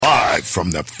Live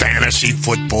from the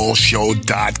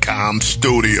FantasyFootballShow.com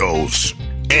studios.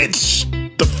 It's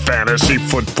the Fantasy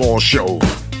Football Show.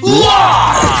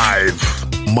 Live!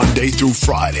 Monday through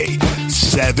Friday,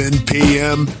 7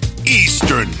 p.m.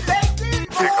 Eastern.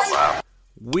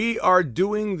 We are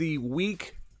doing the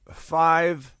week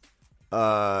 4.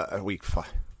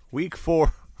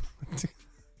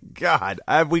 God,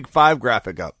 I have week 5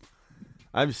 graphic up.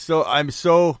 I'm so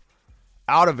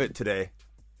out of it today.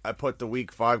 I put the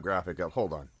week 5 graphic up.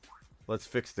 Hold on. Let's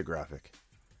fix the graphic.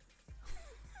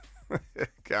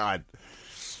 God.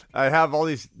 I have all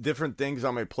these different things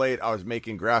on my plate. I was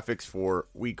making graphics for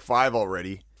week 5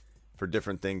 already for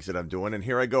different things that I'm doing. And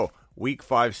here I go. Week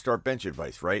 5 start bench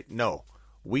advice, right? No.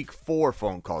 Week 4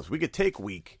 phone calls. We could take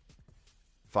week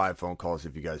 5 phone calls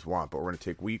if you guys want, but we're going to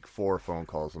take week 4 phone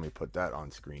calls. Let me put that on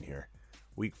screen here.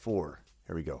 Week 4.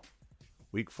 Here we go.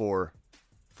 Week 4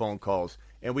 phone calls.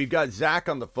 And we've got Zach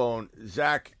on the phone.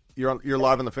 Zach, you're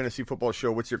live on the Fantasy Football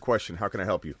Show. What's your question? How can I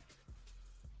help you?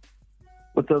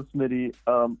 What's up, Smitty?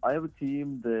 I have a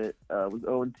team that was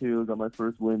 0-2, got my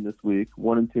first win this week,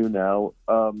 1-2 now.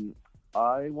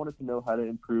 I wanted to know how to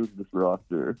improve this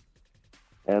roster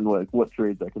and what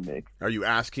trades I can make. Are you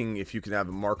asking if you can have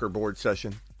a marker board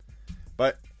session?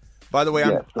 But by the way,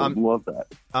 yes, I love that.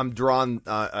 I'm drawing.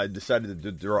 I decided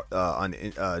to draw on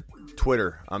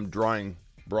Twitter. I'm drawing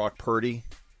Brock Purdy.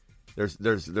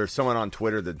 There's someone on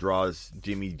Twitter that draws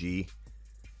Jimmy G,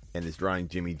 and is drawing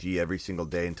Jimmy G every single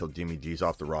day until Jimmy G's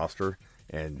off the roster.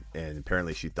 And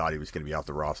apparently she thought he was going to be off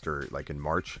the roster like in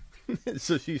March,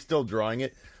 so she's still drawing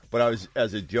it. But I was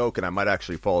as a joke, and I might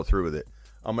actually follow through with it.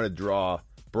 I'm going to draw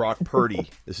Brock Purdy.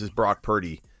 This is Brock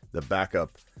Purdy, the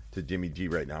backup to Jimmy G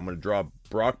right now. I'm going to draw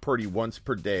Brock Purdy once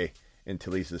per day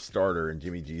until he's the starter and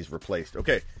Jimmy G is replaced.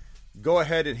 Okay, go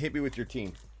ahead and hit me with your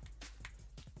team.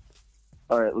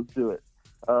 All right, let's do it.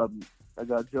 I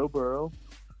got Joe Burrow,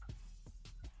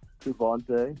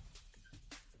 Devontae,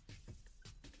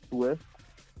 Swift,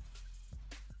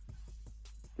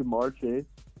 Jamar Chase,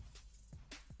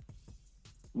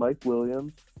 Mike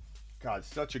Williams. God,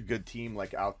 such a good team,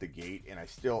 like out the gate, and I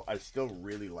still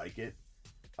really like it.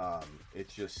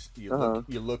 It's just you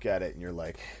look at it and you're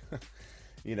like,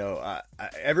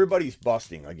 everybody's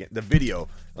busting. Again, the video.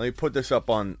 Let me put this up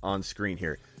on screen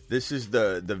here. This is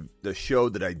the show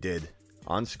that I did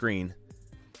on screen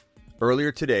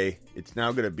earlier today. It's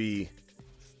now going to be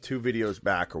 2 videos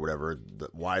back or whatever.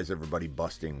 Why is everybody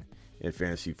busting in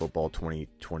fantasy football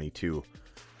 2022?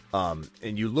 And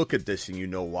you look at this and you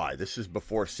know why. This is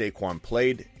before Saquon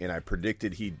played, and I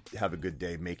predicted he'd have a good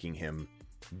day, making him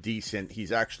decent.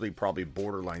 He's actually probably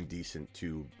borderline decent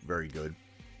to very good,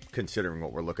 considering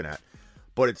what we're looking at.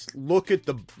 But it's look at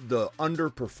the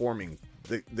underperforming.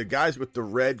 The guys with the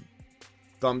red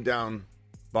thumb down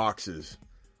boxes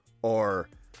are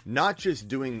not just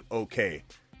doing okay.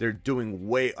 They're doing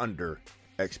way under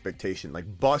expectation,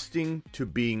 like busting to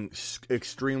being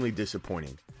extremely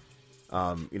disappointing.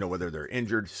 Whether they're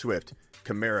injured, Swift,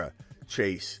 Kamara,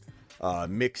 Chase,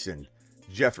 Mixon,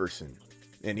 Jefferson.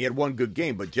 And he had one good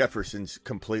game, but Jefferson's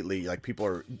completely, like, people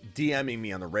are DMing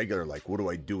me on the regular, like, what do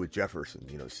I do with Jefferson?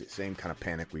 Same kind of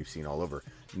panic we've seen all over.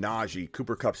 Najee,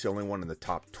 Cooper Kupp's the only one in the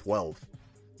top 12.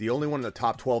 The only one in the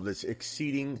top 12 that's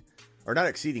meeting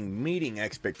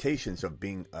expectations of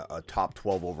being a top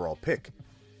 12 overall pick.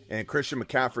 And Christian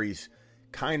McCaffrey's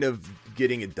kind of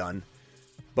getting it done.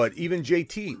 But even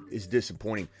JT is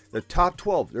disappointing. The top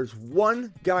 12, there's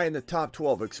one guy in the top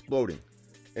 12 exploding.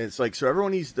 And it's like, so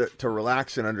everyone needs to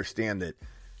relax and understand that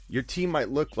your team might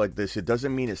look like this. It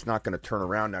doesn't mean it's not going to turn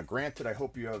around. Now, granted, I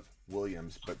hope you have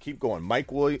Williams, but keep going.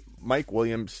 Mike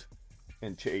Williams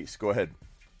and Chase. Go ahead.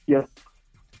 Yes.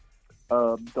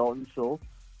 Dalton Schultz.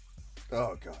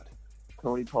 Oh, God.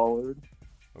 Tony Pollard.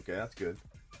 Okay, that's good.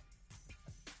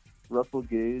 Russell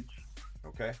Gage.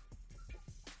 Okay.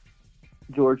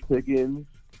 George Pickens.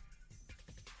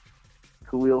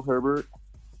 Khalil Herbert.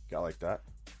 Guy like that.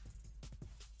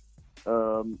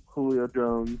 Julio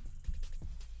Jones.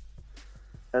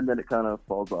 And then it kind of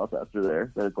falls off after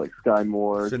there. Then it's like Sky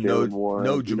Moore, so Jalen Warren.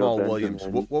 No Jamal Williams.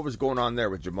 What was going on there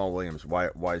with Jamal Williams?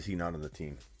 Why is he not on the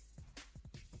team?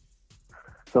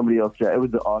 Somebody else. It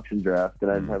was the auction draft, and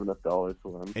I didn't have enough dollars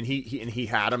for him. And he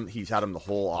had him. He's had him the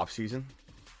whole offseason?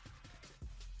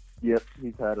 Yep,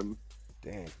 he's had him.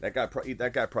 Dang, that guy probably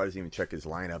doesn't even check his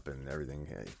lineup and everything.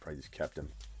 Yeah, he probably just kept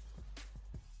him.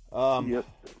 Yep.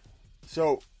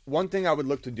 So one thing I would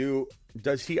look to do,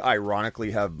 does he ironically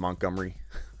have Montgomery?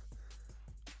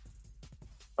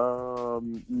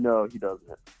 No, he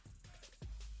doesn't.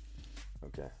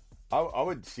 Okay. I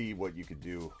would see what you could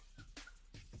do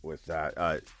with that.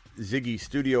 Ziggy,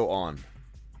 studio on.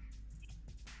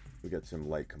 got some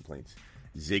light complaints.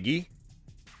 Ziggy,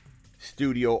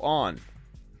 studio on.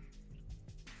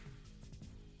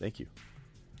 Thank you.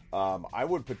 I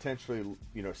would potentially,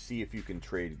 see if you can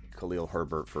trade Khalil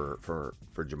Herbert for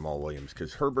Jamal Williams,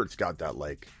 because Herbert's got that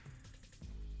like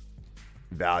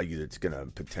value that's gonna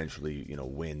potentially,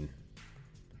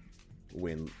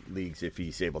 win leagues if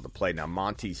he's able to play. Now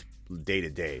Monty's day to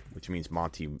day, which means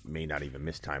Monty may not even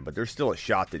miss time, but there's still a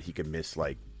shot that he could miss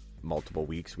like multiple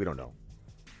weeks. We don't know.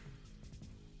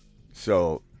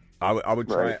 So I would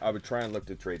try. Right. I would try and look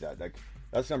to trade that. Like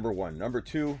that's number one. Number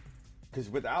two. Because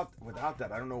without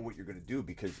that, I don't know what you're going to do.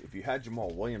 Because if you had Jamal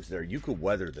Williams there, you could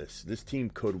weather this. This team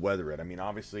could weather it. I mean,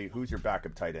 obviously, who's your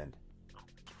backup tight end?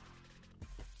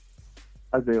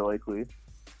 Isaiah Likely.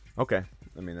 Okay,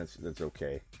 I mean that's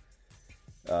okay.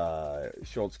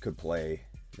 Schultz could play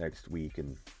next week,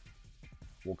 and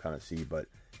we'll kind of see. But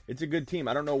it's a good team.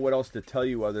 I don't know what else to tell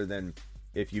you other than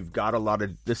if you've got a lot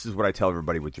of. This is what I tell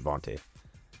everybody with Javonte.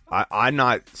 I'm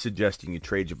not suggesting you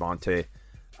trade Javonte.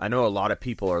 I know a lot of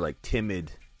people are like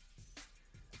timid,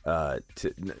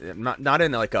 not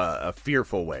in like a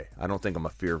fearful way. I don't think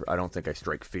I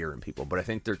strike fear in people, but I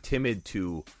think they're timid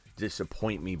to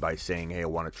disappoint me by saying, "Hey, I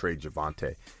want to trade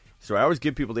Javonte." So I always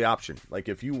give people the option. Like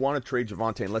if you want to trade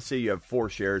Javonte, and let's say you have 4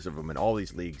 shares of him in all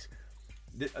these leagues,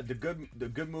 the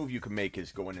good move you can make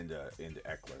is going into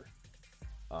Eckler.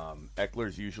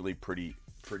 Eckler's usually pretty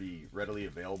readily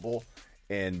available.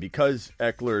 And because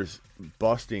Eckler's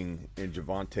busting and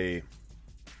Javonte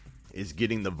is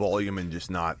getting the volume and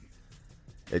just not,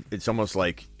 it's almost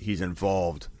like he's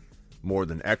involved more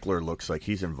than Eckler looks like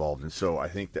he's involved. And so I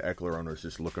think the Eckler owner is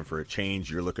just looking for a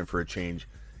change. You're looking for a change.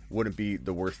 Wouldn't be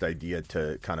the worst idea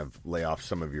to kind of lay off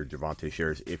some of your Javonte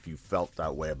shares if you felt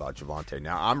that way about Javonte.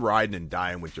 Now I'm riding and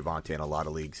dying with Javonte in a lot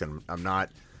of leagues, and I'm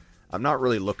not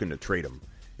really looking to trade him.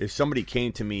 If somebody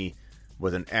came to me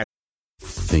with an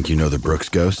Think you know the Brooks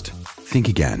Ghost? Think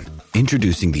again.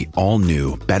 Introducing the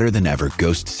all-new, better-than-ever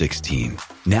Ghost 16.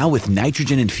 Now with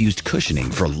nitrogen-infused cushioning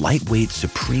for lightweight,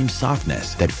 supreme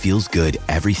softness that feels good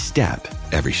every step,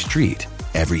 every street,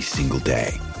 every single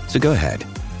day. So go ahead,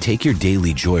 take your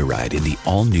daily joyride in the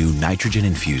all-new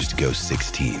nitrogen-infused Ghost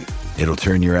 16. It'll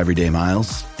turn your everyday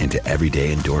miles into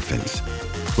everyday endorphins.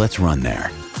 Let's run there.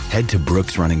 Head to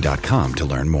brooksrunning.com to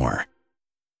learn more.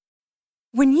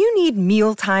 When you need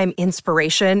mealtime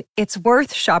inspiration, it's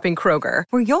worth shopping Kroger,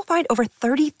 where you'll find over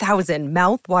 30,000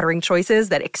 mouth-watering choices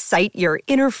that excite your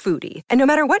inner foodie. And no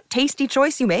matter what tasty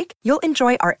choice you make, you'll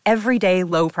enjoy our everyday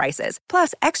low prices,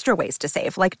 plus extra ways to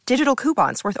save, like digital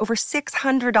coupons worth over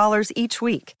 $600 each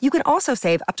week. You can also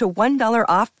save up to $1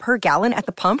 off per gallon at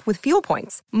the pump with fuel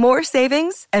points. More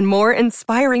savings and more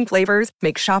inspiring flavors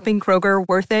make shopping Kroger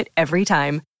worth it every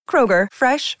time. Kroger,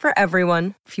 fresh for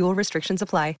everyone. Fuel restrictions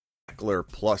apply. Eckler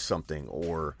plus something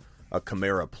or a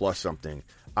Kamara plus something.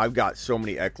 I've got so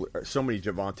many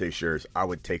Javonte shares. I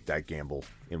would take that gamble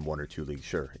in 1 or 2 leagues.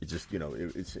 Sure, it's just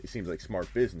it seems like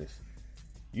smart business.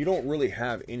 You don't really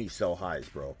have any sell highs,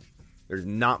 bro. There's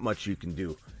not much you can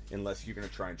do unless you're going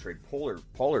to try and trade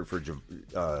Pollard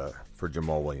for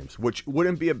Jamal Williams, which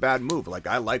wouldn't be a bad move. Like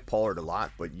I like Pollard a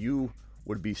lot, but you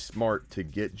would be smart to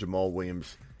get Jamal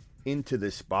Williams into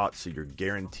this spot so you're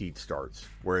guaranteed starts.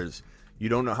 Whereas you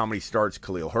don't know how many starts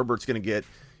Khalil Herbert's going to get.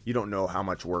 You don't know how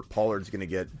much work Pollard's going to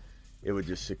get. It would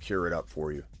just secure it up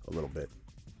for you a little bit.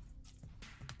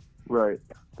 Right.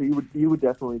 So you would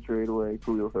definitely trade away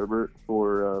Khalil Herbert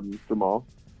for Jamal.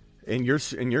 In your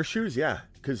shoes, yeah,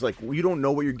 because like you don't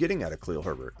know what you're getting out of Khalil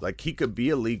Herbert. Like he could be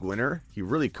a league winner. He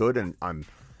really could, and I'm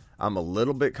a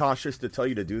little bit cautious to tell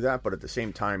you to do that. But at the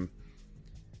same time,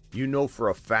 you know for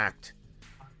a fact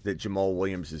that Jamal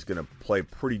Williams is going to play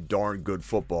pretty darn good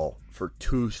football for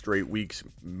 2 straight weeks,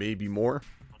 maybe more.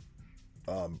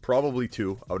 Probably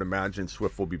 2. I would imagine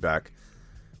Swift will be back.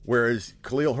 Whereas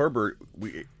Khalil Herbert,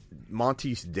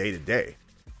 Monty's day to day.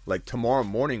 Like tomorrow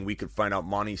morning, we could find out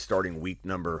Monty's starting week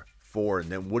number 4. And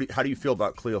then how do you feel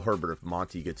about Khalil Herbert if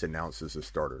Monty gets announced as a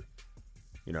starter?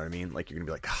 You know what I mean? Like you're going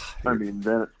to be like,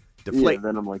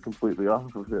 then I'm like completely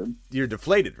off of him. You're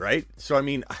deflated, right? So, I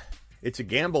mean, it's a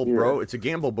gamble, bro. It's a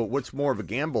gamble, but what's more of a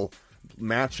gamble?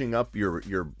 Matching up your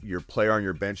player on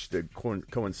your bench that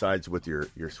coincides with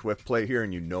your Swift play here,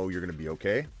 and you're going to be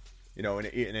okay.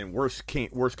 And worst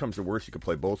comes to worst, you could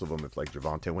play both of them if like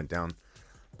Javonte went down.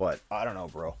 But I don't know,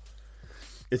 bro.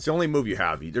 It's the only move you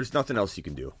have. There's nothing else you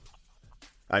can do.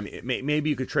 I mean, maybe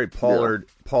you could trade Pollard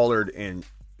and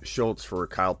Schultz for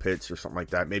Kyle Pitts or something like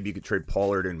that. Maybe you could trade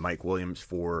Pollard and Mike Williams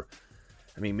for.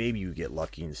 I mean, maybe you get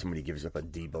lucky and somebody gives up a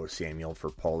Deebo Samuel for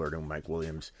Pollard and Mike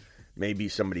Williams. maybe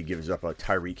somebody gives up a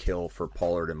Tyreek Hill for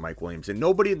Pollard and Mike Williams. And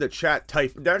nobody in the chat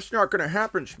typed, that's not going to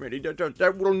happen, Smitty.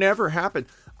 That will never happen.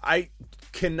 I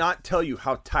cannot tell you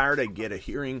how tired I get of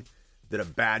hearing that a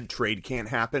bad trade can't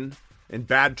happen. And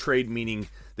bad trade meaning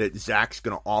that Zach's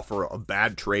going to offer a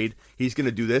bad trade. He's going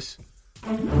to do this.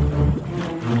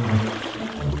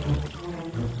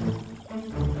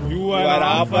 You are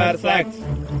offer sex.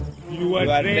 You are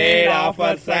trade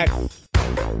offer sex.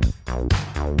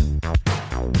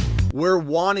 We're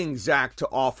wanting Zach to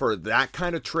offer that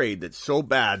kind of trade that's so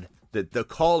bad that the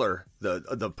caller,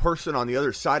 the person on the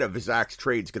other side of Zach's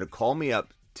trade is going to call me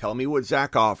up, tell me what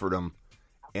Zach offered him,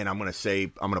 and I'm going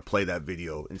to play that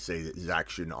video and say that Zach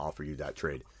shouldn't offer you that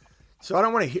trade. So I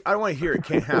don't want to hear it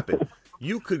can't happen.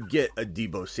 You could get a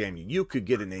Deebo Samuel, you could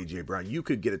get an AJ Brown, you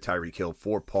could get a Tyreek Hill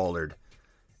for Pollard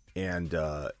and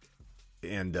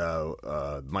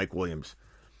Mike Williams.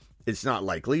 It's not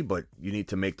likely, but you need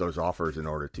to make those offers in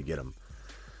order to get them.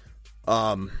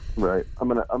 Right. I'm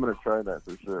gonna try that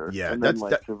for sure. Yeah, and then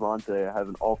Javonte, I have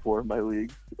in all 4 of my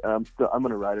leagues. I'm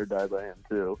gonna ride or die by him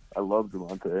too. I love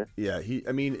Javonte. Yeah,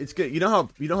 it's good. You know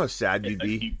how sad you'd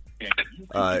be.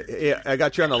 I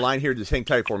got you on the line here. Just hang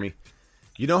tight for me.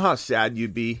 You know how sad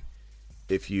you'd be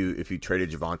if you traded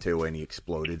Javonte away and he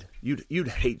exploded. You'd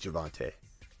hate Javonte,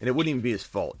 and it wouldn't even be his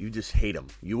fault. You just hate him.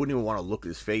 You wouldn't even want to look at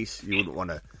his face. You wouldn't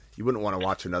want to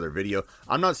watch another video.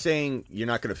 I'm not saying you're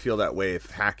not going to feel that way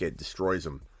if Hackett destroys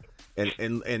him.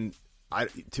 And I,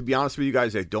 to be honest with you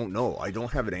guys, I don't know. I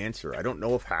don't have an answer. I don't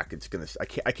know if Hackett's going to.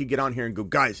 I could get on here and go,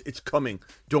 guys, it's coming.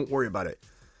 Don't worry about it.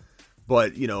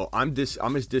 But I'm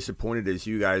as disappointed as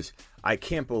you guys. I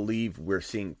can't believe we're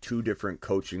seeing 2 different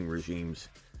coaching regimes.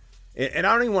 And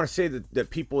I don't even want to say that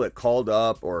people that called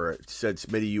up or said,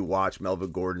 Smitty, you watch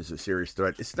Melvin Gordon's a serious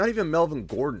threat. It's not even Melvin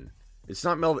Gordon. It's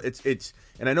not Melvin. It's,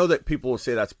 and I know that people will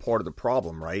say that's part of the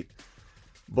problem, right?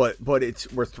 But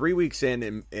we're 3 weeks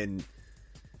in, and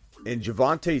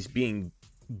Javonte's being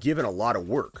given a lot of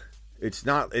work. It's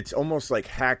almost like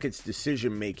Hackett's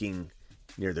decision making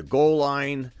near the goal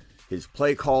line, his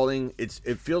play calling.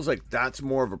 It feels like that's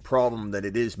more of a problem than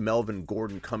it is Melvin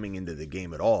Gordon coming into the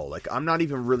game at all. Like I'm not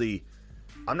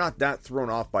that thrown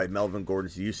off by Melvin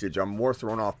Gordon's usage. I'm more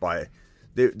thrown off by.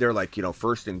 They're like,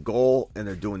 first and goal, and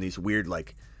they're doing these weird,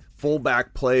 like,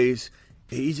 fullback plays.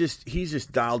 He's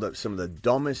just dialed up some of the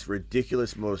dumbest,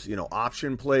 ridiculous, most,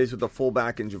 option plays with the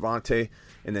fullback and Javonte,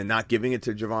 and then not giving it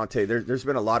to Javonte. There's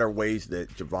been a lot of ways that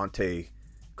Javonte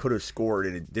could have scored,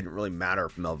 and it didn't really matter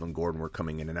if Melvin Gordon were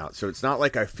coming in and out. So it's not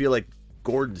like I feel like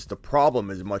Gordon's the problem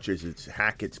as much as it's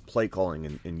Hackett's play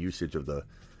calling and usage of the.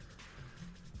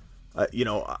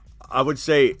 I would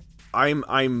say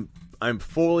I'm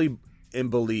fully in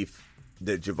belief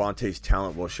that Javonte's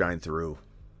talent will shine through.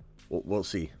 We'll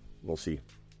see.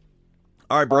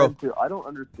 All right, bro. I don't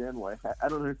understand why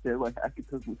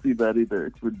Hackett doesn't see that either.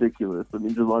 It's ridiculous. I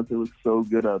mean, Javonte looks so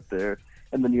good out there,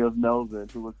 and then you have Melvin,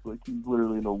 who looks like he's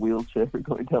literally in a wheelchair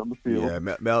going down the field.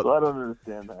 Yeah, so I don't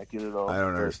understand Hackett at all. I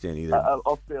don't understand either.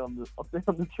 I'll stay on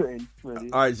the train,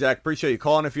 Smitty. All right, Zach. Appreciate you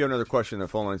calling. If you have another question, the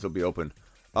phone lines will be open.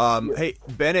 Hey,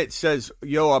 Bennett says,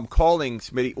 yo, I'm calling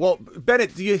Smitty. Well,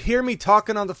 Bennett, do you hear me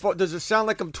talking on the phone? Does it sound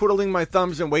like I'm twiddling my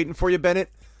thumbs and waiting for you, Bennett?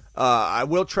 I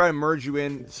will try and merge you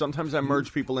in. Sometimes I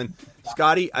merge people in.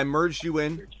 Scotty, I merged you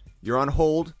in. You're on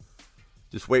hold.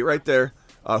 Just wait right there.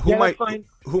 Who am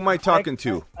I talking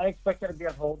to? I expect to be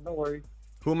on hold. No worries.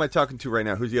 Who am I talking to right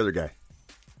now? Who's the other guy?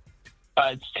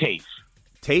 It's Tate.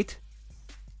 Tate?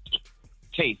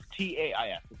 Tate.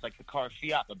 T-A-I-S. It's like the car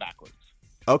Fiat, but backwards.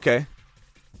 Okay.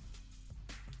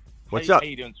 What's up? How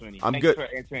you doing, Sweeney? I'm Thanks good. for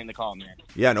answering the call, man.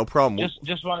 Yeah, no problem.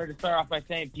 Just wanted to start off by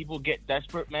saying people get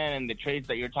desperate, man, and the trades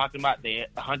that you're talking about, they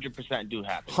 100% do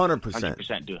happen. 100%.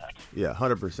 100% do happen. Yeah,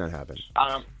 100% happen.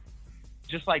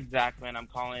 Just like Zach, man, I'm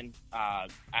calling,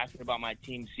 asking about my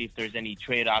team, see if there's any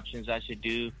trade options I should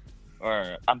do.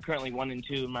 Or I'm currently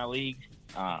 1-2 in my league.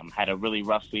 Had a really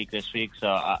rough week this week,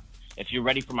 so if you're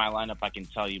ready for my lineup, I can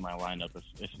tell you my lineup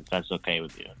if that's okay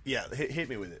with you. Yeah, hit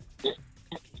me with it.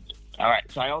 All right,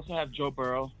 so I also have Joe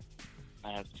Burrow.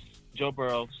 I have Joe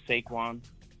Burrow, Saquon,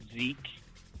 Zeke.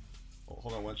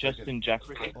 Hold on one Justin second.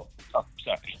 Jefferson. Oh,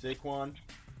 sorry. Saquon,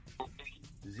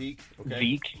 Zeke. Okay.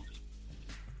 Zeke,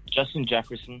 Justin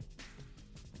Jefferson,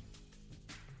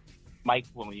 Mike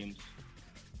Williams,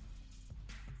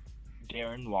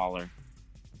 Darren Waller,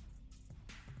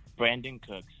 Brandon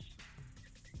Cooks,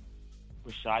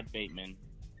 Rashad Bateman,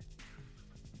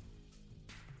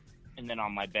 and then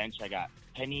on my bench I got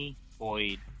Penny,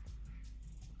 Boyd,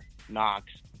 Knox,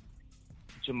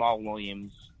 Jamal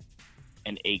Williams,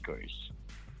 and Akers.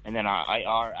 And then on IR,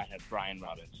 I have Brian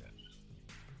Robinson.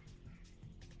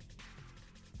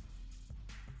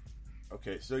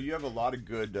 Okay, so you have a lot of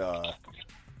good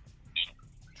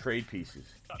trade pieces.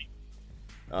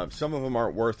 Some of them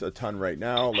aren't worth a ton right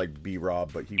now, like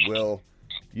B-Rob, but he will.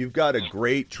 You've got a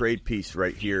great trade piece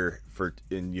right here,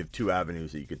 and you have two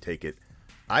avenues that you could take it.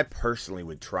 I personally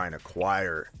would try and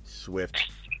acquire Swift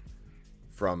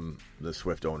from the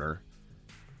Swift owner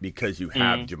because you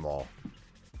have Jamal.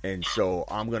 And so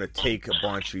I'm going to take a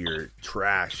bunch of your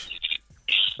trash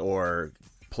or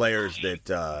players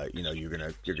that you're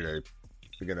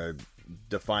gonna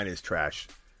define as trash,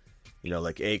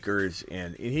 like Akers,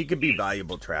 and he could be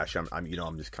valuable trash. I'm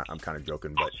kind of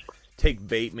joking, but take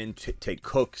Bateman, take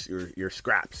Cooks, your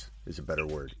scraps is a better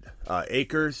word.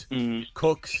 Akers,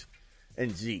 Cooks,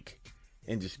 and Zeke,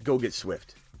 and just go get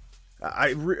Swift.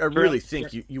 I really think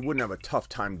you wouldn't have a tough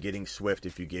time getting Swift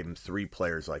if you gave him three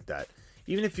players like that.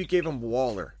 Even if you gave him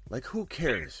Waller, like who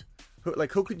cares?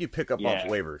 Who could you pick up off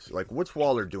waivers? Like, what's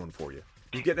Waller doing for you?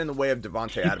 He's getting in the way of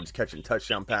Devontae Adams catching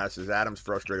touchdown passes. Adams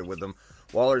frustrated with him.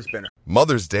 Waller's been...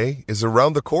 Mother's Day is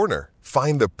around the corner.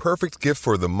 Find the perfect gift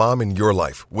for the mom in your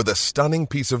life with a stunning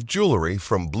piece of jewelry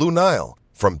from Blue Nile.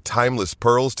 From timeless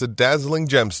pearls to dazzling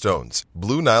gemstones,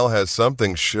 Blue Nile has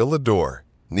something she'll adore.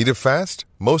 Need it fast?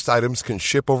 Most items can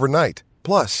ship overnight.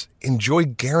 Plus, enjoy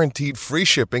guaranteed free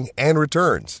shipping and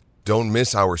returns. Don't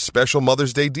miss our special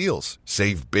Mother's Day deals.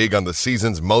 Save big on the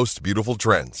season's most beautiful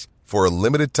trends. For a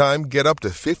limited time, get up to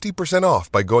 50%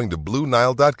 off by going to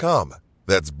BlueNile.com.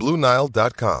 That's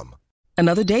BlueNile.com.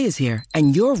 Another day is here,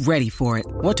 and you're ready for it.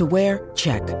 What to wear?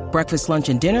 Check. Breakfast, lunch,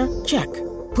 and dinner? Check.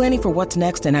 Planning for what's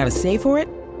next and how to save for it?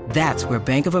 That's where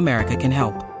Bank of America can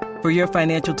help. For your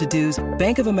financial to-dos,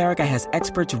 Bank of America has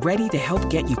experts ready to help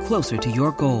get you closer to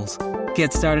your goals.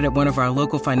 Get started at one of our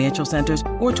local financial centers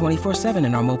or 24/7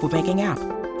 in our mobile banking app.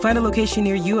 Find a location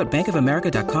near you at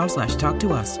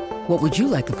bankofamerica.com/talktous. What would you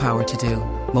like the power to do?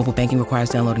 Mobile banking requires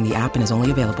downloading the app and is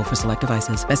only available for select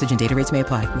devices. Message and data rates may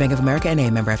apply. Bank of America N.A.,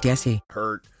 member FDIC.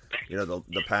 Hurt,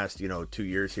 the past, 2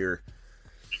 years here,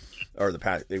 or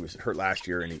he was hurt last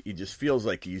year, and he just feels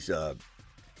like he's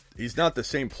not the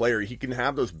same player. He can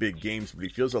have those big games, but he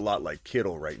feels a lot like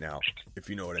Kittle right now, if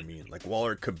you know what I mean. Like,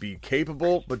 Waller could be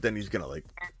capable, but then he's going to,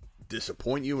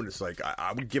 disappoint you, and it's like,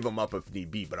 I would give him up if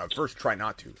need be, but I'd first try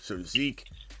not to. So Zeke,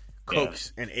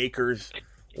 Cooks, and Akers,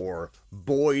 or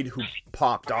Boyd, who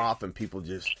popped off, and people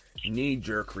just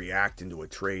knee-jerk react into a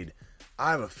trade.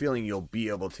 I have a feeling you'll be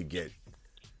able to get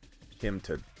him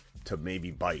to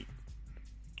maybe bite.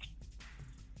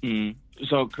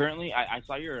 So currently, I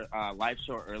saw your live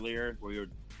show earlier where you were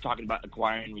talking about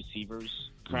acquiring receivers.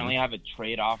 Currently, I have a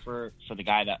trade offer for the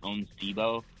guy that owns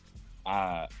Debo.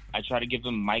 I try to give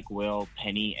him Mike Will,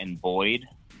 Penny, and Boyd.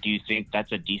 Do you think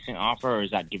that's a decent offer, or is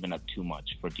that giving up too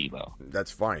much for Debo?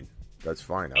 That's fine.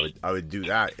 I would do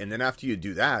that. And then after you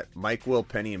do that, Mike Will,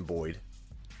 Penny, and Boyd.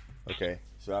 Okay,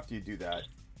 so after you do that,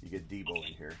 you get Debo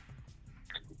in here.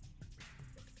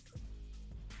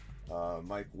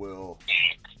 Mike Will...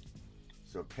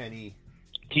 So Penny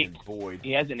and Boyd.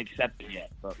 He hasn't accepted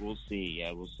yet, but we'll see.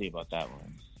 Yeah, we'll see about that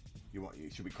one.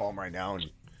 Should we call him right now and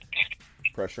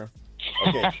pressure him?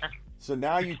 Okay. So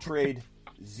now you trade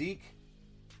Zeke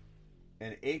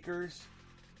and Akers,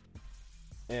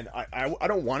 and I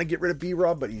don't want to get rid of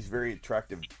B-Rob, but he's a very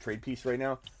attractive trade piece right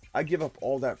now. I give up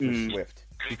all that for Swift,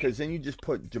 because then you just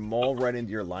put Jamal right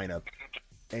into your lineup,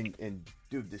 and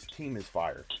dude, this team is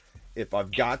fire. If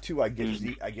I've got to, I get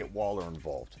Zeke, I get Waller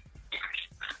involved.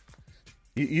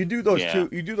 You do those two.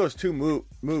 You do those two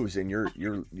moves, and you're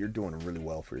doing really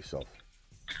well for yourself.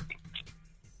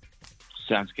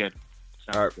 Sounds good.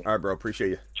 All right, bro.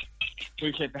 Appreciate you.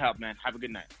 Appreciate the help, man. Have a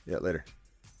good night. Yeah, later.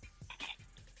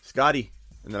 Scotty,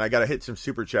 and then I gotta hit some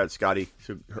super chat, Scotty.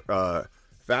 So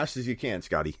fast as you can,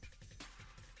 Scotty.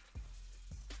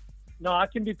 No, I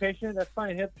can be patient. That's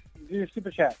fine. Do your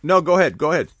super chat. No, go ahead.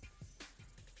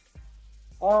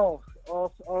 Oh,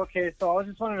 okay. So I was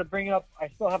just wanting to bring up, I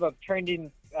still have a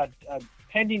pending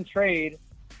trade,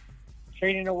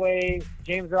 trading away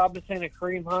James Robinson and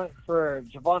Kareem Hunt for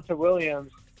Javonte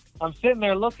Williams. I'm sitting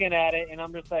there looking at it, and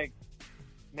I'm just like,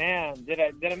 man, did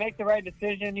I make the right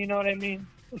decision? You know what I mean?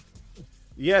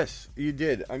 Yes, you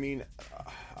did. I mean,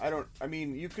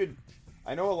 you could.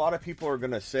 I know a lot of people are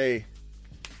gonna say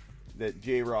that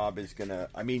J-Rob is gonna.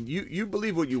 I mean, you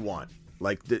believe what you want.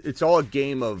 Like, it's all a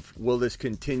game of, will this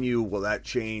continue? Will that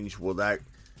change? Will that...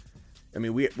 I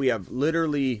mean, we have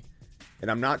literally...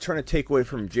 And I'm not trying to take away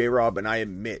from J-Rob, and I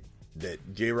admit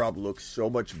that J-Rob looks so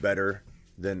much better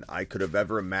than I could have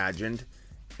ever imagined.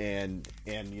 And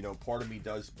part of me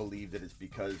does believe that it's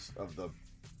because of the...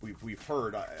 We've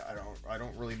heard, I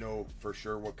don't really know for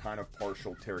sure what kind of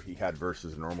partial tear he had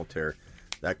versus a normal tear.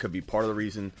 That could be part of the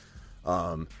reason.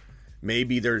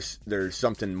 Maybe there's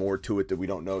something more to it that we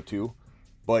don't know too.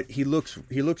 But he looks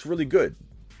really good.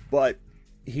 But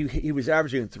he was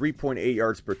averaging 3.8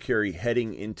 yards per carry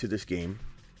heading into this game.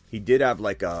 He did have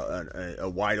like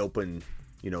a wide open,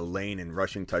 lane and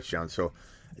rushing touchdown. So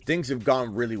things have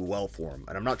gone really well for him.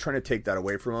 And I'm not trying to take that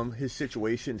away from him. His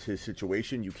situation's his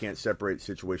situation. You can't separate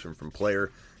situation from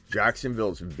player.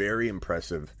 Jacksonville's very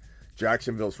impressive.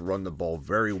 Jacksonville's run the ball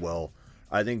very well.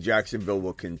 I think Jacksonville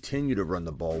will continue to run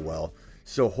the ball well.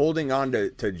 So holding on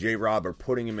to J-Rob or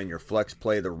putting him in your flex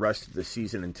play the rest of the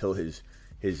season until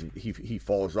he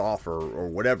falls off or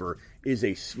whatever is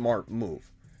a smart move.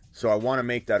 So I want to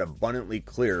make that abundantly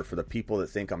clear for the people that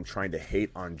think I'm trying to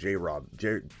hate on J-Rob.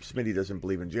 Smitty doesn't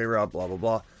believe in J-Rob, blah, blah,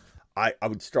 blah. I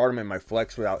would start him in my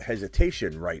flex without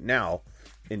hesitation right now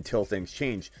until things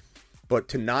change. But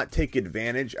to not take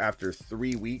advantage after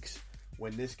 3 weeks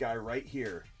when this guy right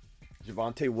here,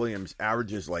 Javonte Williams,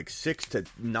 averages like 6 to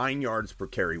 9 yards per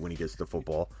carry when he gets the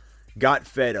football, got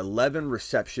fed 11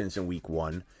 receptions in week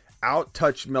 1,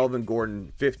 out-touched Melvin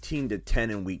Gordon 15 to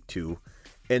 10 in week 2,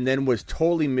 and then was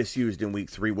totally misused in week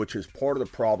 3, which is part of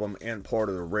the problem and part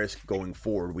of the risk going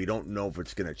forward. We don't know if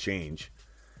it's going to change.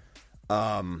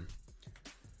 But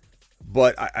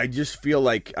I just feel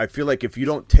like if you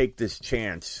don't take this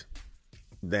chance,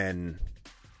 then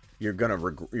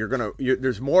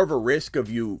there's more of a risk of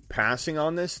you passing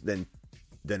on this than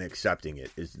accepting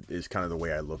it is kind of the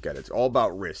way I look at it. It's all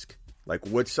about risk. Like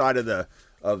what side of the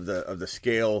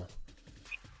scale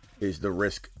is the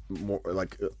risk more,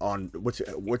 like on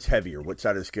what's heavier? What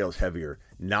side of the scale is heavier?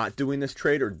 Not doing this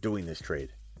trade or doing this trade?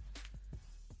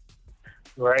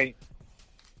 Right.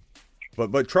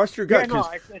 But trust your gut,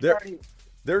 because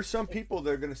there's some people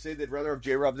that are going to say they'd rather have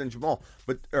J-Rob than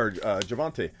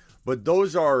Javonte. But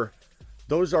those are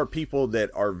people that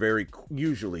are very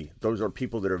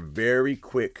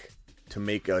quick to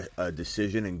make a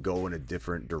decision and go in a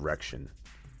different direction.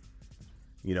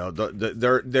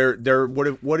 They're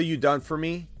what have you done for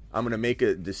me? I'm going to make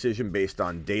a decision based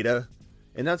on data,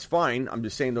 and that's fine. I'm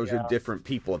just saying those are different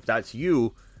people. If that's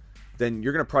you, then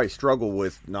you're going to probably struggle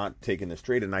with not taking this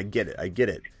trade, and I get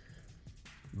it.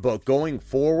 But going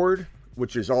forward,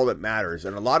 which is all that matters.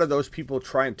 And a lot of those people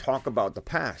try and talk about the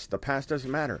past. The past doesn't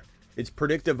matter. It's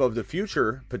predictive of the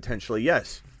future, potentially,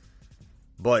 yes.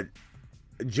 But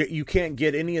you can't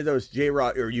get any of those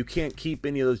J-Rob, or you can't keep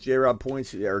any of those J-Rob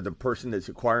points, or the person that's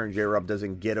acquiring J-Rob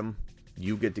doesn't get them.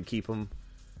 You get to keep them.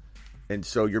 And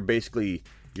so you're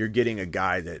getting a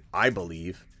guy that I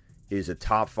believe is a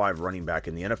top 5 running back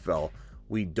in the NFL.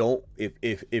 We don't,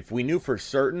 if we knew for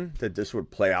certain that this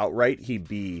would play out right, he'd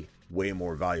be way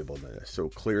more valuable than this. So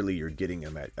clearly you're getting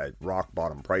him at rock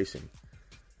bottom pricing.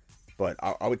 But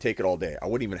I would take it all day. I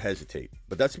wouldn't even hesitate.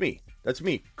 But that's me.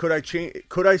 Could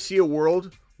I see a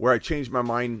world where I change my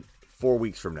mind 4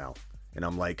 weeks from now? And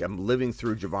I'm living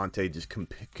through Javonte just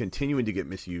continuing to get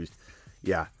misused.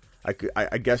 Yeah,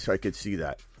 I guess I could see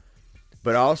that.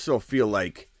 But I also feel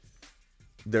like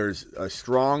there's a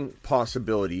strong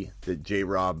possibility that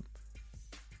J-Rob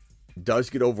does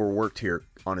get overworked here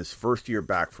on his first year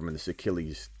back from this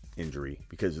Achilles injury,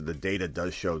 because the data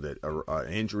does show that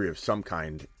an injury of some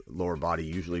kind, lower body,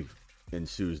 usually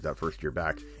ensues that first year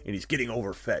back, and he's getting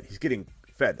overfed. He's getting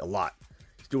fed a lot.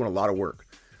 He's doing a lot of work.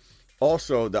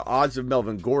 Also, the odds of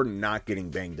Melvin Gordon not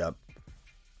getting banged up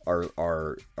are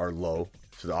low,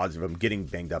 so the odds of him getting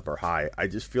banged up are high. I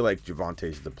just feel like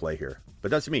Javonte's the play here. But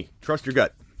that's me. Trust your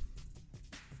gut.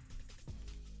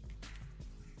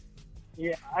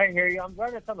 Yeah, I hear you. I'm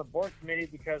glad it's on the board committee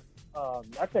because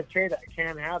that's a trade that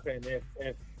can happen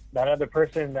if that other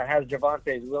person that has Javonte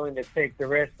is willing to take the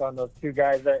risk on those two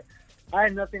guys. That I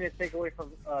had nothing to take away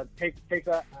from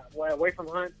away from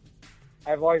Hunt.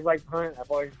 I've always liked Hunt. I've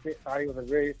always thought he was a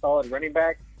really solid running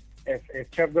back. If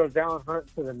Chubb goes down, Hunt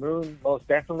to the moon, most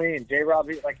definitely. And J-Rob,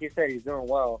 like you said, he's doing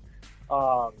well.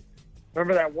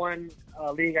 Remember that one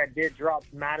league I did drop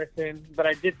Madison, but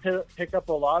I did pick up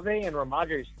Olave and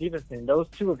Ramondre Stevenson. Those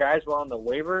two guys were on the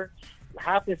waiver.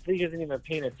 Half this league isn't even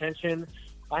paying attention.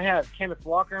 I have Kenneth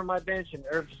Walker on my bench and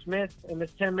Irv Smith in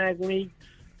this 10-man league.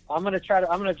 I'm gonna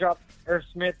drop Irv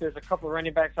Smith. There's a couple of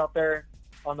running backs out there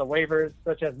on the waivers,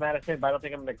 such as Madison, but I don't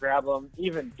think I'm gonna grab them.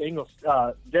 Even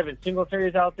Devin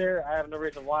Singletary's out there. I have no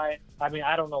reason why. I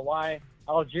don't know why.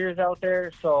 Algiers out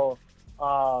there, so.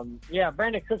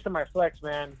 Brandon Cooks on my flex,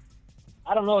 man.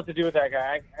 I don't know what to do with that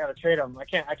guy. I gotta trade him. I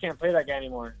can't play that guy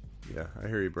anymore. Yeah, I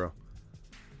hear you, bro.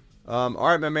 All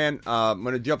right, my man. I'm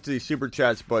gonna jump to these super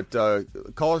chats, but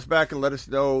call us back and let us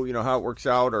know, how it works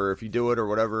out, or if you do it or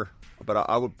whatever. But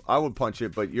I would punch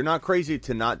it. But you're not crazy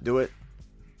to not do it.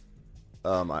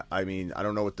 I mean, I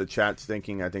don't know what the chat's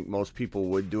thinking. I think most people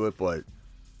would do it, but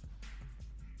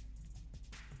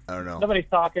I don't know. Nobody's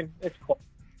talking. It's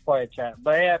quiet chat.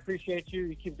 But hey, I appreciate you.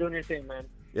 You keep doing your thing, man.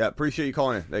 Yeah, appreciate you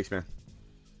calling in. Thanks, man.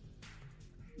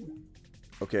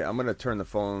 Okay, I'm going to turn the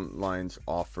phone lines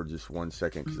off for just 1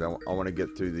 second because I want to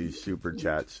get through these super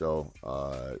chats. So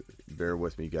bear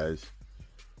with me, guys.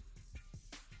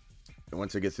 And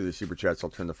once I get through the super chats, I'll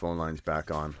turn the phone lines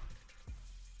back on.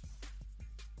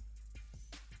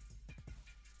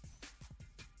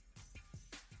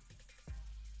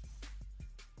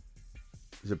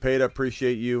 Zepeda,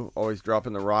 appreciate you. Always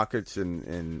dropping the rockets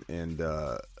and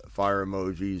fire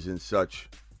emojis and such.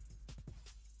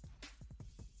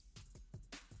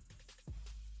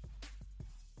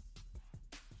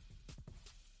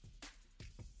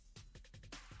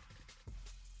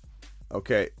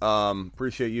 Okay,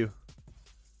 appreciate you.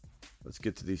 Let's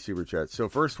get to these super chats. So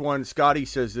first one, Scotty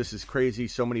says, this is crazy.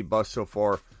 So many busts so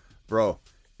far. Bro,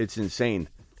 it's insane.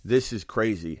 This is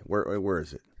crazy. Where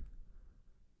is it?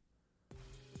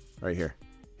 Right here.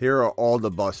 Here are all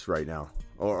the busts right now.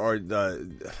 Or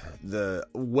the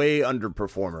way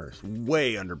underperformers.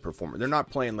 Way underperformer. They're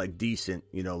not playing like decent,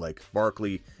 like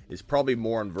Barkley is probably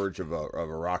more on verge of a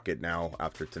rocket now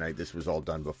after tonight. This was all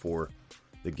done before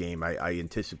the game. I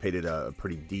anticipated a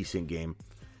pretty decent game.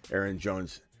 Aaron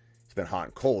Jones has been hot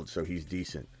and cold, so he's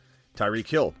decent. Tyreek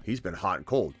Hill, he's been hot and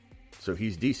cold, so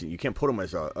he's decent. You can't put him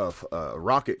as a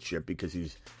rocket ship because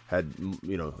he's had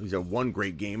one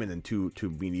great game and then two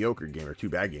mediocre games or two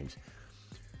bad games.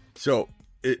 So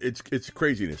it's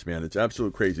craziness, man. It's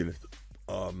absolute craziness.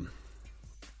 So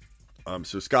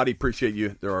Scotty, appreciate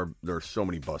you. There are so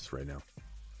many busts right now.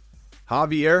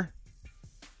 Javier,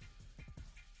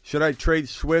 should I trade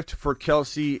Swift for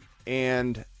Kelsey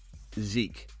and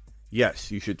Zeke?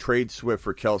 Yes, you should trade Swift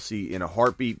for Kelsey in a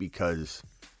heartbeat because,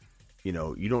 you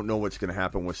don't know what's going to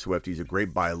happen with Swift. He's a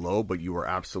great buy low, but you are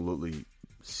absolutely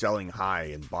selling high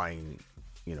and buying,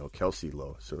 Kelsey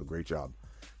low. So great job.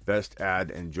 Best add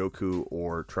Njoku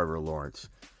or Trevor Lawrence.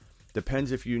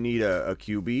 Depends if you need a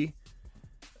QB.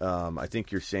 I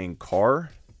think you're saying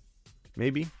Carr,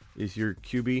 maybe, is your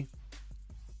QB.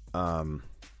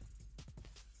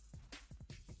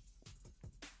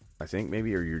 I think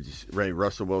maybe, or you're just ready.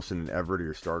 Russell Wilson and Everett are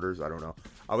your starters. I don't know.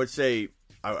 I would say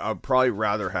I'd probably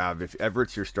rather have, if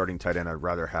Everett's your starting tight end, I'd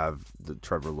rather have the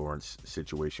Trevor Lawrence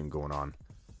situation going on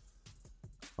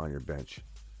your bench.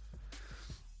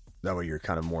 That way you're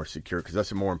kind of more secure because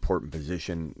that's a more important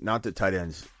position. Not that tight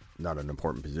end's not an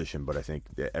important position, but I think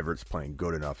that Everett's playing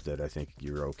good enough that I think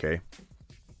you're okay.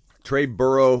 Trade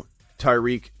Burrow,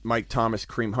 Tyreek, Mike Thomas,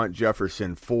 Kareem Hunt,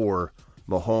 Jefferson for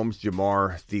Mahomes,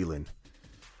 Jamar, Thielen.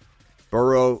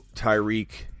 Burrow,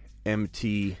 Tyreek,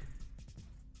 MT,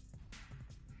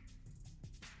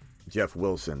 Jeff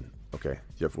Wilson. Okay,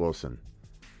 Jeff Wilson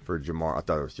for Jamar. I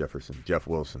thought it was Jefferson. Jeff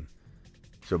Wilson.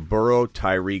 So Burrow,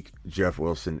 Tyreek, Jeff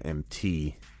Wilson,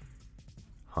 MT,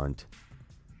 Hunt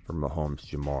for Mahomes,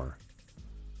 Jamar.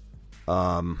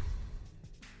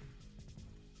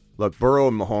 Look, Burrow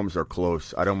and Mahomes are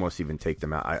close. I'd almost even take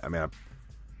them out. I mean,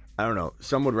 I don't know.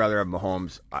 Some would rather have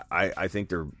Mahomes. I think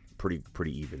they're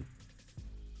pretty even.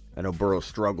 I know Burrow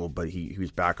struggled, but he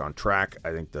was back on track.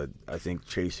 I think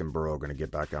Chase and Burrow are going to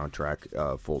get back on track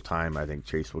full time. I think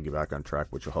Chase will get back on track,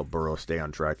 which will help Burrow stay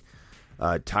on track.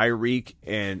 Tyreek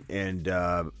and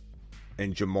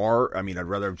Jamar. I mean, I'd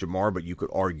rather have Jamar, but you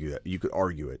could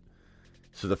argue it.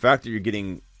 So the fact that you're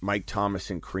getting Mike Thomas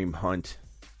and Kareem Hunt.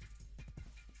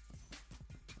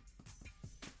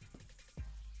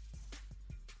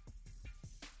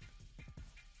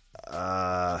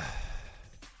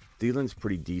 Thielen's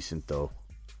pretty decent, though.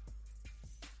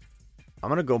 I'm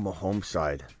going to go Mahomes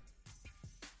side.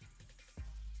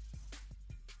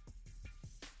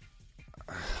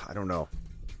 I don't know.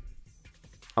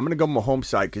 I'm going to go Mahomes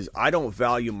side because I don't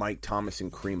value Mike Thomas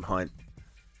and Kareem Hunt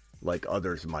like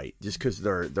others might. Just because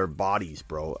they're bodies,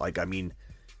 bro. Like, I mean,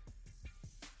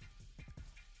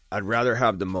 I'd rather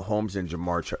have the Mahomes and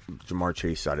Jamar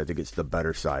Chase side. I think it's the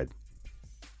better side.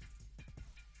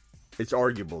 It's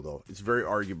arguable, though. It's very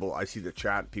arguable. I see the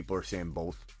chat. People are saying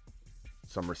both.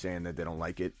 Some are saying that they don't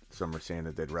like it. Some are saying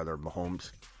that they'd rather have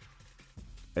Mahomes.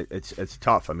 It's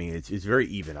tough. I mean, it's very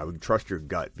even. I would trust your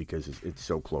gut because it's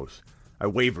so close. I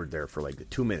wavered there for like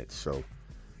 2 minutes, so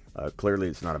clearly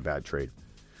it's not a bad trade.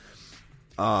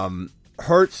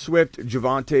 Hurts, Swift,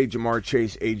 Javonte, Jamar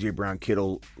Chase, A.J. Brown,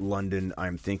 Kittle, London.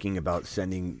 I'm thinking about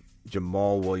sending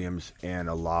Jamal Williams and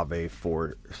Olave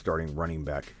for starting running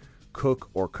back. Cook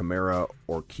or Kamara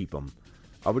or keep them.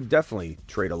 I would definitely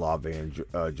trade Olave and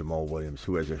Jamal Williams,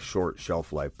 who has a short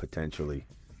shelf life potentially.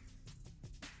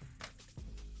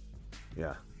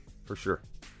 Yeah, for sure.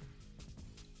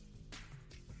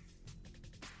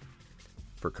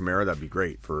 For Kamara, that'd be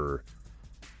great. For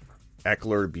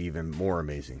Eckler, it'd be even more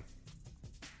amazing.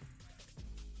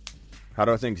 How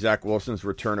do I think Zach Wilson's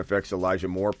return affects Elijah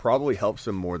Moore? Probably helps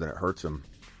him more than it hurts him.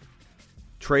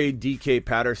 Trade DK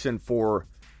Patterson for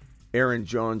Aaron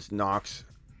Jones, Knox.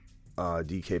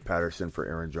 DK Patterson for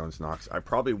Aaron Jones, Knox. I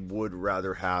probably would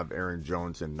rather have Aaron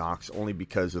Jones and Knox only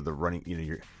because of the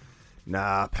running.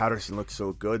 Patterson looks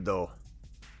so good though.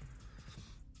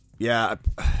 Yeah,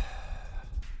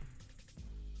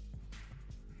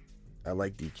 I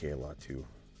like DK a lot too.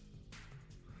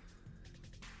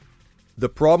 The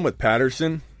problem with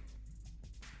Patterson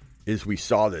is we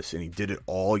saw this, and he did it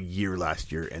all year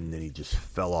last year, and then he just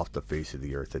fell off the face of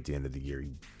the earth at the end of the year. He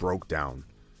broke down.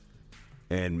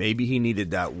 And maybe he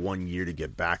needed that 1 year to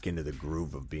get back into the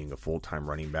groove of being a full-time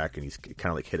running back, and he's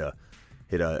kind of like hit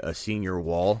a senior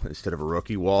wall instead of a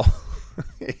rookie wall.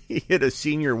 He hit a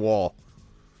senior wall.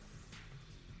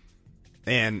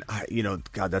 And,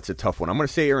 God, that's a tough one. I'm going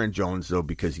to say Aaron Jones, though,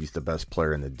 because he's the best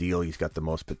player in the deal. He's got the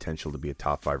most potential to be a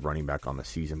top 5 running back on the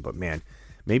season. But, man,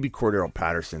 maybe Cordero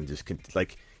Patterson just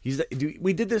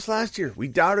we did this last year. We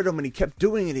doubted him, and he kept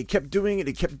doing it. He kept doing it.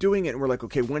 He kept doing it. And we're like,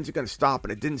 okay, when's it going to stop?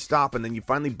 And it didn't stop. And then you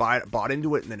finally bought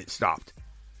into it, and then it stopped.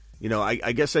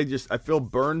 I guess I feel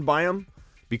burned by him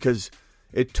because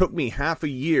it took me half a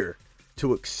year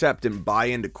to accept and buy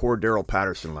into Cordero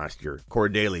Patterson last year.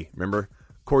 Cordaly, remember?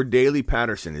 Cordaly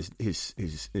Patterson is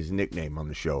his nickname on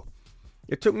the show.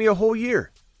 It took me a whole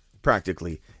year,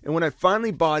 practically. And when I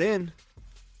finally bought in,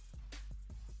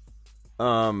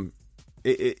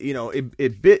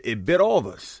 it bit all of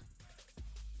us.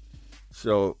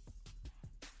 So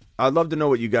I'd love to know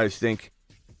what you guys think.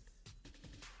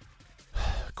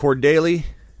 Cordaly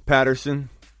Patterson,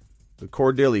 the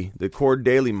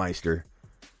Cordaly Meister,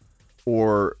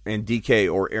 and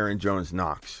DK or Aaron Jones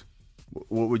Knox.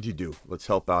 What would you do? Let's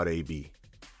help out AB.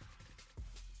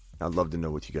 I'd love to know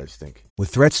what you guys think. With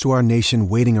threats to our nation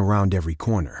waiting around every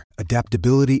corner,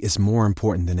 adaptability is more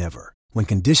important than ever. When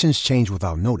conditions change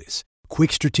without notice,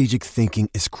 quick strategic thinking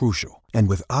is crucial. And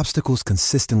with obstacles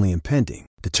consistently impending,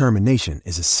 determination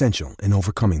is essential in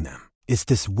overcoming them. It's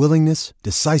this willingness,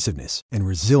 decisiveness, and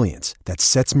resilience that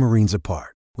sets Marines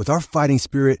apart. With our fighting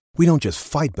spirit, we don't just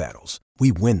fight battles,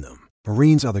 we win them.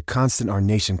 Marines are the constant our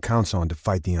nation counts on to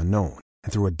fight the unknown.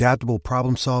 And through adaptable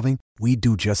problem solving, we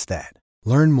do just that.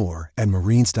 Learn more at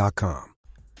Marines.com.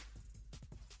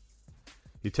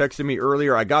 You texted me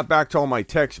earlier. I got back to all my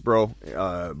texts, bro,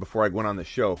 before I went on the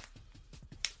show.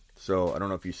 So I don't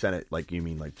know if you sent it like you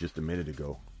mean like just a minute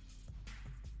ago.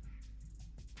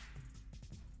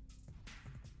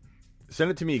 Send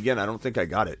it to me again. I don't think I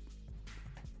got it.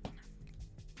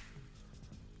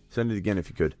 Send it again if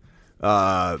you could.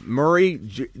 Murray,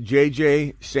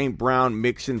 JJ, St. Brown,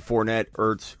 Mixon, Fournette,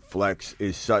 Ertz, Flex.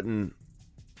 Is Sutton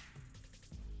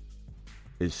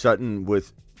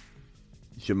with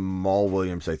Jamal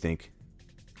Williams, I think.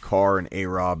 Carr and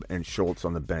A-Rob and Schultz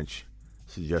on the bench.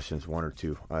 Suggestions 1 or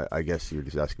 2. I guess you're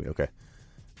just asking me. Okay.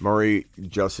 Murray,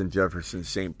 Justin Jefferson,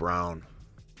 St. Brown,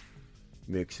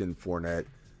 Mixon, Fournette.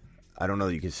 I don't know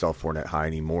that you can sell Fournette high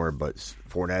anymore, but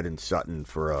Fournette and Sutton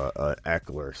for a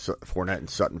Eckler. Fournette and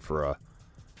Sutton for a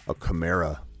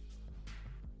Kamara.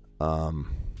 I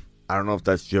don't know if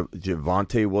that's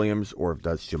Javonte Williams or if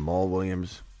that's Jamal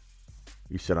Williams.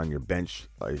 You said on your bench,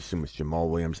 I assume it's Jamal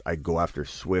Williams. I'd go after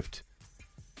Swift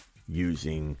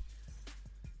using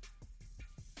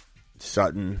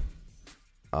Sutton.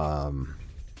 I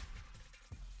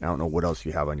don't know what else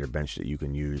you have on your bench that you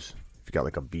can use. If you got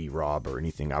like a B-Rob or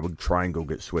anything, I would try and go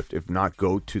get Swift. If not,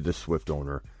 go to the Swift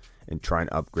owner and try and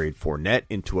upgrade Fournette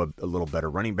into a little better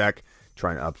running back.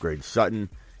 Try and upgrade Sutton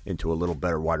into a little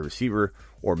better wide receiver,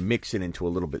 or mix it into a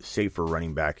little bit safer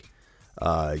running back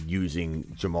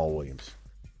using Jamal Williams.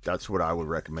 That's what I would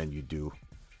recommend you do.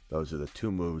 Those are the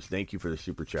 2 moves. Thank you for the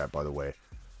super chat, by the way.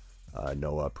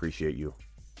 Noah, appreciate you.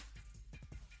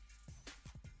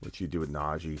 What you do with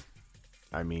Najee?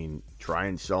 I mean, try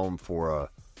and sell him for a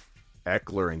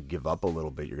Eckler and give up a little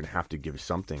bit. You're going to have to give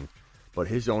something. But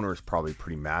his owner is probably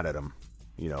pretty mad at him,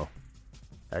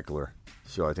 Eckler.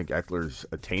 So I think Eckler's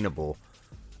attainable.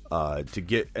 To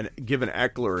give an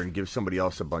Eckler and give somebody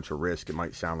else a bunch of risk, it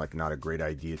might sound like not a great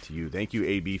idea to you. Thank you,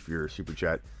 AB, for your super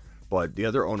chat. But the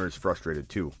other owner is frustrated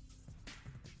too.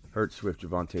 Hurts, Swift,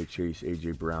 Javonte, Chase,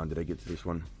 A.J. Brown. Did I get to this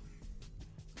one?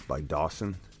 By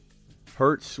Dawson.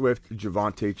 Hurts, Swift,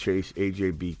 Javonte, Chase,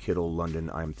 A.J.B., Kittle,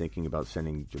 London. I'm thinking about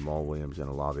sending Jamal Williams and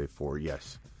Olave for,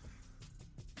 yes.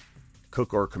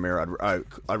 Cook or Kamara.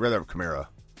 I'd rather have Kamara.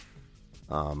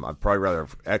 I'd probably rather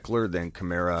have Eckler than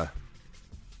Kamara.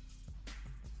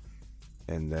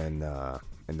 and then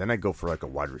I go for like a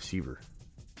wide receiver.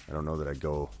 I don't know that I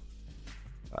go.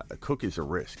 Cook is a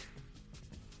risk.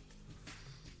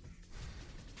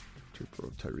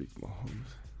 Tyreek Mahomes.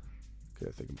 Okay,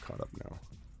 I think I'm caught up now.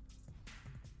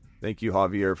 Thank you,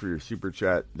 Javier, for your super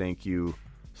chat. Thank you,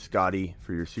 Scotty,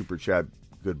 for your super chat.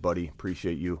 Good buddy,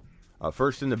 appreciate you.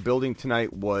 First in the building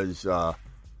tonight was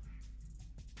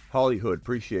Hollywood.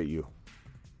 Appreciate you.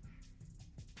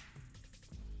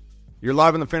 You're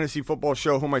live on the Fantasy Football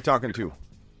Show. Who am I talking to?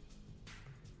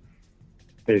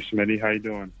 Hey, Smitty, how you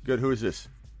doing? Good. Who is this?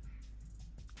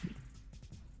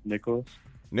 Nicholas.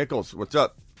 Nichols, what's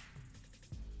up?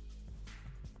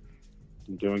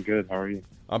 I'm doing good. How are you?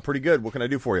 I'm pretty good. What can I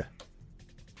do for you?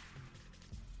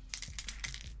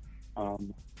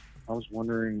 I was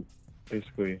wondering,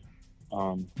 basically,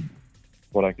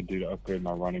 what I could do to upgrade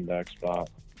my running back spot.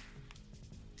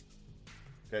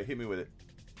 Okay, hit me with it.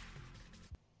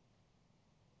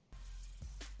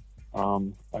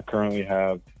 I currently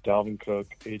have Dalvin Cook,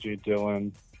 A.J.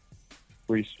 Dillon,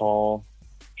 Breece Hall,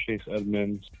 Chase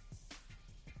Edmonds,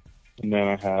 and then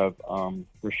I have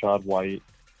Rashad White,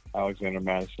 Alexander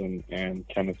Madison, and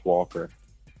Kenneth Walker.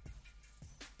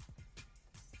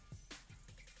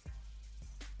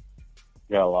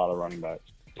 Got a lot of running backs.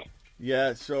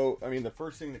 Yeah, so, I mean, the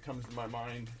first thing that comes to my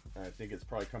mind, and I think it's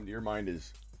probably come to your mind,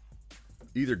 is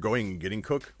either going and getting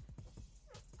Cook,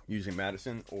 using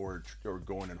Madison, or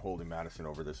going and holding Madison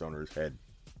over this owner's head.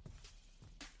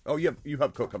 Oh, you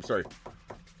have Cook. I'm sorry.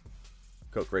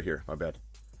 Cook right here. My bad.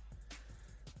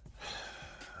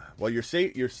 Well, you're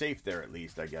safe. You're safe there at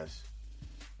least, I guess.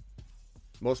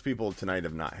 Most people tonight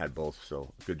have not had both,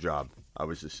 so good job. I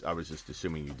was just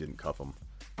assuming you didn't cuff him,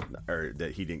 or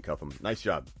that he didn't cuff him. Nice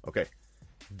job. Okay,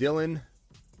 Dylan.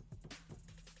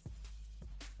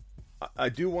 I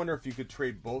do wonder if you could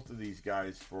trade both of these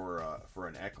guys for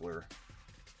an Eckler.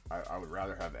 I would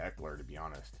rather have Eckler, to be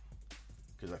honest,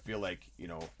 because I feel like,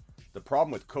 the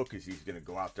problem with Cook is he's going to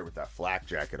go out there with that flak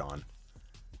jacket on,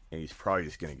 and he's probably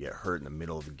just going to get hurt in the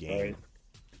middle of the game,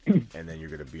 right. And then you're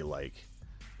going to be like,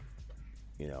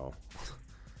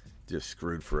 just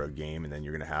screwed for a game, and then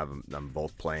you're going to have them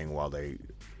both playing while they,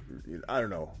 I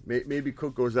don't know, maybe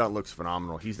Cook goes out and looks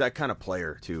phenomenal. He's that kind of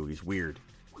player too. He's weird.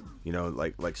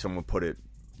 Like someone put it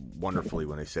wonderfully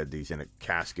when they said he's in a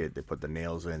casket. They put the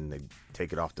nails in, they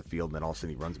take it off the field, and then all of a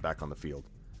sudden he runs back on the field.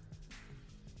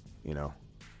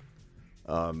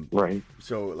 Right.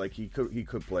 So like he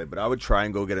could play, but I would try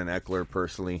and go get an Eckler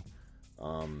personally.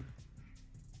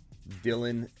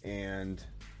 Dylan, and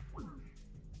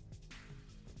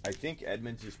I think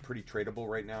Edmonds is pretty tradable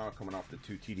right now, coming off the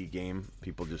 2 TD game.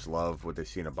 People just love what they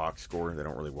see in a box score. They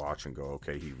don't really watch and go,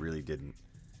 okay, he really didn't.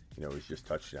 It was just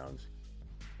touchdowns,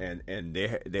 and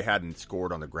they hadn't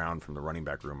scored on the ground from the running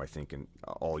back room, I think, in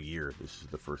all year. This is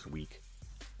the first week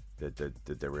that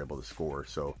they were able to score.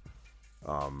 So,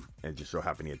 and just so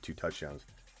happened he had 2 touchdowns.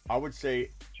 I would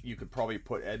say you could probably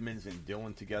put Edmonds and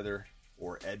Dillon together,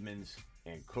 or Edmonds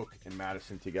and Cook and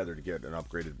Madison together to get an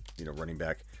upgraded, running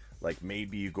back. Like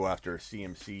maybe you go after a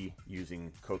CMC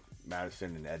using Cook,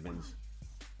 Madison, and Edmonds.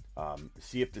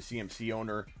 See if the CMC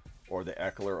owner or the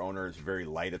Eckler owner is very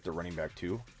light at the running back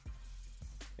too.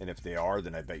 And if they are,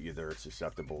 then I bet you they're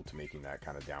susceptible to making that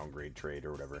kind of downgrade trade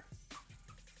or whatever.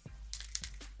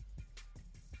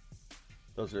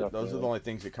 Those are the only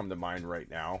things that come to mind right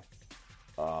now.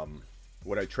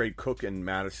 Would I trade Cook and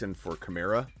Madison for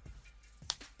Kamara?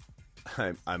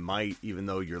 I might, even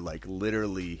though you're like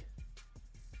literally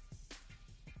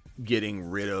getting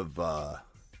rid of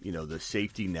the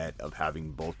safety net of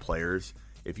having both players.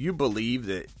 If you believe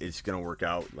that it's going to work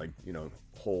out,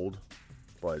 hold.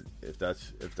 But if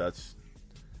that's,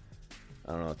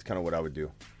 I don't know, it's kind of what I would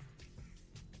do.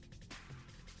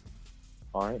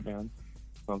 All right, man.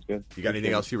 Sounds good. You got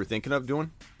anything else you were thinking of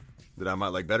doing that I might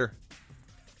like better?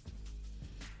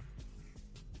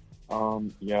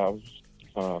 Yeah, I was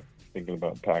just thinking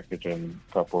about packaging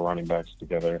a couple running backs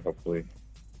together, hopefully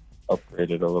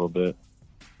upgrade it a little bit.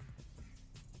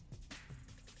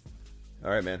 All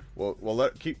right, man. Well,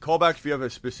 call back if you have a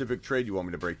specific trade you want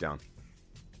me to break down.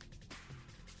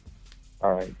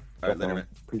 All right. All right, later, man.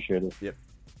 Appreciate it. Yep.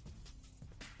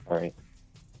 All right.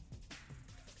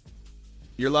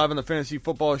 You're live on the Fantasy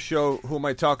Football Show. Who am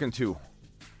I talking to?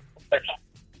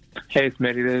 Hey,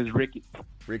 Smitty. This is Ricky.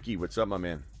 Ricky, what's up, my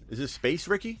man? Is this Space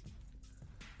Ricky?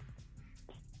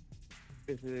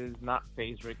 This is not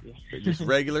Space Ricky. Just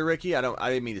regular Ricky? I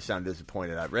didn't mean to sound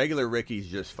disappointed. Regular Ricky's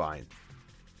just fine.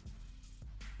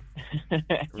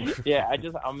 Yeah,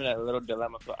 I'm in a little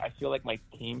dilemma. So I feel like my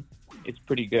team is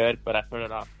pretty good, but I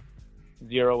started off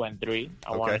 0-3.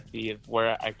 I want to see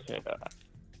where I could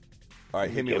All right,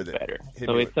 hit me with better. it.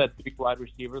 So it's a 3 wide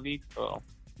receiver league. So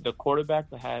the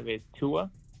quarterbacks I have is Tua.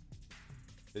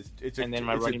 And then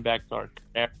my running backs are...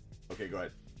 Okay, go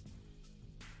ahead.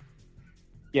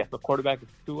 Yeah, the quarterback is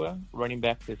Tua. Running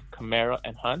backs is Kamara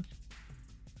and Hunt.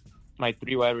 My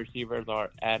 3 wide receivers are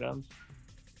Adams,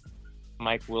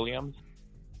 Mike Williams,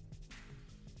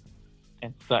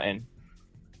 and Sutton.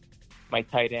 My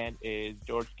tight end is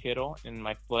George Kittle, and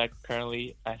my flex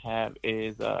currently I have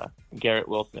is Garrett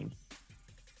Wilson.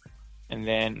 And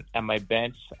then at my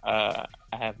bench, I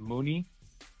have Mooney,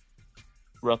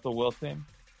 Russell Wilson,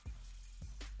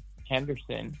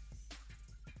 Henderson,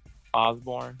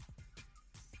 Osborne,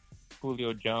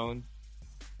 Julio Jones,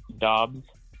 Dobbs,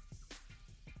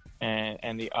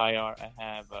 and the IR I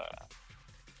have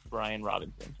Brian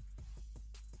Robinson.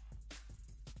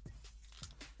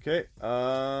 Okay.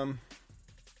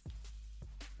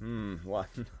 What?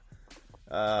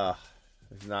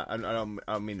 It's not. I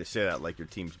don't mean to say that like your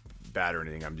team's bad or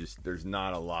anything. There's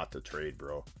not a lot to trade,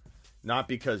 bro. Not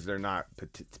because they're not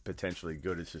potentially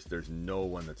good. It's just there's no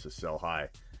one that's a sell high.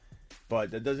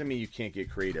 But that doesn't mean you can't get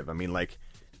creative. I mean, like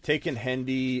taking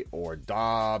Hendy or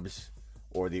Dobbs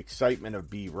or the excitement of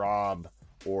B-Rob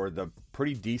or the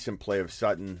pretty decent play of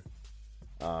Sutton.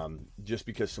 Just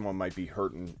because someone might be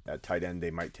hurting at tight end,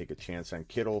 they might take a chance on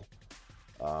Kittle.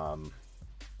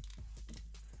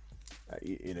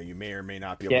 You may or may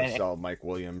not be able to sell Mike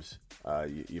Williams.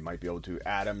 You might be able to.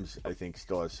 Adams, I think,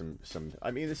 still has some.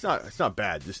 I mean, it's not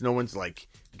bad. Just no one's like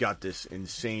got this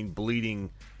insane bleeding,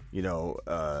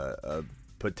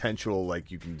 potential.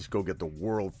 Like you can just go get the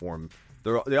world for him.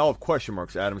 They all have question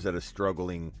marks. Adams had a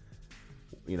struggling,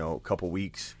 couple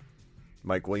weeks.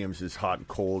 Mike Williams is hot and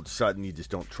cold. Sutton, you just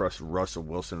don't trust Russell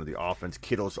Wilson or the offense.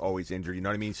 Kittle's always injured. You know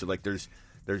what I mean? So like there's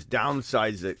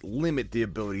downsides that limit the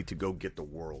ability to go get the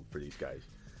world for these guys.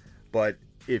 But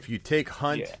if you take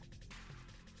Hunt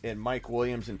and Mike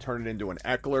Williams and turn it into an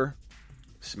Eckler,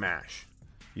 smash.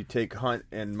 You take Hunt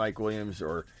and Mike Williams,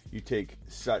 or you take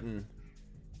Sutton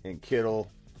and Kittle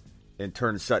and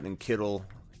turn Sutton and Kittle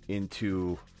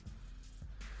into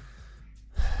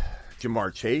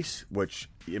Jamar Chase, which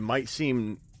it might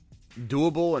seem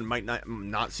doable and might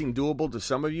not seem doable to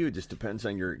some of you. It just depends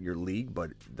on your league,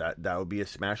 but that would be a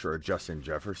smash. Or a Justin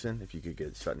Jefferson. If you could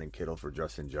get Sutton and Kittle for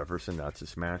Justin Jefferson, that's a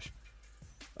smash.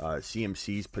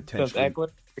 CMC's potentially.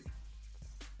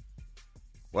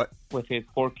 What? With his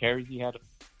 4 carries he had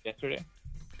yesterday?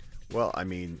 Well, I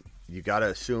mean, you got to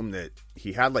assume that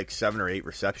he had like 7 or 8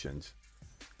 receptions,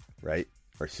 right?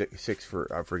 Or six for,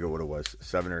 I forget what it was.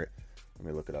 7 or 8. Let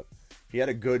me look it up. He had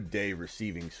a good day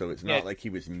receiving, so it's not like he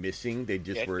was missing. They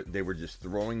were just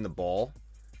throwing the ball,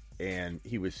 and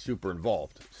he was super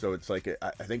involved. So it's like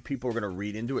I think people are going to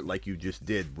read into it like you just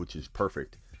did, which is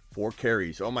perfect. 4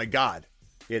 carries. Oh my God,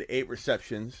 he had 8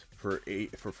 receptions for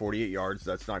 48 yards.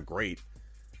 That's not great,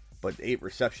 but 8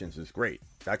 receptions is great.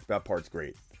 That part's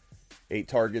great. 8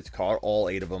 targets, caught all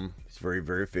 8 of them. He's very,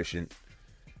 very efficient.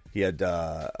 He had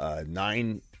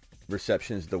 9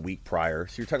 receptions the week prior.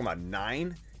 So you're talking about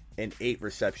 9 and 8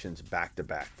 receptions back to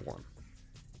back for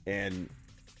him.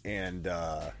 And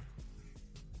I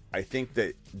think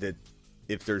that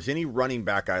if there's any running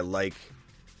back I like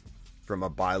from a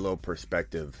buy low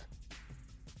perspective,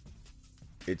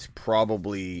 it's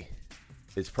probably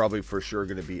for sure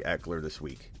going to be Eckler this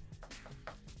week,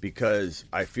 because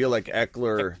I feel like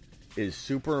Eckler is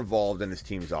super involved in his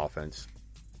team's offense.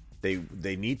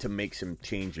 They need to make some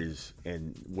changes,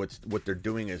 and what they're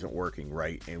doing isn't working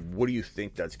right. And what do you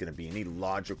think that's going to be? Any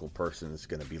logical person is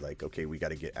going to be like, okay, we got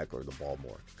to get Eckler the ball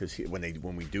more, because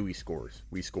when we do, he scores.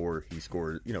 We score, he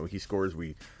scores. He scores.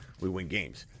 We win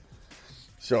games.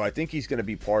 So I think he's going to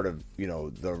be part of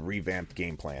the revamped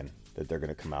game plan that they're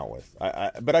going to come out with.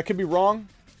 But I could be wrong,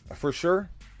 for sure.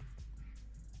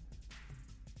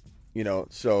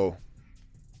 So.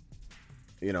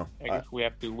 I guess we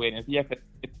have to wait and see.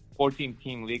 It's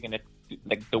 14-team league, and it's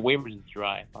like the waivers is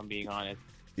dry, if I'm being honest.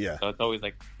 Yeah. So it's always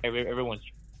like everyone's.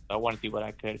 I want to see what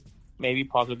I could maybe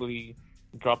possibly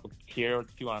drop a tier or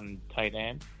 2 on tight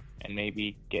end, and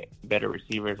maybe get better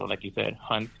receivers, or like you said,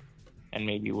 Hunt and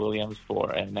maybe Williams for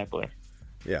Eckler.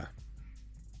 Yeah.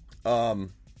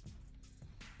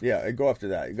 Yeah, I go after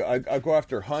that. I go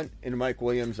after Hunt and Mike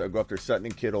Williams. I go after Sutton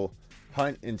and Kittle,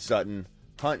 Hunt and Sutton,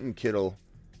 Hunt and Kittle.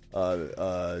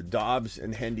 Dobbs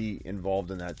and Hendy involved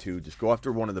in that too. Just go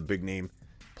after one of the big name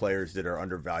players that are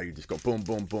undervalued. Just go boom,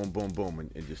 boom, boom, boom, boom,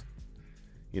 and just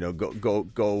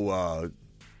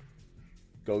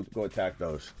go attack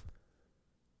those.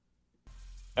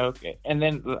 Okay, and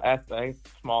then last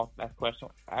question.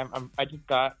 I'm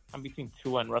between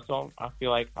Tua and Russell. I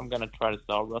feel like I'm gonna try to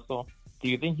sell Russell do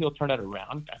you think he'll turn that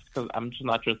around? Because I'm just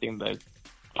not trusting the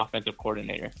offensive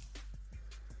coordinator.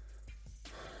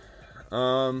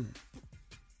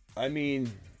 I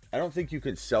mean, I don't think you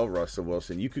could sell Russell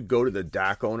Wilson. You could go to the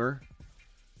Dak owner.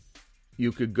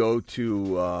 You could go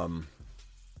to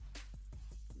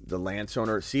the Lance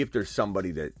owner. See if there's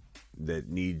somebody that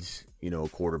needs, a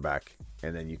quarterback,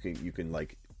 and then you can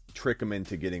like trick him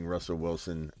into getting Russell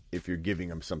Wilson if you're giving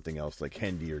him something else like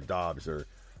Hendy or Dobbs or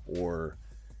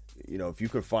if you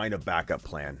could find a backup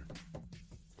plan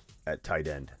at tight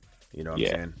end. You know what I'm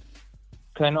saying?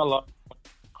 Because I know a lot of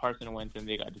Carson Wentz, and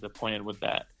they got disappointed with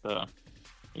that. So,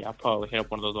 yeah, I'll probably hit up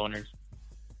one of those owners.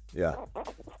 Yeah. All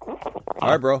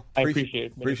right, bro. I appreciate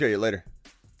it. Appreciate it. Later.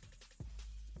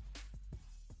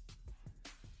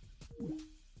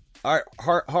 All right,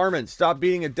 Harmon, stop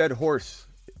beating a dead horse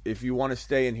if you want to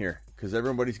stay in here, because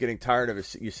everybody's getting tired of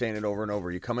you saying it over and over.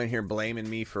 You come in here blaming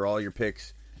me for all your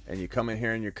picks, and you come in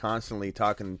here and you're constantly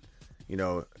talking,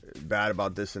 bad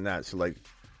about this and that. So, like,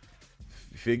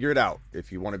 figure it out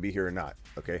if you want to be here or not.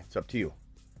 Okay, it's up to you.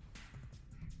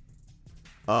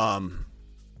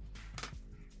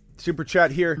 Super chat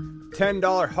here,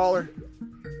 $10 holler.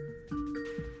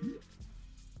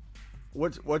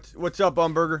 What's up,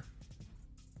 Umberger?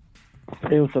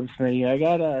 Hey, what's up, Smitty? I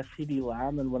got a CD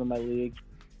Lamb in one of my leagues.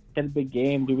 Had a big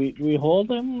game. Do we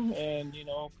hold him and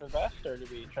invest, or do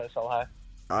we try to sell high?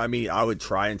 I mean, I would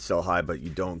try and sell high, but you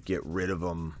don't get rid of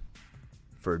them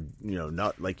for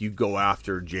not like you go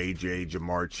after JJ,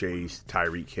 Jamar Chase,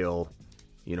 Tyreek Hill.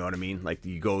 You know what I mean? Like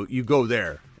you go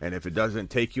there, and if it doesn't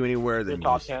take you anywhere, then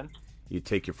you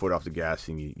take your foot off the gas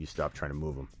and you stop trying to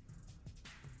move them.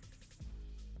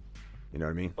 You know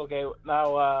what I mean? Okay,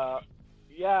 now.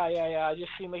 Yeah. I just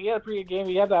seen he had a pretty good game.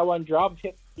 He had that one drop.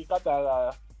 He got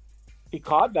that. He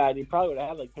caught that. He probably would have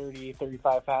had like 30,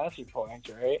 35 fantasy points,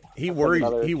 right? He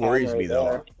worries me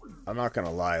though. I'm not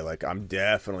gonna lie. Like I'm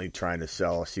definitely trying to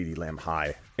sell a CD Lamb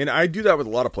high, and I do that with a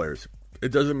lot of players.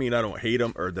 It doesn't mean I don't hate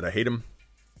him or that I hate him.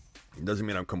 It doesn't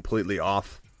mean I'm completely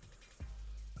off.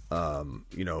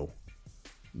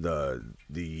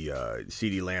 The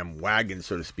CD Lamb wagon,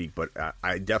 so to speak, but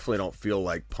I definitely don't feel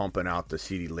like pumping out the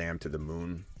CD Lamb to the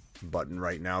moon button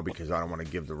right now because I don't want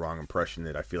to give the wrong impression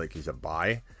that I feel like he's a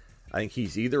buy. I think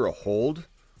he's either a hold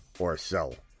or a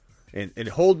sell. And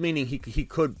hold meaning he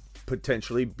could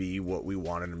potentially be what we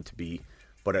wanted him to be,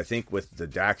 but I think with the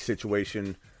Dak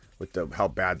situation, with how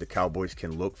bad the Cowboys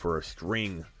can look for a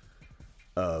string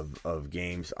of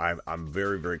games, I'm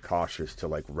very, very cautious to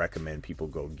like recommend people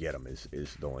go get them is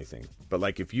the only thing. But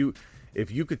like if you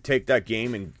could take that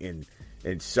game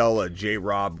and sell a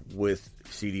J-Rob with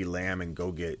CD Lamb and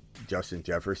go get Justin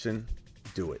Jefferson,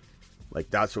 do it. Like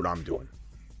that's what I'm doing.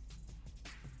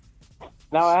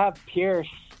 Now I have Pierce,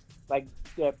 like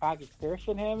the package Pierce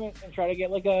in him and try to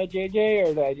get like a JJ,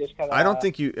 or do I just kind of? I don't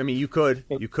think you. I mean, you could,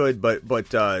 but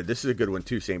this is a good one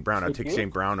too. St. Brown. I'd take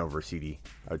St. Brown over CD.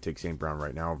 I would take St. Brown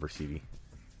right now over CD.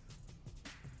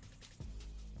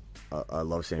 I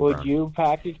love St. Brown. Would you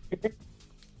package Pierce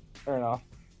or no?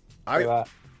 I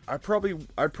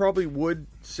probably would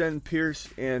send Pierce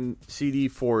and CD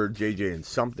for JJ and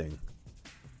something,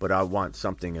 but I want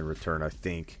something in return. I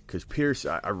think because Pierce,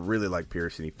 I really like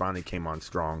Pierce, and he finally came on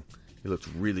strong. He looks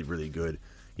really, really good.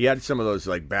 He had some of those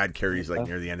like bad carries like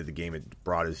near the end of the game. It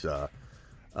brought his,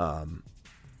 brought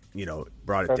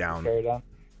it down.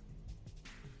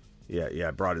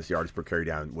 Yeah, brought his yards per carry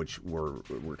down, which were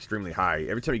extremely high.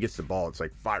 Every time he gets the ball, it's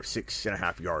like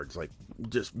 6.5 yards, like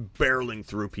just barreling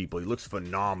through people. He looks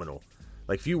phenomenal.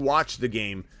 Like if you watch the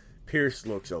game, Pierce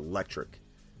looks electric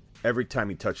every time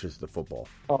he touches the football.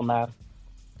 Oh man!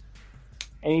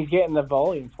 And he's getting the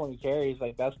volume, 20 carries.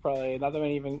 Like that's probably another one.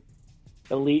 Even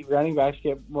elite running backs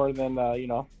get more than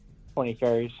 20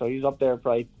 carries. So he's up there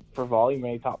probably for volume,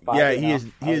 maybe top 5. Yeah,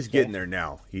 he is getting there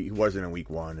now. He wasn't in week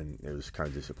 1, and it was kind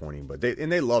of disappointing. But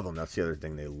they love him. That's the other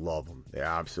thing. They love him. They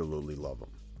absolutely love him.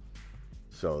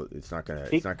 So it's not gonna.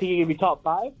 Think he could be top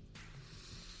 5?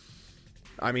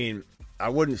 I mean, I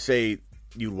wouldn't say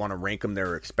you'd want to rank him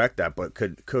there or expect that, but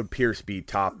could Pierce be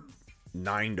top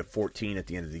 9 to 14 at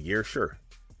the end of the year? Sure.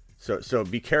 So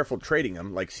be careful trading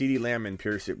him. Like CD Lamb and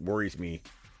Pierce, it worries me.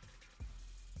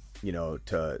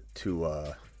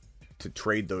 To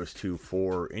trade those two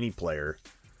for any player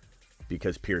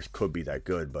because Pierce could be that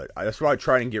good. But that's why I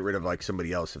try and get rid of like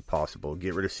somebody else if possible.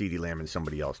 Get rid of CD Lamb and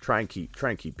somebody else. Try and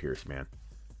keep Pierce, man.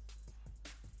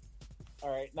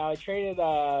 All right. Now I traded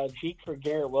Zeke for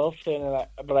Garrett Wilson,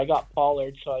 but I got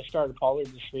Pollard, so I started Pollard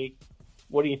this week.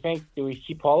 What do you think? Do we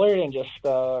keep Pollard and just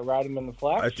ride him in the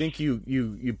flex? I think you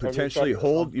potentially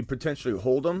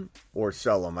hold him or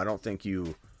sell him. I don't think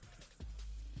you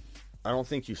don't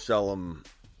think you sell him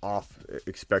off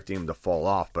expecting him to fall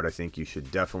off, but I think you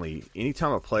should definitely,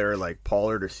 anytime a player like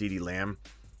Pollard or CeeDee Lamb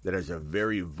that has a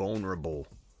very vulnerable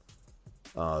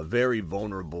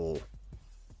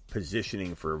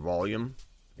positioning for volume,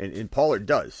 and Pollard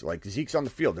does. Like Zeke's on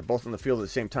the field, they're both on the field at the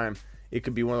same time. It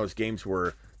could be one of those games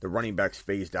where the running back's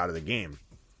phased out of the game.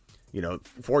 You know,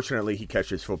 fortunately he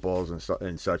catches footballs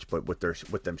and such, but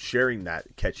with them sharing that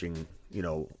catching, you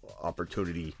know,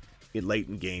 opportunity in late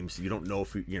in games, you don't know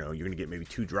if you're going to get maybe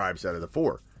 2 drives out of the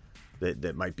 4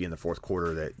 that might be in the fourth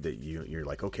quarter that you're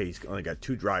like, okay, he's only got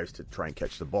 2 drives to try and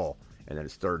catch the ball, and then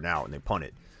it's 3rd and out and they punt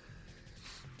it.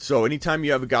 So anytime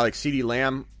you have a guy like CeeDee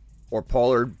Lamb or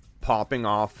Pollard popping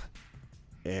off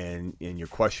and you're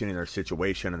questioning their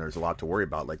situation and there's a lot to worry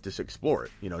about, like, just explore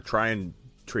it. You know, try and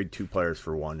trade 2 players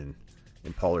for one,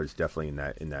 and Pollard's definitely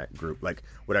in that group. Like,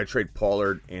 would I trade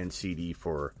Pollard and CD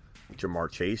for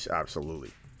Jamar Chase?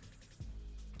 Absolutely.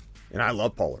 And I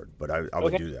love Pollard, but I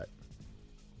would do that.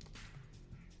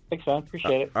 Thanks, man.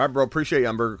 Appreciate it. All right, bro. Appreciate you,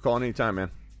 Umberger. Call anytime, man.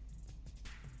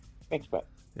 Thanks, bud.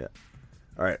 Yeah.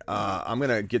 All right. I'm going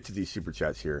to get to these super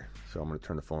chats here, so I'm going to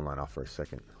turn the phone line off for a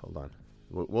second. Hold on.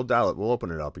 We'll dial it. We'll open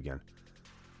it up again.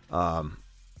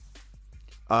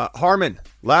 Harmon,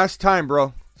 last time,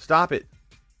 bro. Stop it.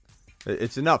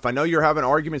 It's enough. I know you're having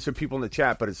arguments with people in the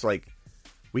chat, but it's like,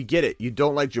 we get it. You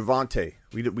don't like Javonte.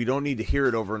 We don't need to hear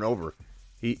it over and over.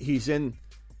 He's in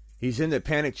the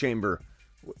panic chamber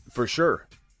for sure,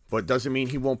 but doesn't mean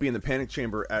he won't be in the panic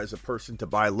chamber as a person to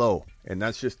buy low, and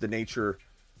that's just the nature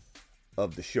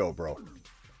of the show, bro.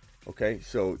 Okay,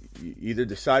 so you either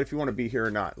decide if you want to be here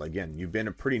or not. Again, you've been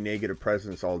a pretty negative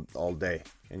presence all day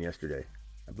and yesterday.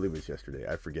 I believe it was yesterday.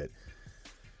 I forget.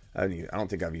 I don't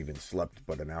think I've even slept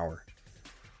but an hour.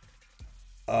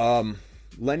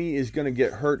 Lenny is going to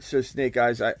get hurt, says Snake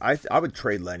Eyes. I would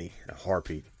trade Lenny in a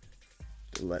heartbeat.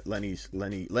 Lenny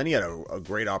had a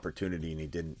great opportunity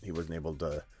and he wasn't able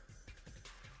to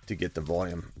get the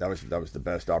volume. That was the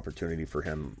best opportunity for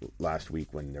him last week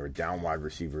when they were down wide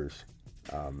receivers.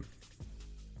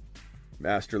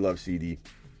 Master Love CD.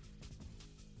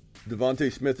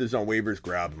 Devontae Smith is on waivers.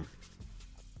 Grab him.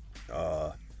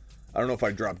 I don't know if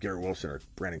I drop Garrett Wilson or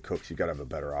Brandon Cooks. You got to have a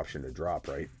better option to drop,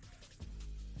 right?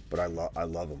 But I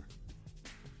love him.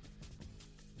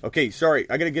 Okay, sorry.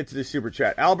 I got to get to the super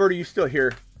chat. Albert, are you still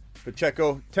here?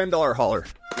 Pacheco, $10 holler.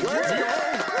 Let's go!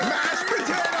 Mashed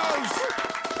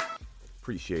potatoes!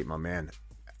 Appreciate my man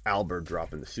Albert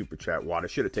dropping the super chat. Watt, I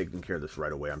should have taken care of this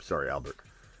right away. I'm sorry, Albert.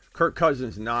 Kirk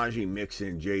Cousins, Najee,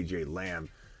 Mixon, J.J. Lamb,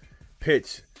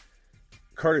 Pitts,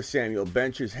 Curtis Samuel,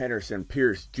 benches, Henderson,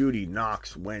 Pierce, Judy,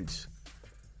 Knox, Wentz.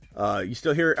 You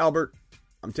still here, Albert?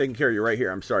 I'm taking care of you right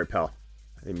here. I'm sorry, pal.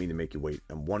 I didn't mean to make you wait.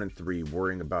 I'm 1-3,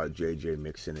 worrying about J.J.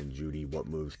 Mixon and Judy. What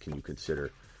moves can you consider?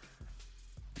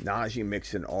 Najee,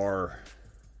 Mixon are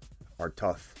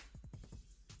tough.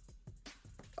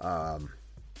 I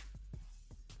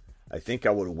think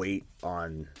I would wait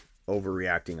on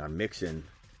overreacting on Mixon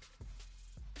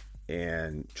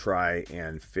and try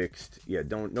and fix. Yeah,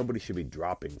 nobody should be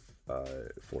dropping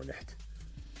Fournette.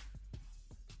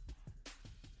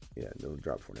 Yeah, no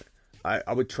drop Fournette.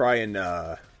 I would try and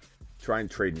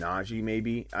trade Najee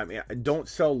maybe. I mean, don't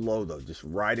sell low though. Just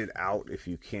ride it out if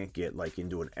you can't get like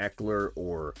into an Eckler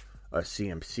or a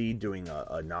CMC doing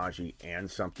a Najee and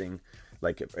something.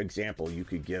 Like example, you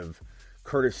could give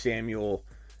Curtis Samuel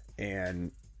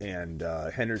and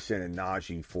Henderson and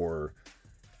Najee for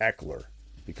Eckler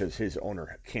because his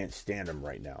owner can't stand him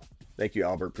right now. Thank you,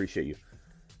 Albert. Appreciate you.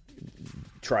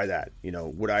 Try that. You know,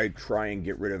 would I try and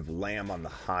get rid of Lamb on the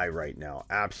high right now?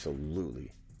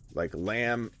 Absolutely. Like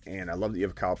Lamb, and I love that you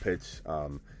have Kyle Pitts.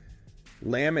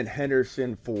 Lamb and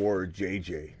Henderson for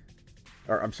JJ.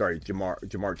 Or I'm sorry,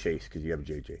 Jamar Chase, because you have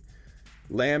JJ.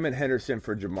 Lamb and Henderson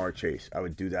for Jamar Chase. I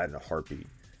would do that in a heartbeat.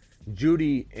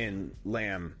 Judy and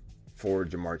Lamb for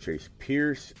Jamar Chase.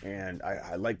 Pierce, and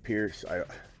I like Pierce,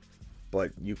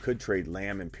 but you could trade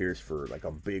Lamb and Pierce for like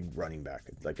a big running back,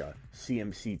 like a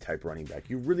CMC type running back.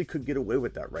 You really could get away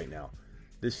with that right now.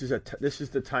 This is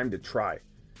the time to try.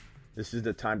 This is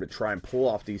the time to try and pull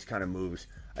off these kind of moves.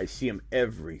 I see them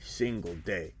every single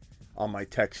day on my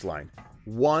text line.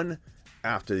 One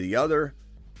after the other,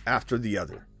 after the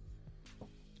other.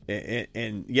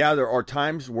 And yeah, there are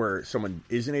times where someone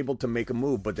isn't able to make a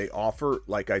move, but they offer,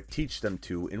 like I teach them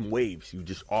to, in waves. You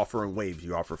just offer in waves.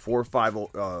 You offer 4 or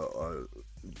 5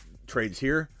 trades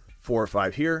here, 4 or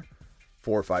 5 here,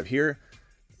 4 or 5 here.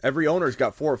 Every owner's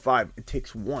got 4 or 5. It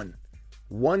takes one.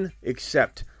 One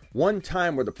accept one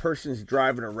time where the person's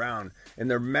driving around and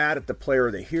they're mad at the player,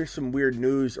 or they hear some weird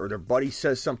news, or their buddy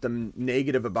says something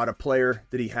negative about a player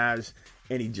that he has,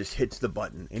 and he just hits the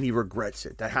button and he regrets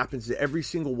it. That happens to every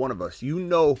single one of us. You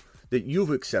know that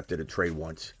you've accepted a trade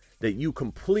once that you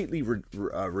completely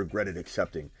regretted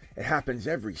accepting. It happens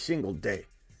every single day.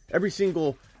 Every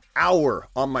single hour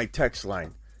on my text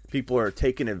line, people are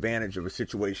taking advantage of a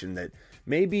situation that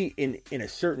maybe in a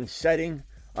certain setting,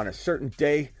 on a certain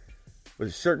day, with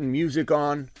a certain music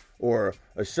on, or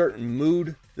a certain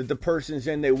mood that the person's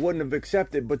in, they wouldn't have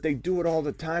accepted, but they do it all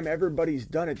the time. Everybody's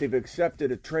done it. They've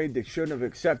accepted a trade they shouldn't have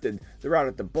accepted. They're out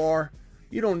at the bar.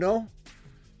 You don't know.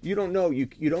 You don't know. You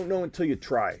don't know until you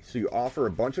try. So you offer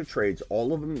a bunch of trades.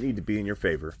 All of them need to be in your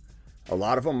favor. A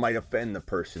lot of them might offend the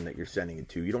person that you're sending it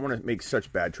to. You don't want to make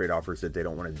such bad trade offers that they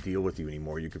don't want to deal with you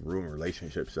anymore. You could ruin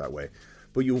relationships that way.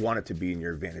 But you want it to be in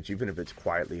your advantage, even if it's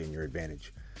quietly in your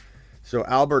advantage. So,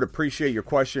 Albert, appreciate your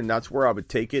question. That's where I would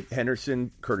take it. Henderson,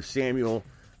 Curtis Samuel,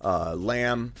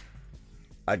 Lamb.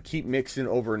 I'd keep Mixon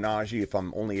over Najee if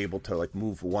I'm only able to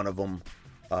move one of them.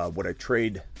 Would I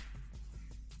trade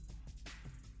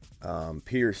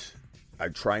Pierce?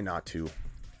 I'd try not to.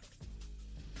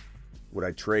 Would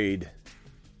I trade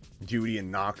Judy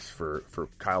and Knox for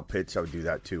Kyle Pitts? I would do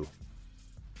that too.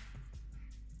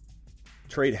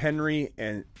 Trade Henry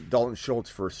and Dalton Schultz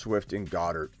for Swift and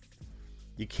Goddard.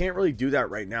 You can't really do that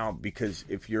right now because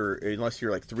unless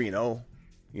you're 3-0,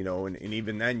 and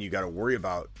even then you got to worry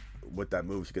about what that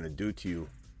move's going to do to you.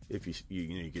 If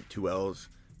you get 2 L's,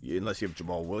 unless you have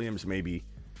Jamal Williams maybe,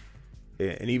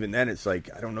 and even then it's I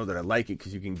don't know that I like it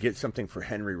because you can get something for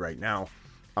Henry right now.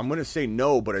 I'm going to say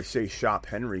no, but I say shop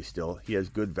Henry still. He has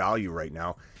good value right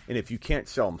now, and if you can't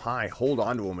sell him high, hold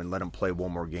on to him and let him play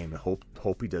one more game and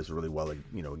hope he does really well,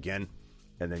 again.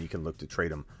 And then you can look to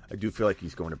trade him. I do feel like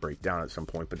he's going to break down at some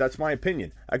point, but that's my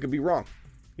opinion. I could be wrong.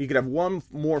 He could have one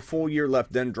more full year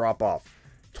left, then drop off.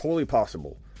 Totally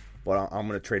possible, but I'm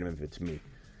going to trade him if it's me.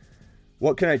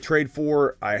 What can I trade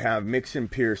for? I have Mixon,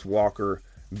 Pierce, Walker,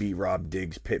 B-Rob,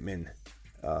 Diggs, Pittman,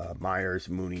 Myers,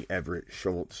 Mooney, Everett,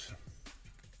 Schultz.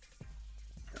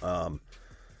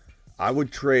 I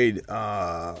would trade,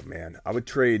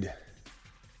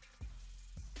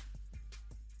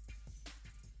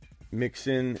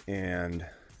 Mixon and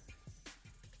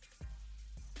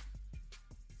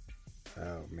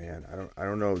I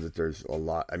don't know that there's a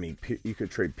lot. I mean, you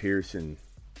could trade Pierce and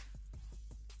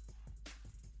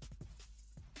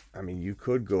you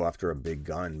could go after a big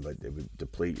gun, but it would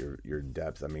deplete your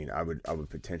depth. I mean, I would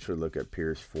potentially look at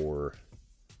Pierce for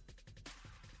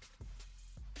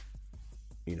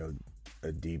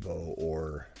a Debo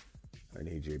or an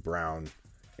AJ Brown,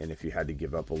 and if you had to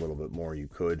give up a little bit more, you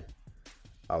could.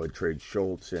 I would trade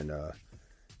Schultz and a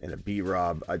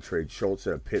B-Rob. I'd trade Schultz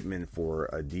and a Pittman for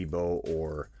a Debo,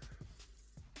 or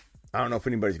I don't know if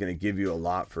anybody's going to give you a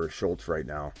lot for Schultz right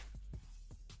now.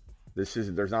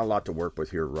 There's not a lot to work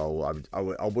with here, Raul.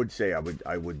 I would say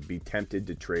I would be tempted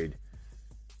to trade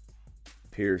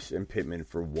Pierce and Pittman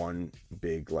for one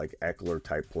big Eckler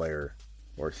type player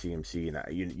or CMC,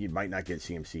 and you might not get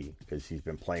CMC because he's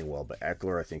been playing well, but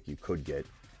Eckler I think you could get.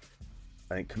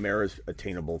 I think Kamara's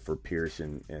attainable for Pierce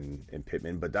and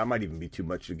Pittman, but that might even be too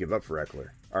much to give up for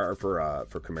Eckler or for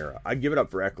Kamara. I'd give it up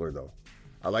for Eckler though.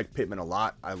 I like Pittman a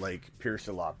lot. I like Pierce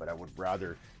a lot, but I would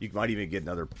rather you might even get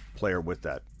another player with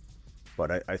that.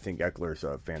 But I think Eckler's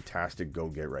a fantastic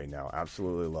go-get right now.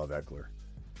 Absolutely love Eckler.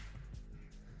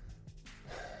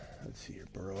 Let's see here.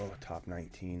 Burrow, top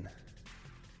 19.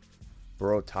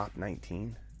 Burrow, top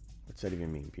 19? What's that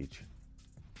even mean, Peach?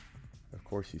 Of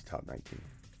course he's top 19.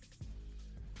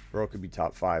 Burrow could be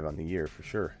top 5 on the year for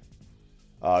sure.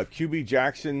 QB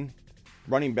Jackson,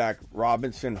 running back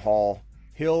Robinson, Hall,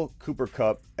 Hill, Cooper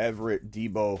Kupp, Everett,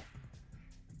 Debo.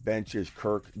 Bench is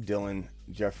Kirk, Dillon,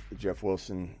 Jeff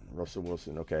Wilson, Russell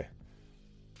Wilson, okay.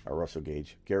 Russell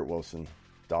Gage, Garrett Wilson,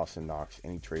 Dawson Knox.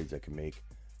 Any trades I can make.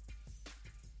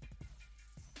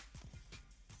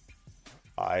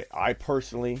 I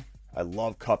personally, I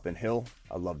love Kupp and Hill.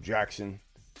 I love Jackson.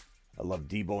 I love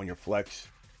Debo in your flex.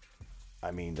 I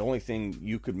mean, the only thing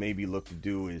you could maybe look to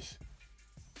do is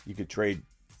you could trade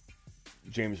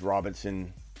James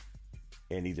Robinson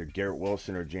and either Garrett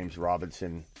Wilson or James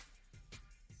Robinson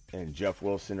and Jeff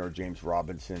Wilson or James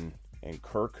Robinson and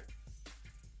Kirk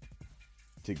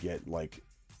to get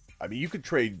you could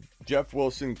trade Jeff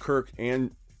Wilson, Kirk,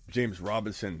 and James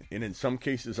Robinson. And in some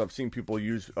cases, I've seen people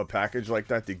use a package like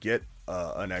that to get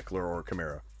an Eckler or a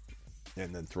Kamara.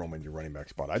 And then throw them in your running back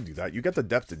spot. I'd do that. You got the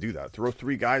depth to do that. Throw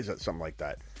 3 guys at something like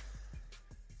that.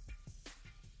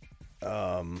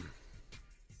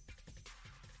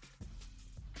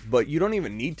 But you don't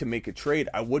even need to make a trade.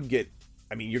 I would get.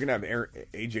 I mean, you're gonna have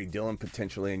AJ Dillon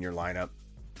potentially in your lineup.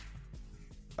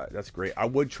 That's great. I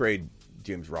would trade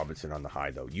James Robinson on the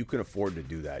high, though. You can afford to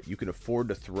do that. You can afford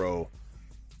to throw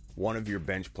one of your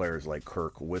bench players like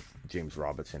Kirk with James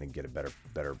Robinson and get a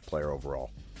better player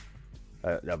overall.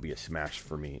 That'd be a smash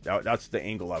for me. That's the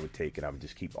angle I would take, and I would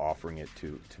just keep offering it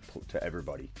to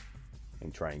everybody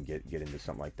and try and get into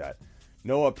something like that.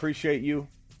 Noah, appreciate you.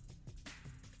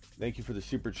 Thank you for the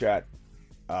super chat.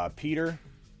 Peter,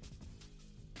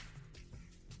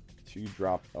 so you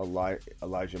dropped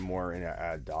Elijah Moore and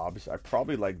add Dobbs. I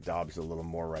probably like Dobbs a little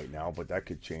more right now, but that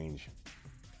could change.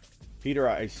 Peter,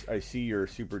 I see your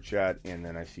super chat, and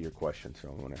then I see your question, so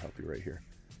I'm going to help you right here.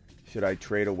 Should I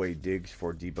trade away Diggs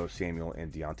for Deebo Samuel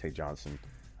and Deontay Johnson?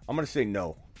 I'm going to say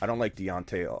no. I don't like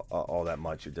Deontay all that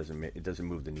much. It doesn't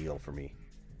move the needle for me.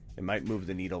 It might move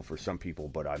the needle for some people,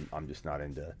 but I'm just not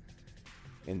into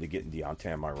getting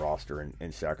Deontay on my roster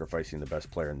and sacrificing the best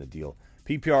player in the deal.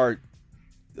 PPR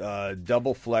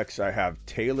double flex, I have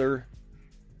Taylor,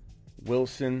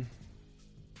 Wilson,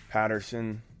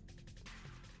 Patterson.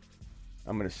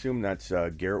 I'm going to assume that's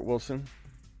Garrett Wilson.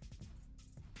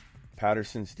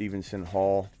 Patterson, Stevenson,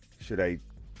 Hall. Should I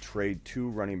trade 2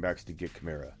 running backs to get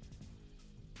Kamara?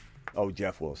 Oh,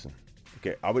 Jeff Wilson.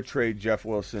 Okay, I would trade Jeff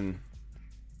Wilson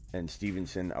and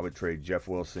Stevenson. I would trade Jeff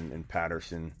Wilson and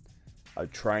Patterson.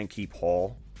 I'd try and keep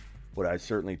Hall, but I'd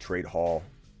certainly trade Hall.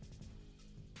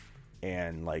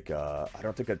 And I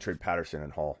don't think I'd trade Patterson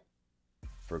and Hall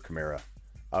for Kamara.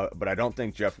 But I don't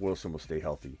think Jeff Wilson will stay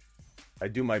healthy. I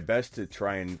do my best to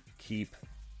try and keep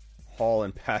Hall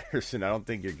and Patterson. I don't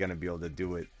think you're going to be able to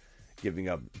do it giving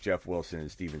up Jeff Wilson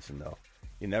and Stevenson, though.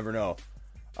 You never know.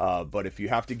 But if you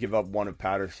have to give up one of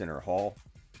Patterson or Hall,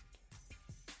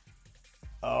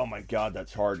 oh my God,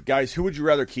 that's hard. Guys, who would you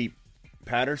rather keep,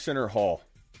 Patterson or Hall?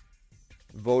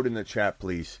 Vote in the chat,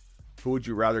 please. Who would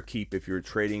you rather keep if you're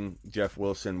trading Jeff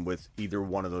Wilson with either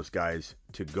one of those guys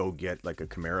to go get like a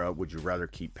Kamara? Would you rather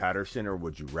keep Patterson or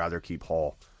would you rather keep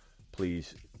Hall?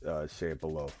 Please say it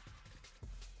below.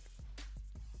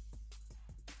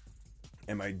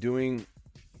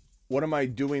 What am I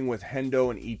doing with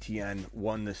Hendo and ETN?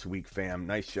 Won this week, fam.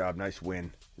 Nice job. Nice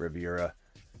win, Riviera.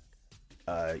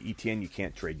 ETN, you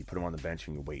can't trade. You put him on the bench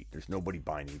and you wait. There's nobody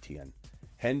buying ETN.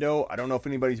 Hendo, I don't know if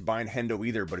anybody's buying Hendo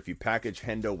either, but if you package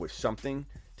Hendo with something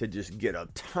to just get a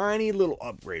tiny little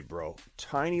upgrade, bro.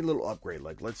 Tiny little upgrade.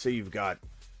 Like, let's say you've got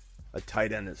a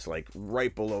tight end that's like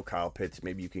right below Kyle Pitts.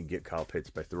 Maybe you can get Kyle Pitts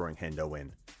by throwing Hendo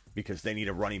in because they need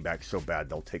a running back so bad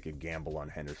they'll take a gamble on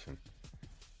Henderson.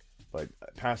 But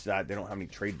past that, they don't have any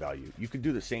trade value. You could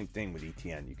do the same thing with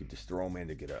ETN. You could just throw him in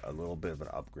to get a little bit of an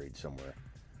upgrade somewhere.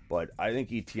 But I think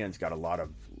ETN's got a lot of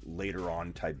later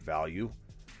on type value.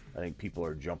 I think people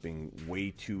are jumping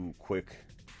way too quick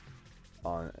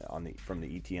from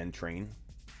the ETN train.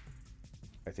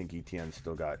 I think ETN's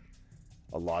still got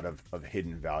a lot of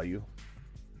hidden value.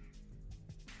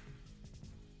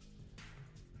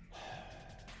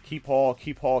 Keep Hall,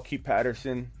 keep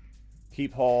Patterson.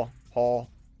 Keep Hall,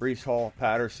 Breece Hall,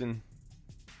 Patterson.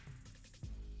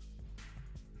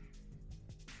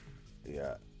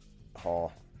 Yeah,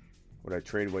 Hall. Would I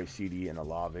trade away CD and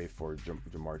Olave for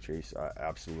Jamar Chase?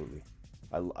 Absolutely.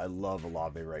 I love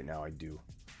Olave right now. I do.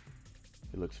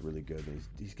 He looks really good.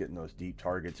 He's getting those deep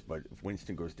targets, but if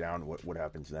Winston goes down, what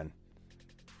happens then?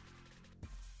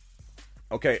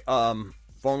 Okay, phone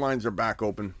lines are back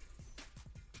open.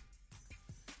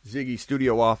 Ziggy,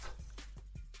 studio off.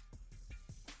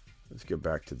 Let's get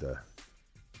back to the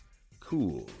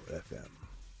Cool FM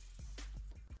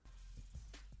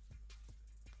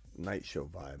night show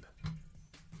vibe.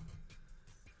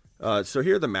 So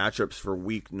here are the matchups for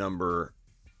week number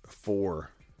 4.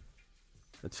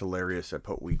 It's hilarious. I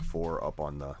put week 4 up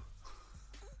on the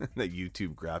the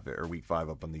YouTube graphic, or week 5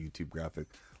 up on the YouTube graphic.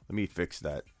 Let me fix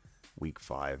that. Week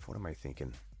 5. What am I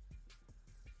thinking?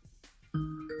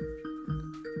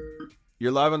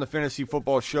 You're live on the Fantasy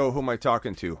Football Show. Who am I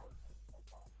talking to?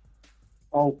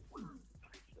 Oh.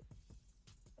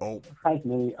 Hi,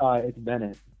 Smitty. It's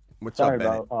Bennett. What's Sorry up,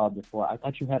 Bennett? about before. I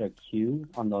thought you had a queue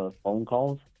on the phone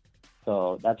calls,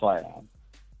 so that's why I asked.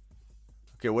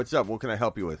 Okay, what's up? What can I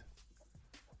help you with?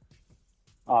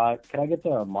 Can I get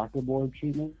the marker board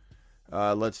treatment?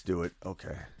 Let's do it.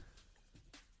 Okay.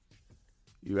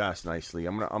 You asked nicely.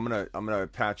 I'm gonna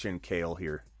patch in Kale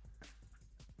here.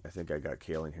 I think I got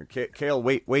Kale in here. Kale,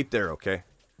 wait there, okay?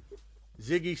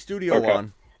 Ziggy, studio Okay.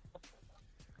 on.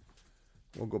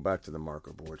 We'll go back to the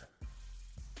marker board.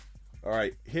 All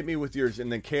right, hit me with yours,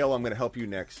 and then Kale, I'm going to help you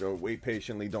next. So wait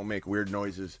patiently, don't make weird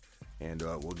noises, and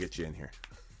we'll get you in here.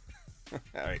 All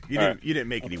right. You didn't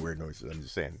make any weird noises. I'm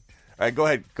just saying. All right, go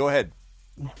ahead. Go ahead.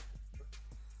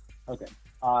 Okay.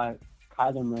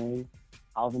 Kyler Murray,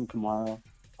 Alvin Kamara,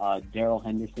 Darrell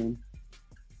Henderson,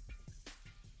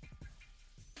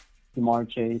 Jamar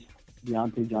Chase,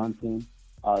 Deontay Johnson,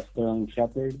 Sterling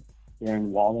Shepard, Darren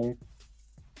Waller.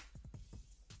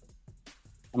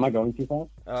 Am I going too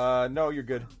fast? No, you're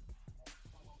good.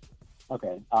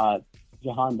 Okay.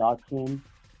 Jahan Dotson,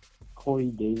 Corey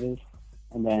Davis,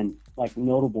 and then like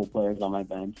notable players on my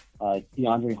bench: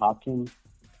 DeAndre Hopkins,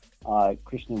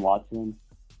 Christian Watson,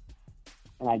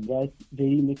 and I guess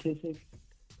J.D. McKissick.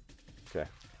 Okay.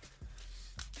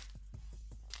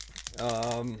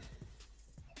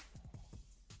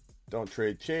 Don't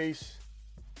trade Chase.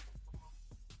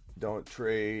 Don't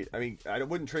trade. I mean, I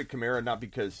wouldn't trade Kamara, not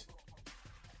because,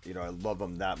 I love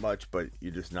him that much, but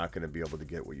you're just not going to be able to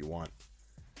get what you want.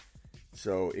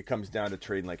 So it comes down to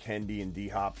trading like Hendy and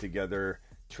D-Hop together,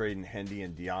 trading Hendy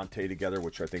and Deontay together,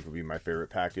 which I think would be my favorite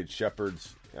package.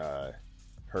 Shepard's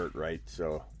hurt, right?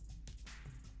 So.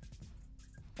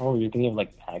 Oh, you're thinking of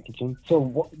like packaging?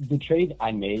 So the trade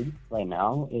I made right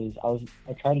now is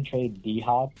I tried to trade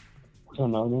D-Hop to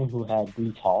an owner who had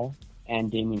Breece Hall and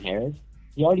Damian Harris.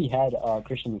 He already had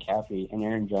Christian McCaffrey and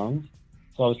Aaron Jones,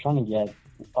 so I was trying to get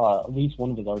at least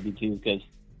one of his RB2s because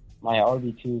my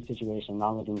RB2 situation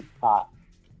not looking hot.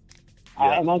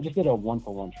 Yeah. And I just did a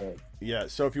 1-for-1 trade. Yeah,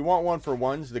 so if you want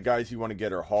 1-for-1s, the guys you want to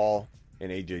get are Hall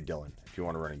and A.J. Dillon, if you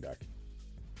want a running back.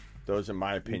 Those, in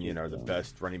my opinion, are the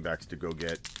best running backs to go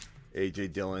get. A.J.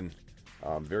 Dillon,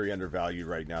 very undervalued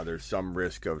right now. There's some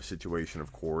risk of situation,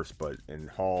 of course, but in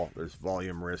Hall, there's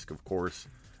volume risk, of course.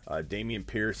 Damian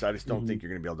Pierce, I just don't think you're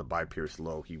going to be able to buy Pierce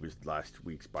low. He was last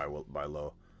week's buy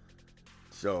low.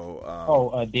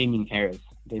 So, Damian Harris.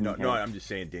 No, I'm just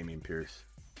saying Damian Pierce.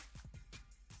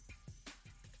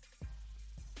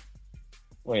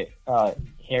 Wait,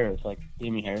 Harris, like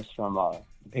Damian Harris from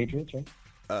the Patriots, right?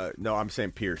 No, I'm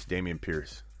saying Pierce, Damian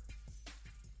Pierce.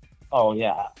 Oh,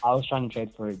 yeah. I was trying to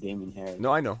trade for Damian Harris.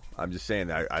 No, I know. I'm just saying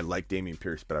I like Damian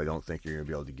Pierce, but I don't think you're going to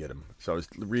be able to get him. So I was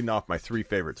reading off my three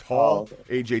favorites. Hall,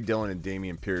 A.J. Dillon, and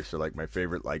Damian Pierce are like my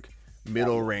favorite, like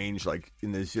middle range, like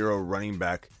in the zero running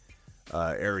back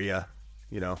area,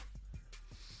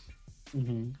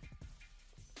 Mm-hmm.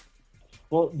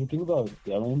 Well, the thing about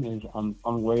Dillon is I'm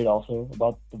worried also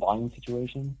about the volume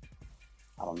situation.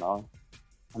 I don't know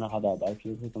how that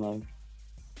backfield is looking like.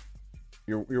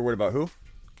 You're worried about who?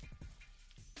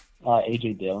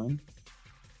 A.J. Dillon.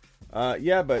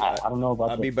 Yeah, but I don't know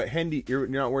about. but Hendy, you're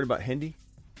not worried about Hendy?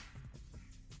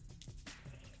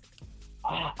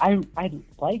 I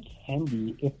like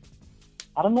Hendy. If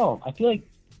I don't know, I feel like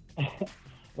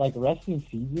like rest of the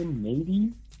season,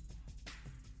 maybe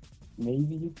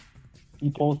he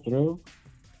pulls through.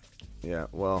 Yeah,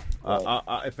 well,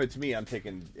 if it's me, I'm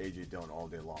taking A.J. Dillon all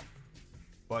day long.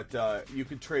 But you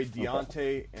could trade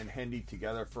Deontay and Hendy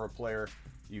together for a player.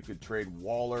 You could trade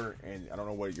Waller, and I don't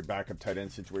know what your backup tight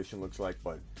end situation looks like,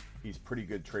 but he's pretty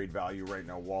good trade value right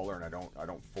now, Waller, and I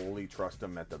don't fully trust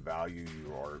him at the value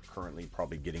you are currently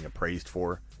probably getting appraised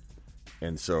for.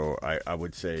 And so I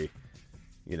would say,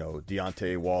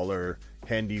 Deontay, Waller,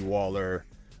 Hendy, Waller,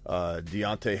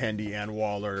 Deontay, Hendy, and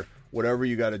Waller. Whatever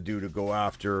you got to do to go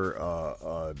after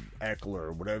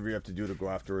Eckler, whatever you have to do to go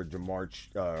after a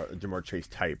Jamar Chase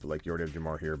type, like you already have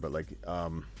Jamar here, but like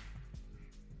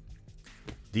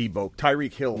Debo,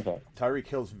 Tyreek Hill. Okay. Tyreek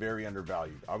Hill's very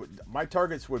undervalued. My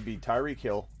targets would be Tyreek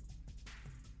Hill,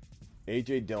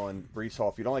 A.J. Dillon, Breece Hall.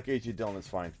 If you don't like A.J. Dillon, it's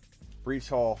fine. Breece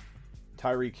Hall,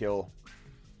 Tyreek Hill,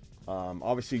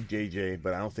 obviously J.J.,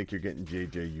 but I don't think you're getting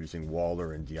J.J. using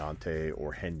Waller and Deontay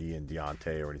or Hendy and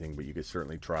Deontay or anything, but you could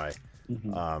certainly try.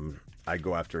 Mm-hmm. I'd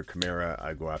go after Kamara.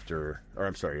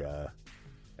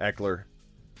 Eckler.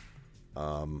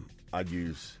 I'd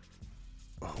use...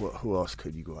 Who else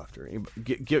could you go after?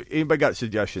 Anybody got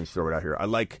suggestions? Throw it out here. I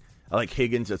like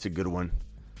Higgins. That's a good one.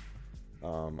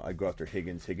 I'd go after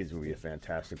Higgins. Higgins would be a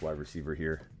fantastic wide receiver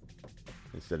here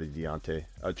instead of Deontay.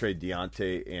 I'd trade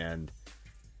Deontay and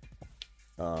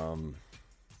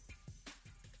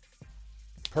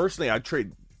personally, I'd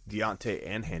trade Deontay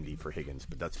and Hendy for Higgins,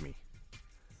 but that's me.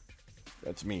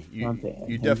 That's me.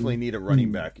 You definitely need a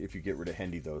running back if you get rid of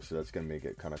Hendy, though, so that's going to make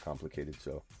it kind of complicated.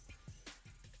 So.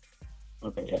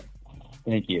 Okay, yeah.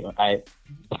 Thank you. I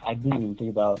didn't even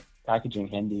think about packaging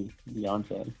Hendy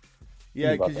Deontay.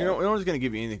 Yeah, because no one's going to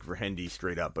give you anything for Hendy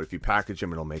straight up, but if you package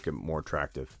him, it'll make it more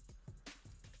attractive.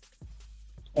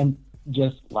 And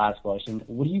just last question,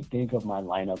 what do you think of my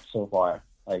lineup so far?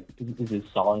 Like, is it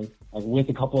solid? Like, with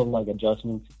a couple of like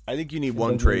adjustments. I think you need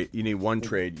one trade. You need one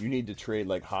trade. You need to trade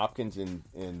like Hopkins and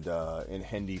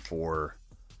Hendy for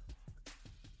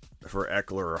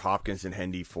Eckler or Hopkins and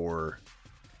Hendy for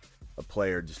a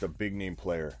player, just a big name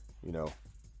player, you know,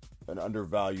 an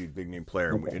undervalued big name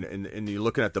player. Okay. And you're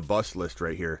looking at the bust list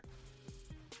right here.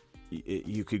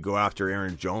 You could go after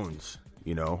Aaron Jones,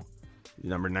 you know,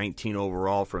 number 19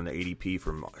 overall from the ADP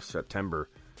from September.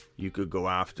 You could go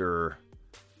after.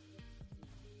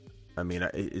 I mean,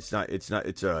 it's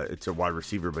a wide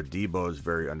receiver, but Debo is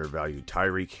very undervalued.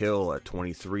 Tyreek Hill at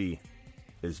 23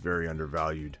 is very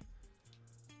undervalued.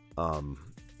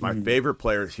 My favorite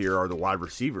players here are the wide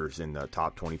receivers in the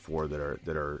top 24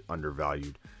 that are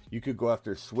undervalued. You could go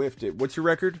after Swift. What's your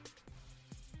record?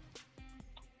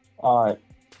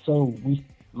 So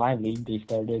my league, they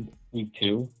started week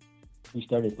 2. We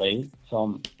started late,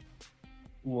 so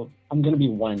I'm gonna be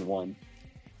 1-1.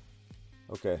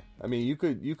 Okay, I mean you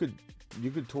could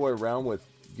toy around with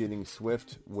getting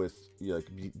Swift with like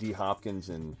D Hopkins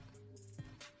and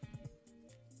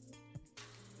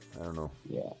I don't know.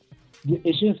 Yeah,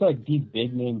 it's just like these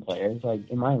big name players. Like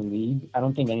in my league, I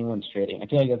don't think anyone's trading. I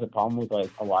feel like that's a problem with like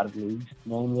a lot of leagues.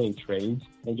 No one really trades.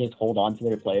 They just hold on to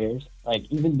their players. Like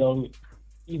even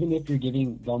if you're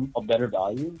giving them a better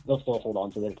value, they'll still hold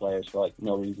on to their players for like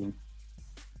no reason.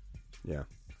 Yeah.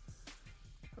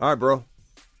 All right, bro.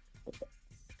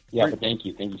 Yeah, but thank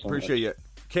you so much. Appreciate you.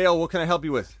 Kale, what can I help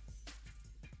you with?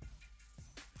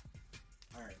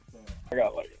 All right, so I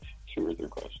got like 2 or 3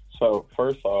 questions. So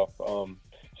first off, so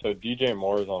DJ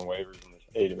Moore is on waivers in this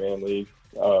 80-man league.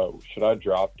 Should I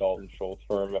drop Dalton Schultz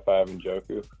for him if I have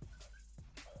Njoku?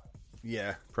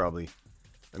 Yeah, probably.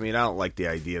 I mean, I don't like the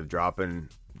idea of dropping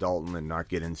Dalton and not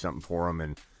getting something for him,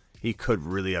 and he could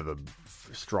really have a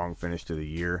strong finish to the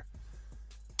year.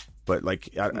 But, like,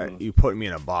 you put me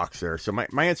in a box there. So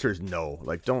my answer is no.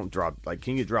 Like, don't drop. Like,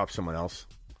 can you drop someone else?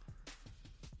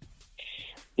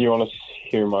 You want to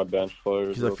hear my bench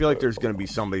players? Because I feel like there's going to be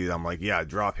somebody that I'm like, yeah,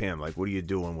 drop him. Like, what are you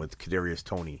doing with Kadarius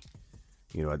Toney,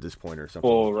 you know, at this point or something?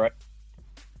 Well, right.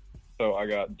 So I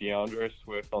got DeAndre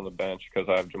Swift on the bench because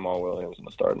I have Jamal Williams in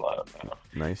the starting lineup now.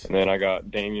 Nice. And then I got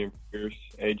Dameon Pierce,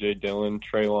 A.J. Dillon,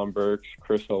 Treylon Burks,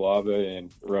 Chris Olave,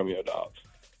 and Romeo Doubs.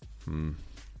 And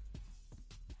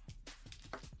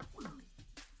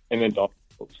then Dalton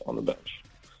Schultz on the bench.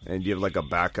 And you have like a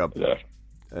backup, like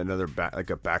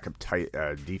a backup tight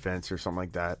defense or something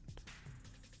like that.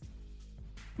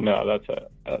 No, that's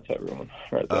everyone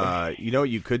right there. You know what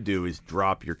you could do is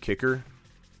drop your kicker,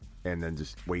 and then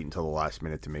just wait until the last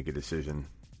minute to make a decision.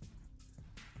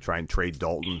 Try and trade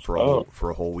Dalton for a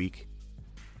whole week.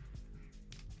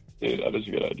 Dude, that is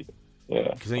a good idea.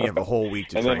 Yeah, because then you have a whole week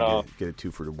to try and get a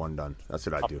 2-for-1 done. That's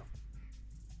what I do.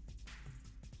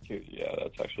 Dude, yeah,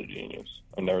 that's actually genius.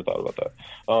 I never thought about that.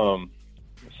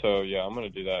 So yeah, I'm gonna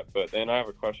do that. But then I have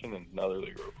a question in another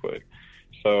league real quick.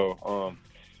 So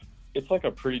it's like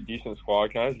a pretty decent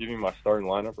squad. Can I just give you my starting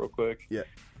lineup real quick? Yeah.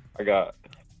 I got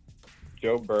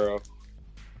Joe Burrow,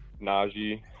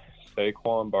 Najee,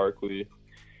 Saquon Barkley,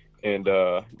 and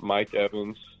Mike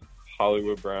Evans,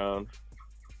 Hollywood Brown,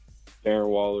 Darren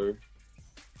Waller,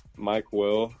 Mike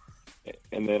Will,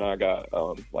 and then I got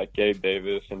like Gabe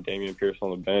Davis and Dameon Pierce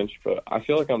on the bench. But I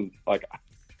feel like I'm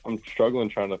struggling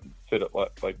trying to fit it,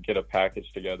 like get a package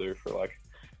together for like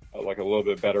a little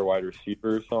bit better wide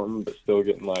receiver or something, but still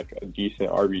getting like a decent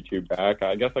RB2 back.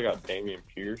 I guess I got Dameon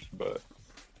Pierce, but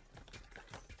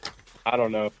I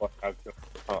don't know if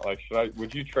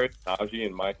would you trade Najee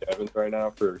and Mike Evans right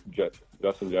now for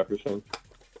Justin Jefferson?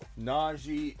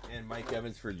 Najee and Mike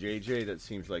Evans for JJ, that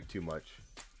seems like too much.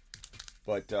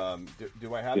 But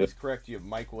do I have this correct? You have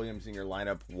Mike Williams in your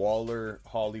lineup, Waller,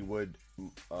 Hollywood,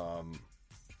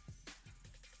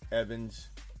 Evans,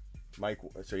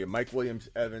 so you have Mike Williams,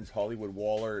 Evans, Hollywood,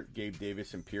 Waller, Gabe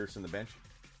Davis, and Pierce on the bench?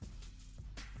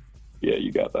 Yeah,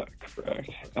 you got that correct.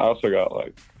 I also got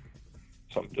like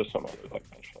some other like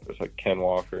bench players like Ken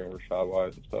Walker and Rashad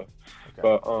White and stuff. Okay.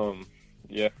 But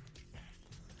yeah.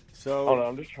 So I don't know,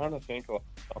 I'm just trying to think of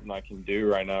something I can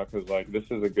do right now because like this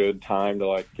is a good time to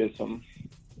like get some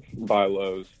buy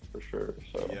lows for sure.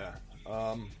 So yeah.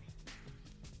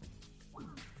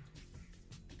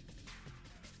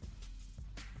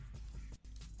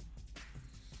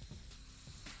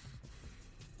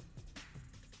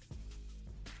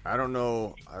 I don't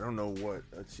know what.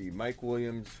 Let's see. Mike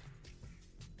Williams.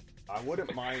 I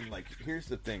wouldn't mind. Like, here's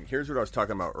the thing. Here's what I was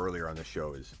talking about earlier on the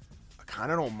show. Is I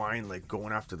kind of don't mind like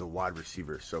going after the wide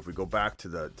receivers. So if we go back to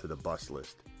the bus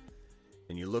list,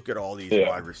 and you look at all these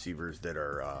wide receivers that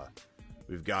are,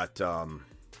 we've got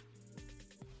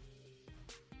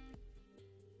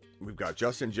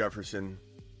Justin Jefferson.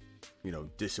 You know,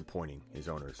 disappointing his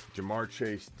owners. Jamar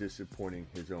Chase disappointing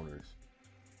his owners.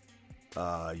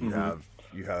 You have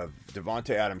you have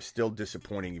Devontae Adams still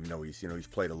disappointing, even though he's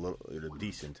played a little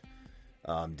decent.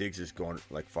 Diggs is going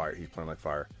like fire. He's playing like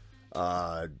fire.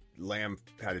 Lamb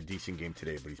had a decent game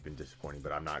today, but he's been disappointing.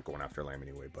 But I'm not going after Lamb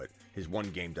anyway. But his one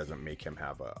game doesn't make him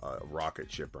have a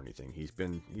rocket ship or anything. He's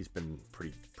been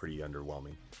pretty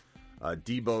underwhelming.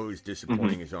 Debo is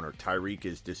disappointing his owner. Tyreek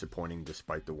is disappointing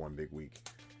despite the one big week.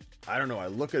 I don't know. I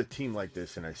look at a team like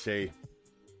this and I say,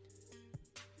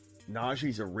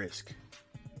 Najee's a risk.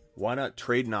 Why not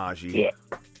trade Najee?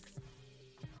 Yeah.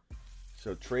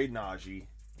 So trade Najee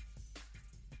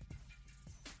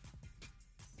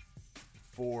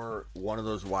for one of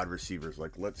those wide receivers.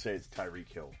 Like, let's say it's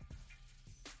Tyreek Hill.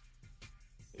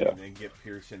 Yeah. And then get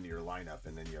Pierce into your lineup,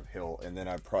 and then you have Hill. And then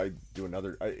I'd probably do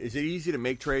another. Is it easy to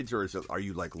make trades, or are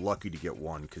you like lucky to get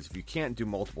one? Because if you can't do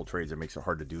multiple trades, it makes it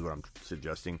hard to do what I'm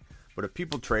suggesting. But if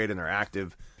people trade and they're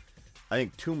active, I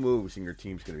think 2 moves and your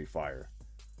team's going to be fire.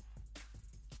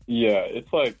 Yeah,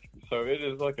 it's like, so it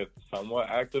is like a somewhat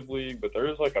active league, but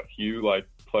there's like a few like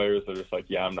players that are just like,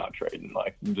 yeah, I'm not trading.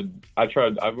 Like, I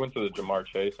went to the Jamar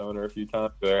Chase owner a few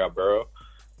times. There, I Burrow,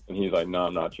 and he's like, no,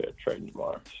 I'm not trading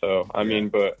Jamar. So I mean,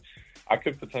 but I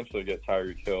could potentially get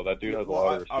Tyreek Hill. That dude has a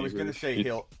lot of receivers. I was going to say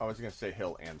Hill. I was going to say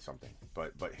Hill and something,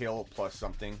 but Hill plus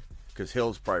something, because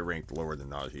Hill's probably ranked lower than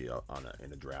Najee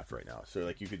in a draft right now. So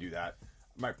like you could do that.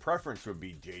 My preference would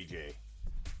be JJ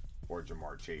or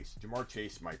Jamar Chase. Jamar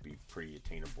Chase might be pretty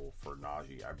attainable for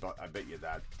Najee. I bet you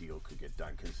that deal could get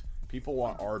done, because people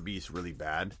want RBs really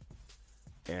bad,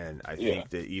 and I think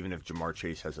that even if Jamar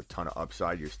Chase has a ton of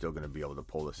upside, you're still going to be able to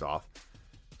pull this off.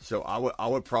 So I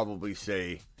would probably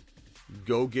say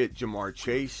go get Jamar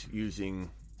Chase using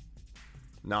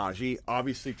Najee.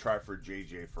 Obviously, try for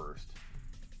JJ first.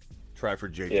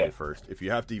 First. If you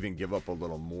have to even give up a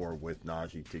little more with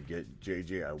Najee to get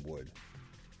JJ, I would.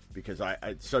 Because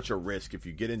it's such a risk if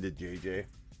you get into JJ.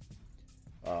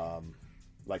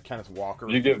 Like Kenneth Walker.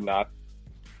 Did you give Najee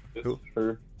Who?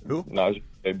 Najee,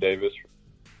 Gabe Davis.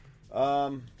 I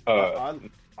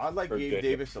like Gabe JJ.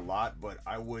 Davis a lot, but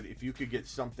I would, if you could get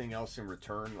something else in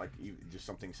return, like just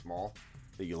something small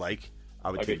that you like,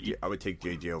 I would take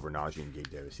JJ over Najee and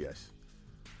Gabe Davis. Yes.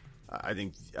 I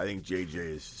think JJ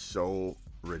is so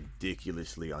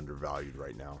ridiculously undervalued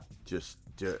right now. Just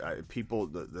people,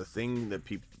 the thing that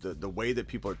people, the way that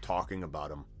people are talking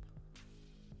about him,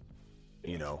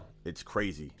 it's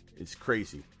crazy. It's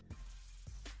crazy.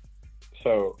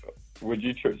 So would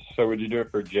you do it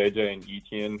for JJ and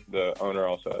Etienne? The owner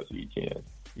also has Etienne.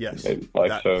 Yes, Maybe,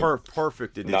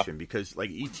 perfect addition, because like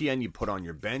Etienne you put on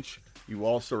your bench. You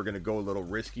also are going to go a little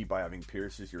risky by having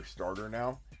Pierce as your starter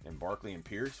now, and Barkley and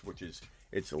Pierce, which is,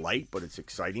 it's light but it's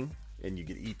exciting, and you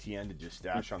get Etienne to just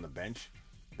stash on the bench.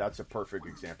 That's a perfect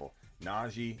example.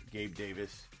 Najee, Gabe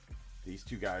Davis, these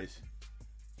two guys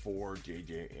for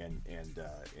JJ and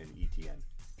Etienne.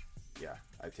 Yeah,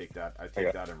 I take that.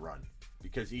 That and run,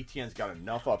 because Etienne's got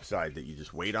enough upside that you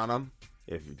just wait on him.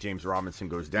 If James Robinson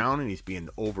goes down and he's being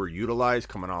overutilized,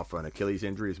 coming off an Achilles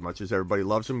injury, as much as everybody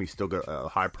loves him, he's still got a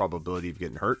high probability of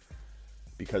getting hurt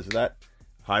because of that.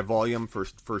 High volume,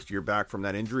 first year back from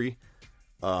that injury.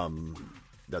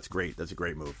 That's great. That's a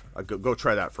great move. Go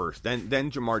try that first. Then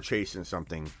Jamar Chase and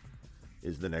something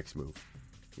is the next move.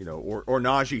 Or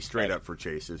Najee straight up for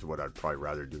Chase is what I'd probably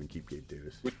rather do and keep Gabe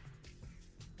Davis.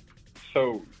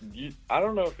 So I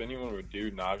don't know if anyone would do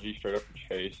Najee straight up for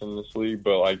Chase in this league,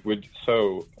 but like,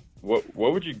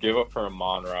 what would you give up for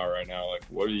Amon-Ra right now? Like,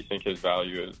 what do you think his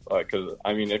value is? Like, because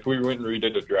I mean, if we went and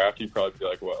redid the draft, he'd probably be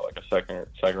like a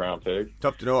second round pick.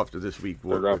 Tough to know after this week.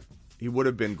 He would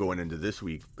have been going into this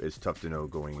week. It's tough to know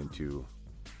going into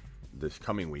this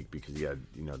coming week, because he had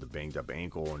the banged up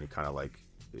ankle, and he kind of like,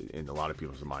 in a lot of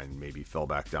people's mind, maybe fell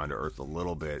back down to earth a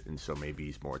little bit, and so maybe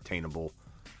he's more attainable.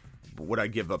 But would I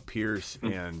give up Pierce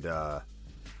and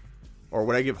or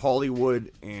would I give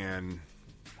Hollywood and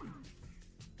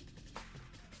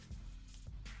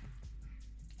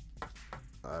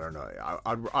I don't know.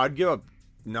 I'd give up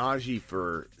Najee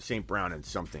for St. Brown and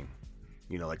something.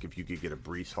 Like if you could get a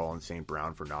Breece Hall and St.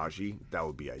 Brown for Najee, that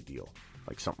would be ideal.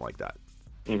 Like something like that.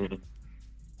 Mm-hmm.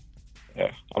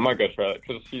 Yeah, I might go try that,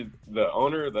 because the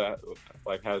owner that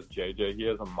like has JJ, he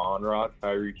has Amon-Ra,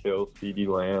 Tyreek Hill, CeeDee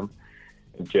Lamb,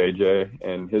 and JJ,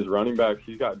 and his running backs,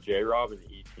 he's got J-Rob and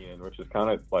Etienne, which is kind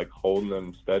of like holding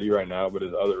them steady right now, but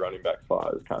his other running back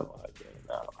slot is kind of like in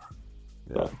and out.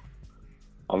 Yeah.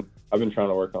 So I've been trying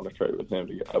to work on a trade with him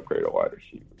to upgrade a wide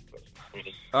receiver.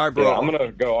 All right, bro. Yeah, I'm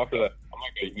gonna go after that. I'm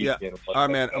gonna go Etienne. Yeah. All right,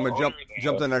 man. I'm gonna jump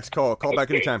to the next call. Call back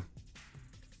anytime.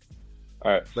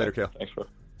 All right. Later, Kale. Thanks, bro.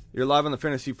 You're live on the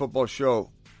Fantasy Football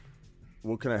Show.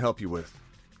 What can I help you with?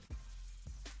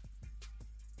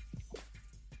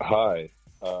 Hi.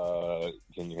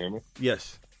 Can you hear me?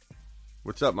 Yes.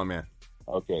 What's up, my man?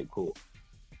 Okay, cool.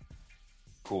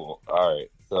 All right.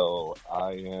 So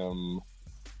I am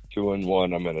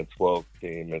 2-1. I'm in a 12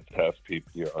 team. It's half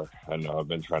PPR. I know I've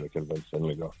been trying to convince them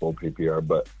to go full PPR,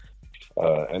 but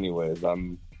anyways,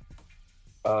 I'm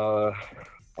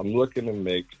looking to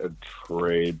make a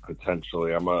trade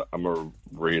potentially. I'm gonna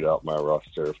read out my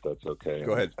roster if that's okay.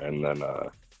 Go ahead. And then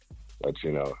let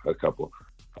you know a couple.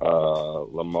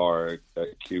 Lamar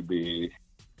at QB,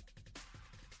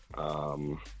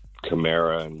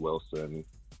 Kamara and Wilson.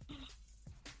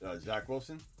 Zach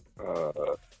Wilson?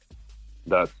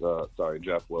 That's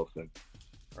Jeff Wilson.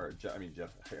 Or Jeff.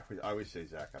 I always say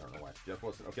Zach. I don't know why. Jeff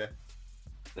Wilson. Okay.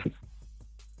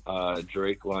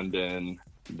 Drake London,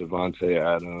 Devontae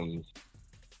Adams,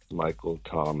 Michael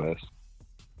Thomas.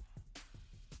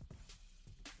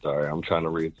 Sorry, I'm trying to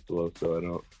read slow,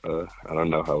 so I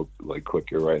don't know how quick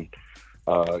you're writing.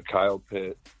 Kyle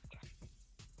Pitts,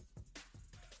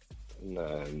 and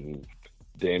then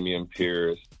Damian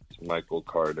Pierce, Michael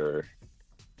Carter.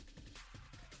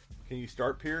 Can you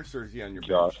start Pierce, or is he on your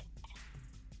Josh? bench?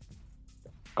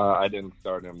 I didn't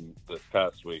start him this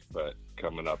past week, but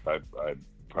coming up, I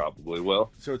probably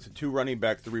will. So it's a 2 running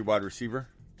back, 3 wide receiver?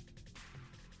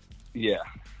 Yeah.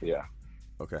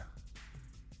 Okay.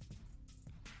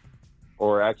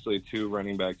 Or actually 2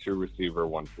 running back, 2 receiver,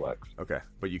 1 flex. Okay,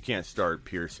 but you can't start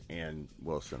Pierce and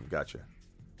Wilson. Gotcha.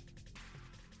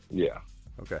 Yeah.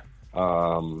 Okay.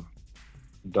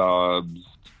 Dobbs,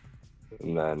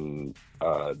 and then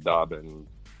Dobbins.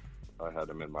 I had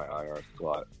him in my IR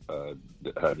slot.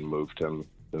 Hadn't moved him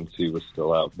since he was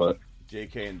still out, but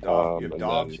JK and Dobbs. You have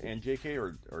Dobbs then, and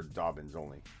JK, or Dobbins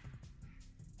only?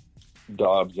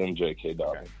 Dobbs and JK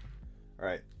Dobbins. Okay. All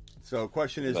right. So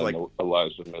question is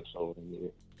Elijah Mitchell.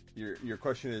 Your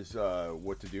question is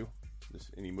what to do?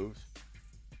 Any moves?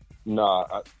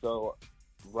 Nah. So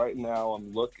right now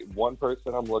one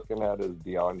person I'm looking at is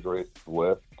DeAndre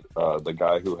Swift. The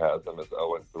guy who has him is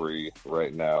 0-3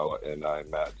 right now, and I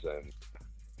imagine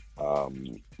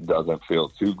doesn't feel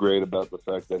too great about the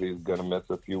fact that he's going to miss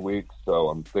a few weeks. So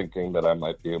I'm thinking that I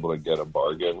might be able to get a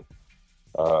bargain.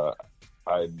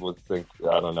 I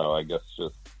don't know, I guess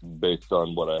just based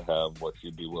on what I have, what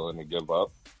you'd be willing to give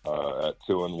up. At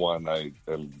 2-1, I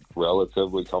am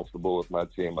relatively comfortable with my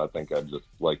team. I think I'd just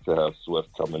like to have Swift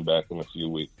coming back in a few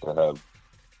weeks to have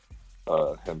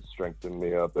him strengthen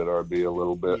me up at RB a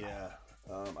little bit. Yeah,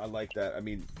 I like that. I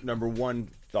mean, number one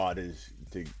thought is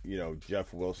to,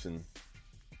 Jeff Wilson,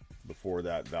 before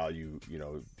that value,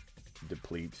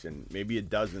 depletes, and maybe it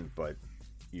doesn't, but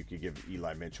you could give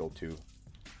Eli Mitchell too.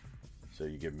 So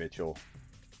you give Mitchell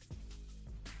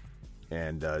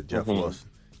and Jeff Wilson.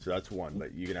 So that's one,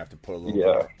 but you're gonna have to put a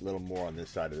little more on this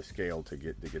side of the scale to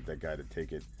get that guy to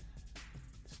take it.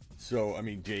 So I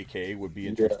mean, JK would be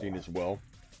interesting as well.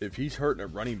 If he's hurting a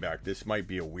running back, this might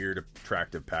be a weird,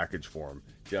 attractive package for him.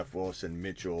 Jeff Wilson,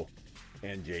 Mitchell,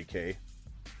 and JK.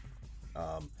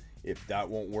 If that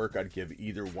won't work, I'd give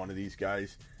either one of these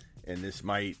guys. And this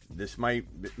might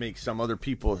make some other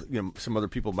people, some other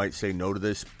people might say no to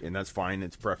this, and that's fine.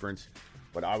 It's preference.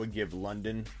 But I would give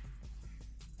London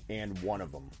and one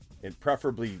of them, and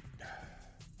preferably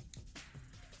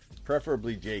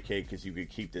JK, because you could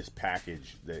keep this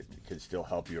package that could still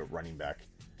help you at running back.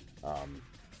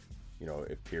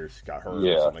 If Pierce got hurt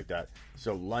or something like that.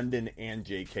 So London and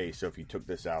JK. So if you took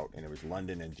this out and it was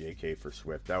London and JK for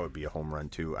Swift, that would be a home run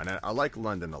too. And I like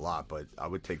London a lot, but I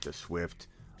would take the Swift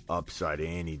upside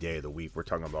any day of the week. We're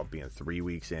talking about being 3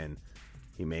 weeks in.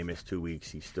 He may miss 2 weeks.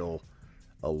 He's still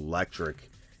electric.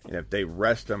 And if they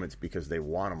rest him, it's because they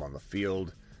want him on the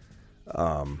field.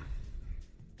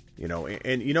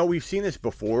 We've seen this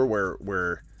before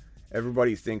where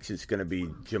everybody thinks it's going to be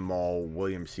Jamal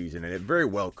Williams season, and it very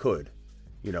well could,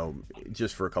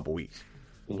 just for a couple weeks.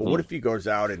 Mm-hmm. But what if he goes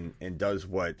out and does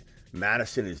what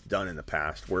Madison has done in the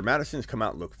past, where Madison's come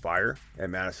out and look fire,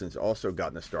 and Madison's also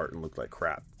gotten a start and looked like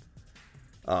crap.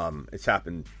 It's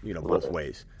happened, both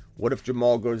ways. What if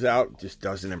Jamal goes out, just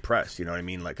doesn't impress? You know what I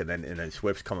mean? And then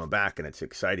Swift's coming back, and it's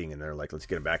exciting, and they're like, let's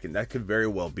get him back. And that could very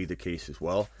well be the case as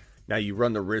well. Now, you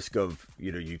run the risk of,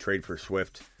 you trade for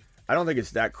Swift. I don't think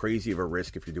it's that crazy of a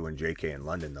risk if you're doing JK in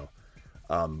London, though.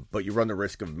 But you run the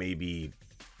risk of maybe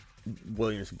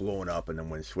Williams blowing up, and then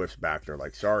when Swift's back, they're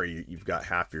like, sorry, you've got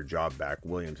half your job back.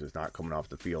 Williams is not coming off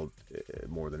the field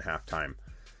more than halftime.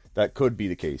 That could be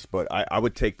the case, but I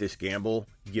would take this gamble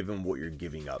given what you're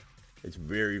giving up. It's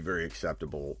very, very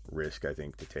acceptable risk, I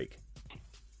think, to take.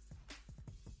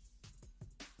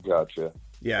 Gotcha.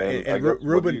 Yeah, and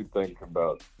Ruben, what do you think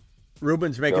about?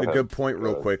 Ruben's making a good point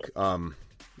real quick.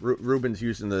 Ruben's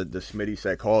using the Smitty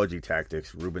psychology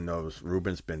tactics. Ruben knows.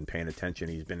 Ruben's been paying attention.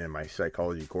 He's been in my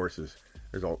psychology courses.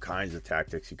 There's all kinds of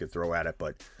tactics you could throw at it,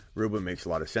 but Ruben makes a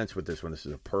lot of sense with this one. This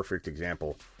is a perfect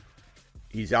example.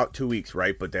 He's out 2 weeks,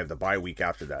 right? But they have the bye week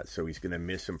after that, so he's going to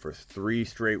miss him for 3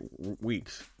 straight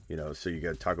weeks. So you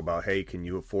got to talk about, hey, can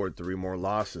you afford 3 more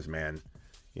losses, man?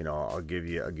 I'll give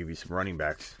you some running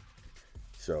backs.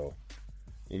 So,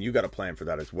 and you got a plan for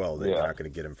that as well. They're not going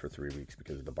to get him for 3 weeks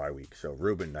because of the bye week. So,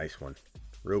 Ruben, nice one.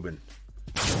 Ruben.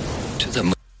 To the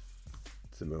moon.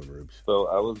 To the moon, Rubes. So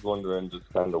I was wondering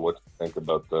just kind of what you think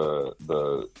about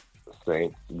the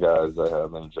Saints guys I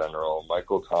have in general.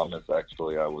 Michael Thomas,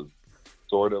 actually, I was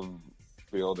sort of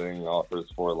fielding offers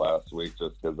for last week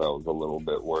just because I was a little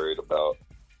bit worried about,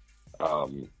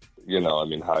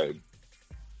 high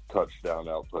touchdown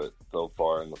output so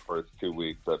far in the first 2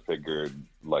 weeks. I figured,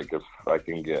 if I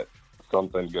can get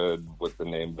something good with the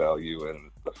name value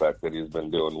and the fact that he's been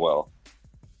doing well,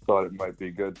 thought it might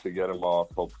be good to get him off.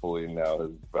 Hopefully now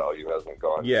his value hasn't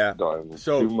gone down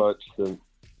too much since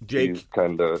he's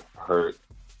kind of hurt.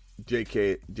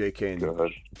 JK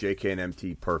and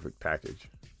MT perfect package.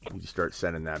 You just start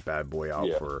sending that bad boy out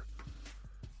for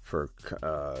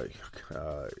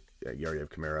you already have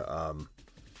Kamara.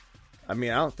 I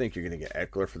don't think you're going to get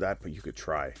Eckler for that, but you could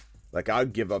try.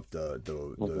 I'd give up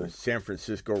the San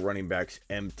Francisco running backs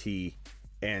MT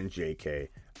and JK.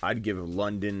 I'd give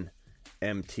London,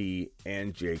 MT,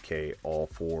 and JK all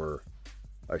for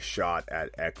a shot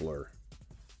at Eckler.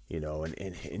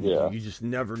 You just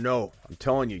never know. I'm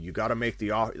telling you, you got to make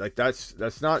the offer.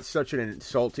 That's not such an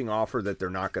insulting offer that they're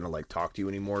not going to talk to you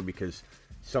anymore, because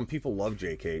some people love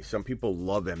JK, some people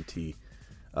love MT,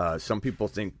 some people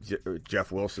think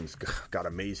Jeff Wilson's got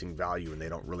amazing value and they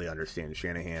don't really understand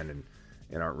Shanahan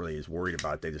and aren't really as worried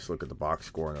about it. They just look at the box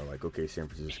score and they're like, okay, San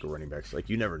Francisco running backs.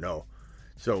 You never know.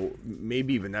 So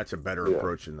maybe even that's a better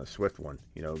approach than the Swift one.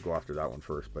 Go after that one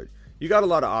first. But you got a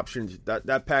lot of options.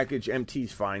 That package,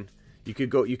 MT's fine. You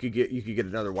could get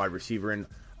another wide receiver in.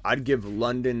 I'd give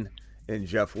London and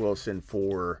Jeff Wilson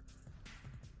for.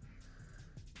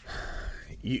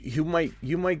 You might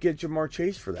get Jamar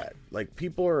Chase for that.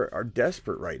 People are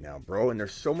desperate right now, bro, and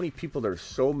there's so many people that are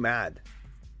so mad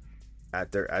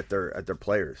at their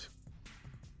players.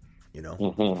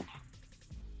 Mm-hmm.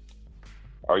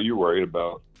 Are you worried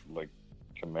about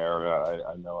Kamara?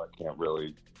 I know I can't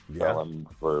really tell him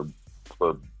for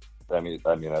any.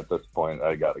 At this point,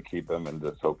 I got to keep him and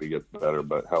just hope he gets better.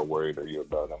 But how worried are you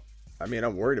about him?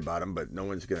 I'm worried about him, but no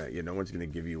one's gonna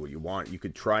give you what you want. You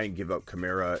could try and give up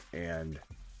Kamara and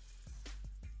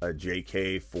a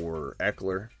JK for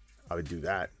Eckler. I would do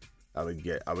that. I would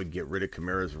get rid of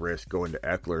Kamara's risk, go into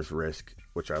Eckler's risk,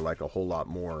 which I like a whole lot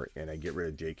more, and I get rid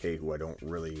of JK, who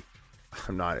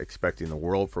I'm not expecting the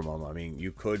world from him.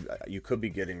 You could be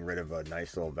getting rid of a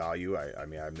nice little value. I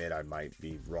admit I might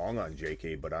be wrong on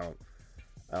JK, but I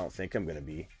don't think I'm going to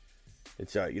be.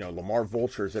 It's Lamar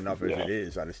Vulture is enough as it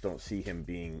is. I just don't see him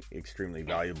being extremely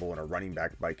valuable in a running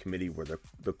back by committee where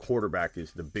the quarterback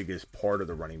is the biggest part of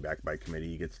the running back by committee.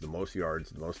 He gets the most yards,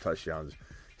 the most touchdowns.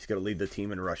 He's going to lead the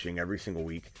team in rushing every single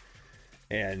week,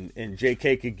 and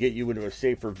JK could get you into a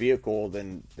safer vehicle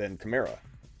than Kamara.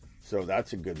 So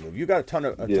that's a good move. You got a ton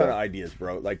of ideas,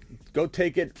 bro. Go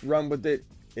take it, run with it,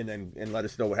 and let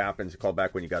us know what happens. Call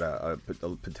back when you got a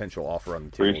potential offer on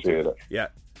the table. Appreciate it. Yeah.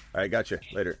 All right, gotcha.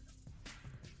 Later.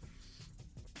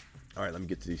 All right, let me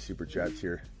get to these super chats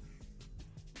here.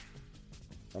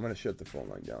 I'm gonna shut the phone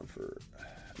line down for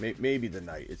maybe the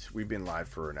night. We've been live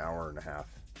for an hour and a half.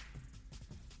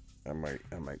 I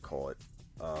might call it.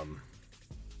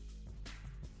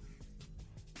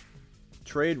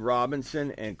 Trade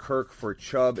Robinson and Kirk for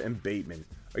Chubb and Bateman.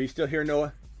 Are you still here,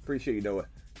 Noah? Appreciate you, Noah.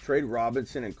 Trade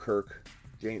Robinson and Kirk,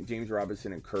 James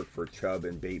Robinson and Kirk for Chubb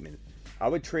and Bateman. I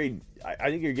would trade. I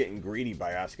think you're getting greedy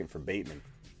by asking for Bateman.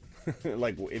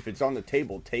 If it's on the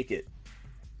table, take it.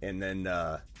 And then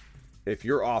if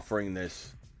you're offering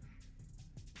this,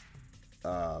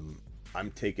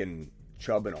 I'm taking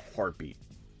Chubb in a heartbeat,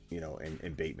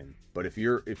 and Bateman. But if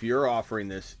you're offering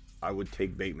this, I would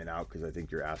take Bateman out because I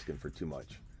think you're asking for too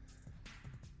much.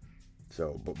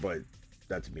 So, but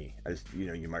that's me.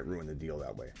 You might ruin the deal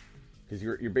that way because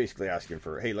you're basically asking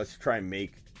for, hey, let's try and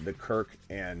make the Kirk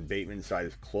and Bateman side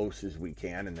as close as we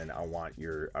can, and then I want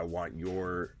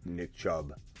your Nick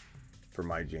Chubb for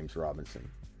my James Robinson.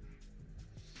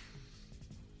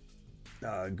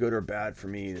 Good or bad for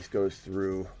me? This goes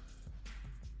through.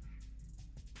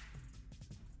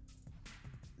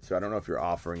 So I don't know if you're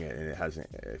offering it and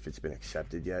if it's been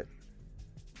accepted yet.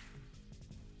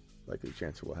 Likely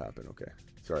chance it will happen. Okay.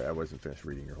 Sorry, I wasn't finished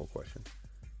reading your whole question.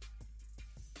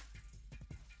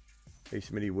 Hey,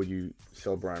 Smitty, would you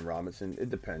sell Brian Robinson? It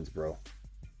depends, bro.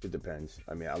 It depends.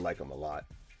 I mean, I like him a lot.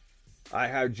 I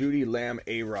have Judy, Lamb,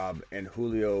 A-Rob, and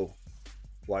Julio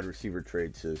wide receiver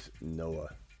trade, says Noah.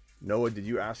 Noah, did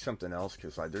you ask something else?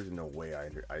 Because there's no way I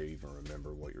even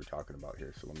remember what you're talking about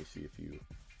here. So let me see if you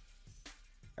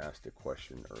asked a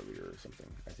question earlier or something.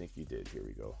 I think you did. Here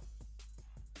we go.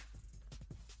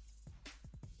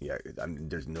 Yeah,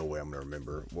 there's no way I'm going to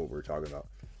remember what we're talking about.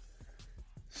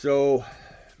 So,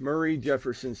 Murray,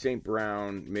 Jefferson, St.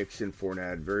 Brown, Mixon,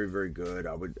 Fournette, very, very good.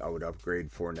 I would upgrade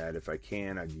Fournette if I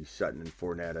can. I'd use Sutton and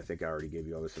Fournette. I think I already gave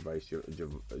you all this advice.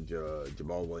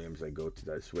 Jamal Williams, I go to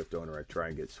that Swift owner. I try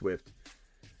and get Swift.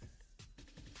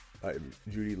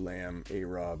 Judy, Lamb,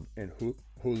 A-Rob, and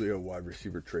Julio wide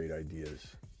receiver trade ideas.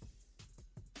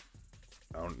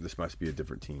 This must be a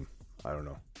different team. I don't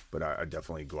know. But I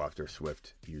definitely go after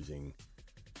Swift using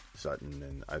Sutton,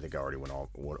 and I think I already went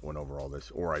over all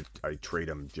this. Or I trade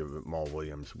him Jamal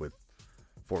Williams with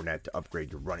Fournette to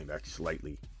upgrade your running back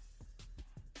slightly.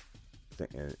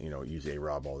 And, use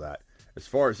A-Rob, all that. As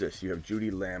far as this, you have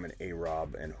Judy, Lamb, and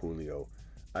A-Rob and Julio.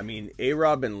 I mean,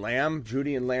 A-Rob and Lamb,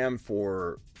 Judy and Lamb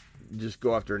for just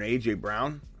go after an A.J.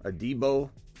 Brown, a Debo.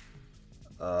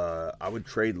 I would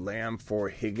trade Lamb for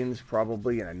Higgins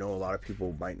probably, and I know a lot of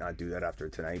people might not do that after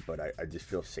tonight, but I just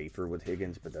feel safer with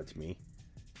Higgins, but that's me.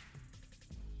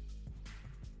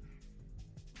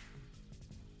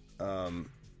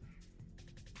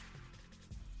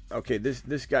 Okay,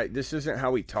 this guy, this isn't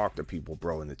how we talk to people,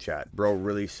 bro, in the chat. Bro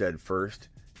really said first.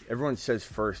 Everyone says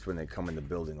first when they come in the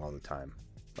building all the time.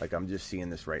 Like, I'm just seeing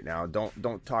this right now.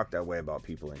 Don't talk that way about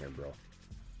people in here, bro.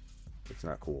 It's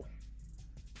not cool.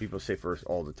 People say first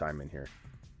all the time in here.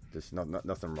 There's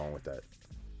nothing wrong with that.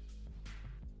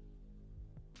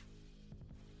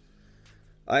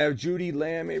 I have Judy,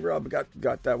 Lamb, A-Rob,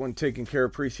 got that one taken care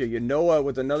of. Appreciate you. Noah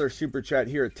with another super chat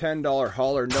here. $10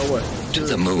 holler. Noah. To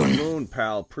the moon. Moon,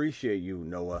 pal. Appreciate you,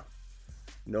 Noah.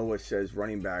 Noah says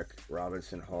running back,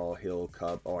 Robinson, Hall, Hill,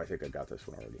 Cup. Oh, I think I got this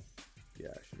one already.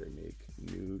 Yeah, should I make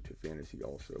new to fantasy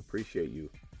also? Appreciate you.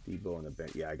 Debo on the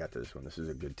bench. Yeah, I got this one. This is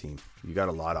a good team. You got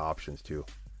a lot of options, too.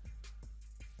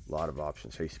 A lot of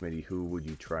options. Hey, Smitty, who would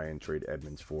you try and trade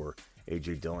Edmonds for?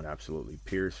 A.J. Dillon, absolutely.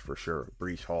 Pierce, for sure.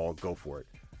 Breece Hall, go for it.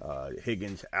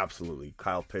 Higgins, absolutely.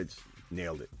 Kyle Pitts,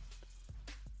 nailed it.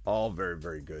 All very,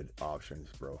 very good options,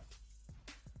 bro.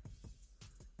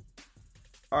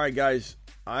 All right, guys.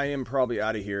 I am probably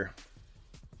out of here.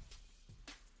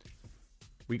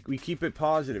 We keep it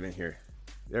positive in here.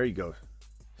 There you go.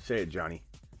 Say it, Johnny.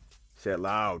 Say it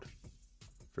loud.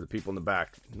 For the people in the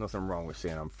back. Nothing wrong with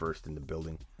saying I'm first in the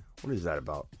building. What is that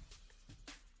about?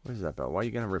 What is that about? Why are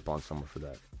you going to rip on someone for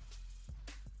that?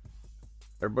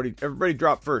 Everybody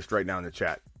drop first right now in the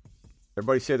chat.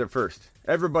 Everybody say they're first.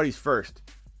 Everybody's first.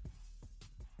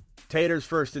 Tater's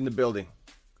first in the building.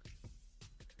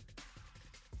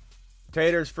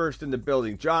 Tater's first in the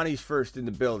building. Johnny's first in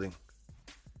the building.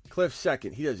 Cliff's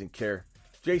second. He doesn't care.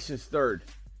 Jason's third.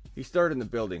 He's third in the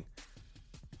building.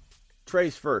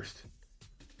 Trey's first.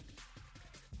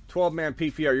 12-man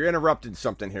PPR. You're interrupting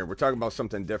something here. We're talking about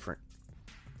something different.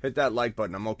 Hit that like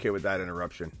button. I'm okay with that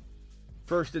interruption.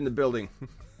 First in the building.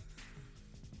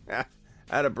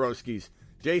 Atta broskies.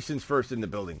 Jason's first in the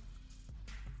building.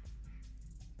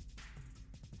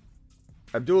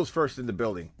 Abdul's first in the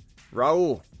building.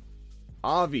 Raul.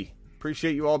 Avi.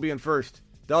 Appreciate you all being first.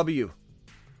 W.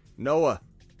 Noah.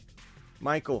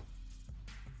 Michael.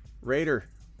 Raider.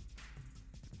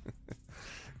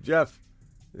 Jeff.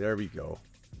 There we go.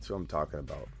 That's what I'm talking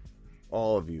about.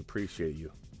 All of you. Appreciate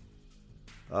you.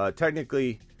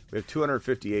 Technically, we have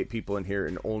 258 people in here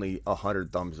and only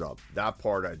 100 thumbs up. That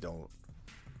part I don't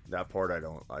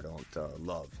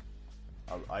love.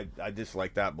 I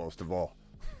dislike that most of all.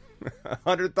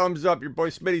 100 thumbs up. Your boy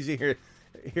Smitty's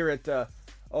here at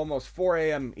almost 4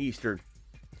 a.m. Eastern.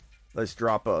 Let's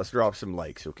drop some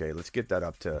likes, okay? Let's get that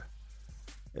up to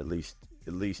at least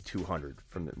 200.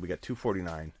 We got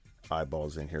 249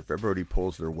 eyeballs in here. If everybody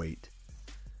pulls their weight.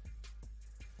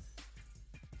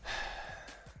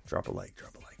 Drop a like.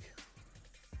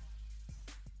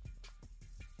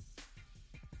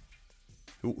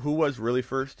 Who was really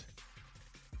first?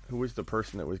 Who was the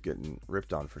person that was getting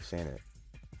ripped on for saying it?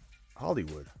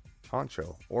 Hollywood.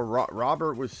 Honcho. Or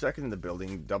Robert was second in the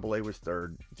building. Double A was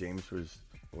third. James was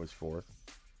fourth.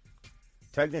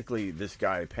 Technically, this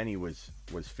guy, Penny, was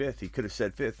fifth. He could have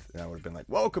said fifth. And I would have been like,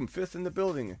 welcome, fifth in the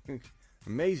building.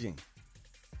 Amazing.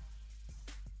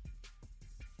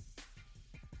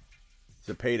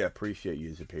 Zapata, appreciate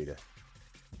you, Zapata.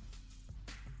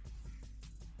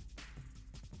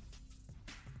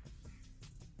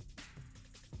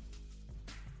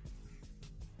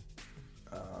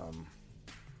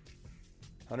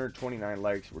 129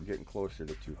 likes. We're getting closer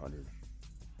to 200.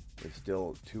 There's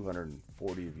still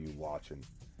 240 of you watching.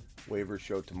 Waiver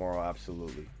show tomorrow,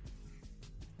 absolutely.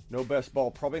 No best ball,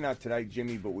 probably not tonight,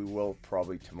 Jimmy, but we will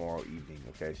probably tomorrow evening.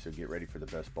 Okay, so get ready for the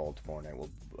best ball tomorrow night. We'll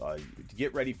to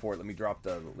get ready for it. Let me drop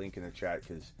the link in the chat,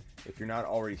 because if you're not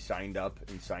already signed up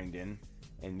and signed in,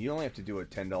 and you only have to do a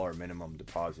 $10 minimum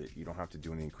deposit, you don't have to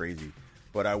do anything crazy.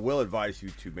 But I will advise you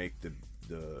to make the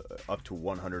up to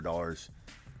 $100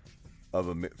 of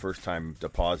a first time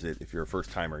deposit if you're a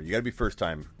first timer. You got to be first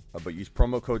time. But use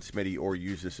promo code Smitty or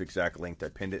use this exact link. I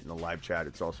pinned it in the live chat.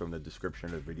 It's also in the description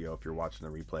of the video if you're watching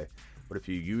the replay. But if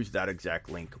you use that exact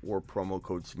link or promo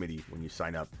code Smitty when you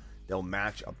sign up, they'll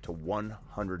match up to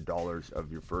 $100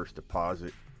 of your first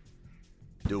deposit.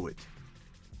 Do it.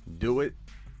 Do it.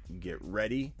 Get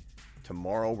ready.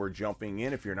 Tomorrow we're jumping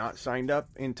in. If you're not signed up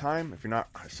in time, if you're not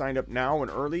signed up now and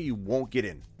early, you won't get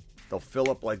in. They'll fill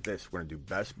up like this. We're going to do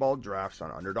best ball drafts on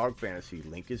Underdog Fantasy.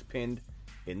 Link is pinned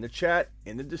in the chat,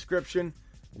 in the description.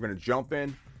 We're going to jump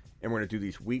in, and we're going to do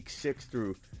these week 6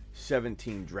 through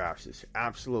 17 drafts. It's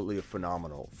absolutely a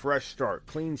phenomenal. Fresh start,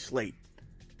 clean slate.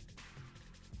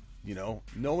 You know,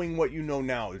 knowing what you know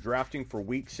now, drafting for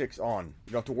week 6 on.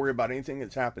 You don't have to worry about anything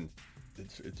that's happened.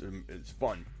 It's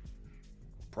fun.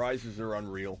 Prizes are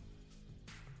unreal.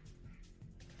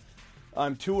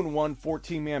 I'm 2-1,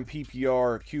 14-man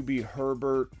PPR, QB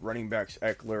Herbert, running backs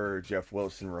Eckler, Jeff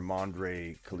Wilson,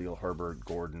 Ramondre, Khalil Herbert,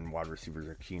 Gordon, wide receivers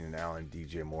are Keenan Allen,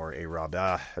 DJ Moore, A-Rob.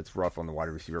 That's rough on the wide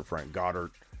receiver front.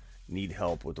 Goddard, need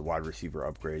help with the wide receiver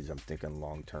upgrades. I'm thinking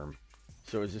long term.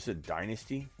 So is this a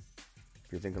dynasty?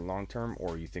 If you're thinking long term,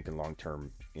 or are you thinking long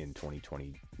term in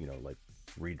 2020, you know, like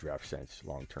redraft sense,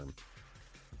 long term?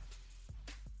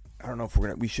 I don't know if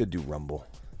we should do Rumble.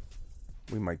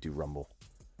 We might do Rumble.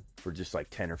 For just like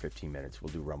 10 or 15 minutes.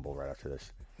 We'll do Rumble right after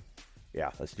this.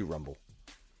 Yeah, let's do Rumble.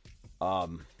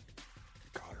 Goddard,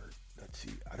 let's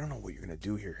see. I don't know what you're going to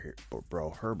do here,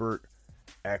 bro. Herbert,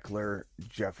 Eckler,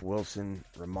 Jeff Wilson,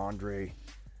 Ramondre.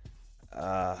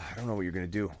 I don't know what you're going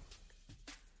to do.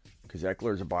 Because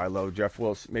Eckler's a buy low. Jeff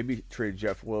Wilson, maybe trade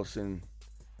Jeff Wilson.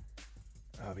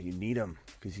 But you need him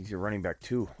because he's a running back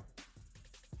too.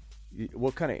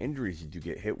 What kind of injuries did you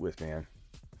get hit with, man?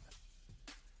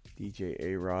 DJ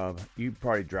A-Rob. You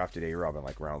probably drafted A-Rob in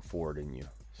like round 4, didn't you,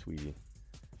 sweetie?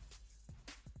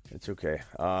 It's okay.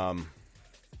 You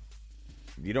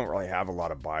don't really have a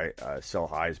lot of sell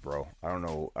highs, bro. I don't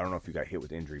know if you got hit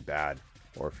with injury bad,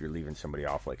 or if you're leaving somebody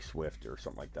off like Swift or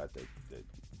something like that.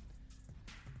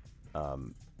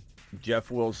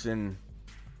 Jeff Wilson.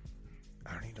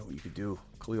 I don't even know what you could do.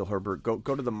 Khalil Herbert. Go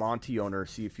to the Monty owner.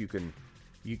 See if you can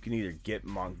either get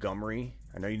Montgomery.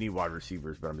 I know you need wide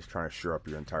receivers, but I'm just trying to shore up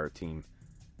your entire team.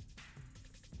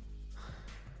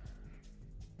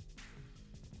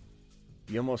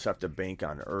 You almost have to bank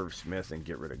on Irv Smith and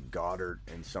get rid of Goddard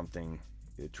and something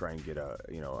to try and get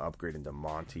upgrade into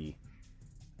Monty,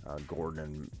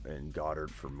 Gordon and Goddard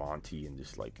for Monty, and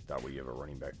just like that way you have a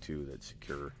running back too that's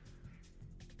secure.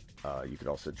 You could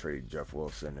also trade Jeff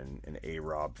Wilson and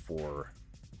A-Rob for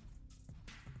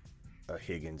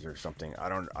Higgins or something.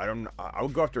 I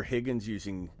would go after Higgins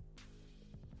using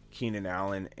Keenan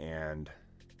Allen, and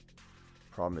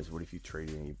problem is, what if you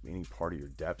trade any part of your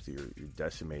depth? You're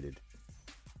decimated.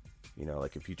 You know,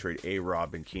 like if you trade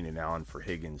A-Rob and Keenan Allen for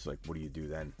Higgins, like what do you do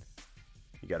then?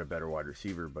 You got a better wide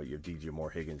receiver, but you have DJ Moore,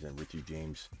 Higgins, and Richie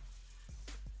James.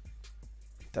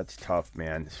 That's tough,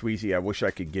 man. Sweezy, I wish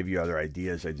I could give you other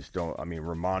ideas. I just don't. I mean,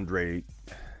 Ramondre,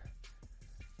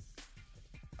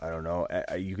 I don't know.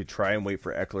 You could try and wait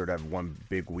for Eckler to have one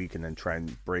big week and then try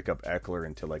and break up Eckler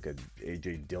into like a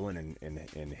A.J. Dillon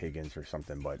and Higgins or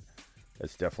something, but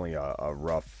that's definitely a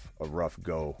rough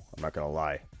go. I'm not going to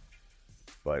lie.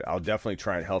 But I'll definitely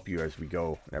try and help you as we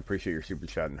go. And I appreciate your super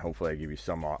chat, and hopefully I give you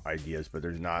some ideas. But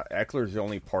there's not. Eckler's the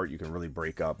only part you can really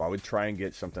break up. I would try and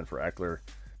get something for Eckler.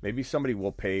 Maybe somebody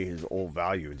will pay his old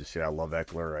value and just say, I love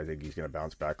Eckler. I think he's going to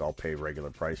bounce back. I'll pay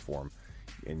regular price for him.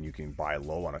 And you can buy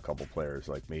low on a couple players.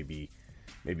 Like maybe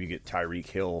you get Tyreek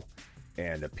Hill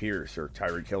and a Pierce, or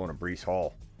Tyreek Hill and a Breece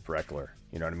Hall for Eckler.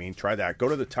 You know what I mean? Try that. Go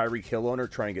to the Tyreek Hill owner.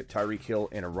 Try and get Tyreek Hill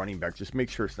and a running back. Just make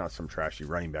sure it's not some trashy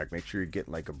running back. Make sure you're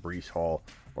getting like a Breece Hall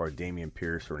or a Damian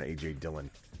Pierce or an A.J. Dillon.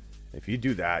 If you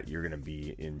do that, you're going to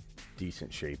be in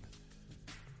decent shape.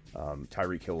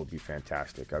 Tyreek Hill would be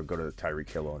fantastic. I would go to the Tyreek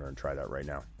Hill owner and try that right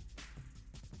now.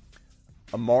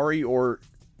 Amari or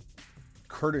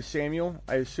Curtis Samuel,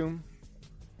 I assume.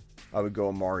 I would go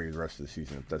Amari the rest of the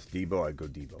season. If that's Debo, I'd go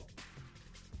Debo.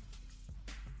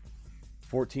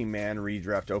 14-man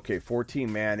redraft. Okay,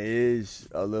 14-man is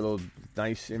a little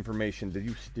nice information.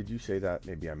 Did you say that?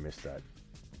 Maybe I missed that.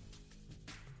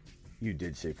 You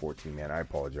did say 14, man. I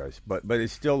apologize. But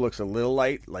it still looks a little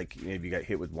light, like maybe you got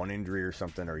hit with one injury or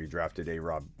something, or you drafted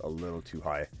A-Rob a little too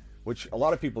high, which a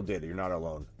lot of people did. You're not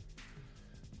alone.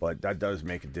 But that does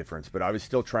make a difference. But I was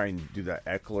still trying to do that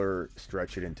Eckler,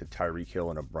 stretch it into Tyreek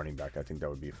Hill and a running back. I think that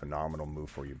would be a phenomenal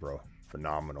move for you, bro.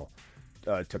 Phenomenal.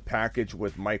 To package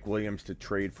with Mike Williams to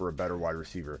trade for a better wide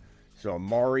receiver. So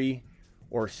Amari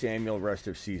or Samuel rest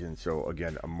of season. So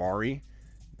again, Amari,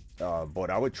 but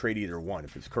I would trade either one.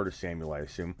 If it's Curtis Samuel, I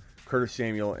assume. Curtis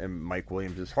Samuel and Mike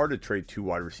Williams. It's hard to trade two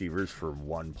wide receivers for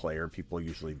one player. People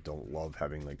usually don't love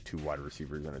having like two wide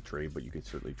receivers in a trade, but you could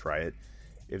certainly try it.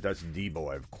 If that's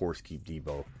Debo, I of course keep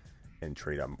Debo and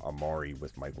trade Amari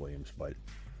with Mike Williams. But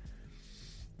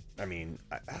I mean,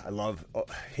 I love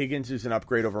Higgins is an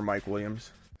upgrade over Mike Williams.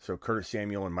 So Curtis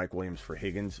Samuel and Mike Williams for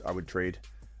Higgins, I would trade.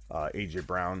 AJ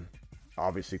Brown,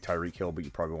 obviously Tyreek Hill, but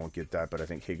you probably won't get that. But I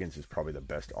think Higgins is probably the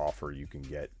best offer you can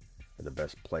get, or the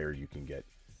best player you can get.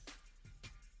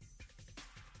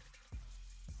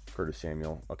 Curtis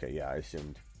Samuel, okay, yeah, I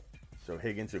assumed. So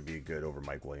Higgins would be good over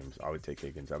Mike Williams. I would take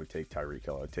Higgins. I would take Tyreek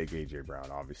Hill. I would take AJ Brown.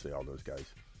 Obviously, all those guys.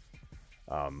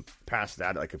 Past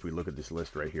that, like if we look at this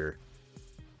list right here,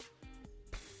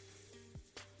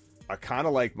 I kind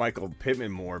of like Michael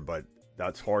Pittman more, but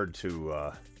that's hard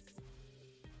to.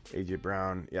 AJ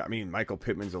Brown, yeah, I mean Michael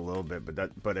Pittman's a little bit,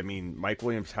 but I mean Mike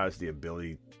Williams has the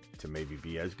ability to maybe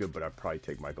be as good, but I'd probably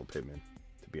take Michael Pittman,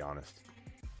 to be honest.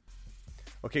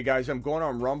 Okay, guys, I'm going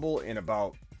on Rumble in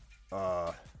about.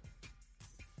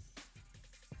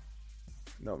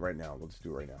 No, right now. Let's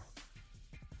do it right now.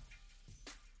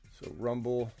 So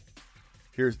Rumble.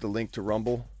 Here's the link to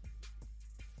Rumble.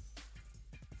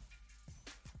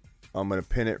 I'm going to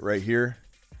pin it right here.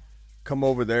 Come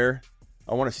over there.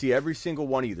 I want to see every single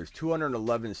one of you. There's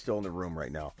 211 still in the room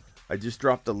right now. I just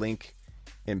dropped the link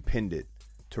and pinned it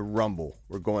to Rumble.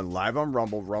 We're going live on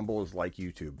Rumble. Rumble is like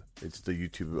YouTube. It's the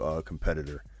YouTube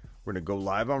competitor. We're going to go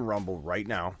live on Rumble right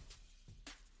now.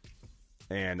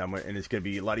 And it's going to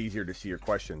be a lot easier to see your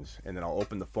questions. And then I'll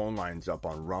open the phone lines up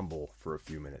on Rumble for a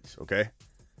few minutes, okay?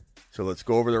 So let's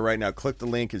go over there right now. Click the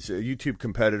link. It's a YouTube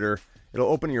competitor. It'll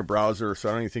open in your browser, so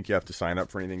I don't even think you have to sign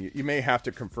up for anything. You may have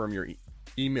to confirm your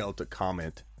email to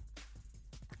comment.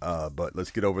 But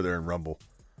let's get over there and Rumble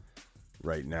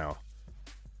right now.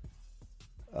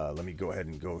 Let me go ahead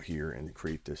and go here and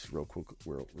create this real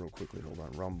quickly. Hold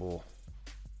on, Rumble.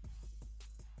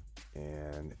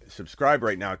 And subscribe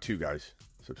right now too, guys.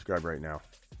 Subscribe right now.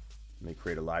 Let me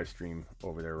create a live stream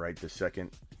over there right this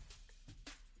second.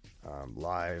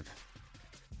 Live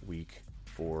week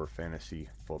 4 fantasy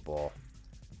football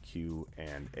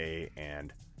Q&A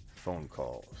and phone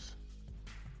calls.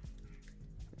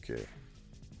 Okay.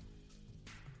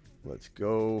 Let's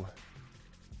go.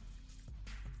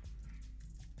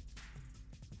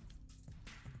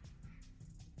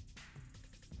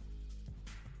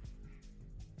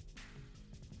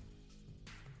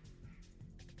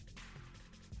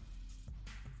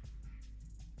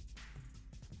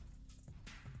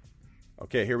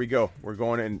 Okay, here we go. We're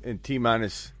going in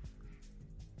T-minus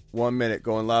 1 minute.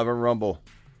 Going live on Rumble.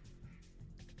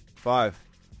 5,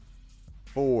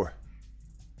 4,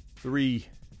 3.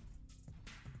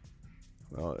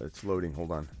 Well, it's loading.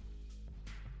 Hold on.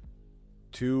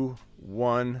 2,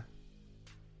 1.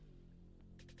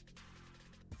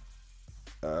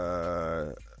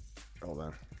 Hold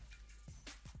on.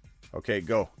 Okay,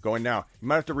 go. Going now. You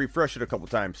might have to refresh it a couple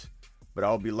times, but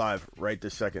I'll be live right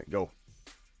this second. Go.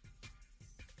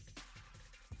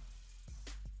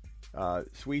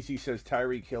 Sweezy says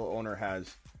Tyreek Hill owner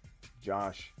has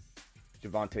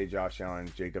Javonte, Josh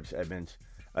Allen, Jacobs, Edmonds.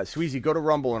 Sweezy, go to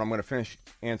Rumble, and I'm going to finish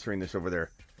answering this over there.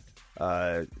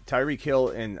 Tyreek Hill,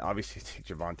 and obviously take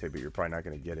Javonte, but you're probably not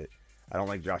going to get it. I don't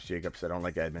like Josh Jacobs. I don't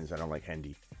like Edmonds. I don't like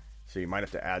Hendy. So you might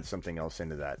have to add something else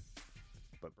into that.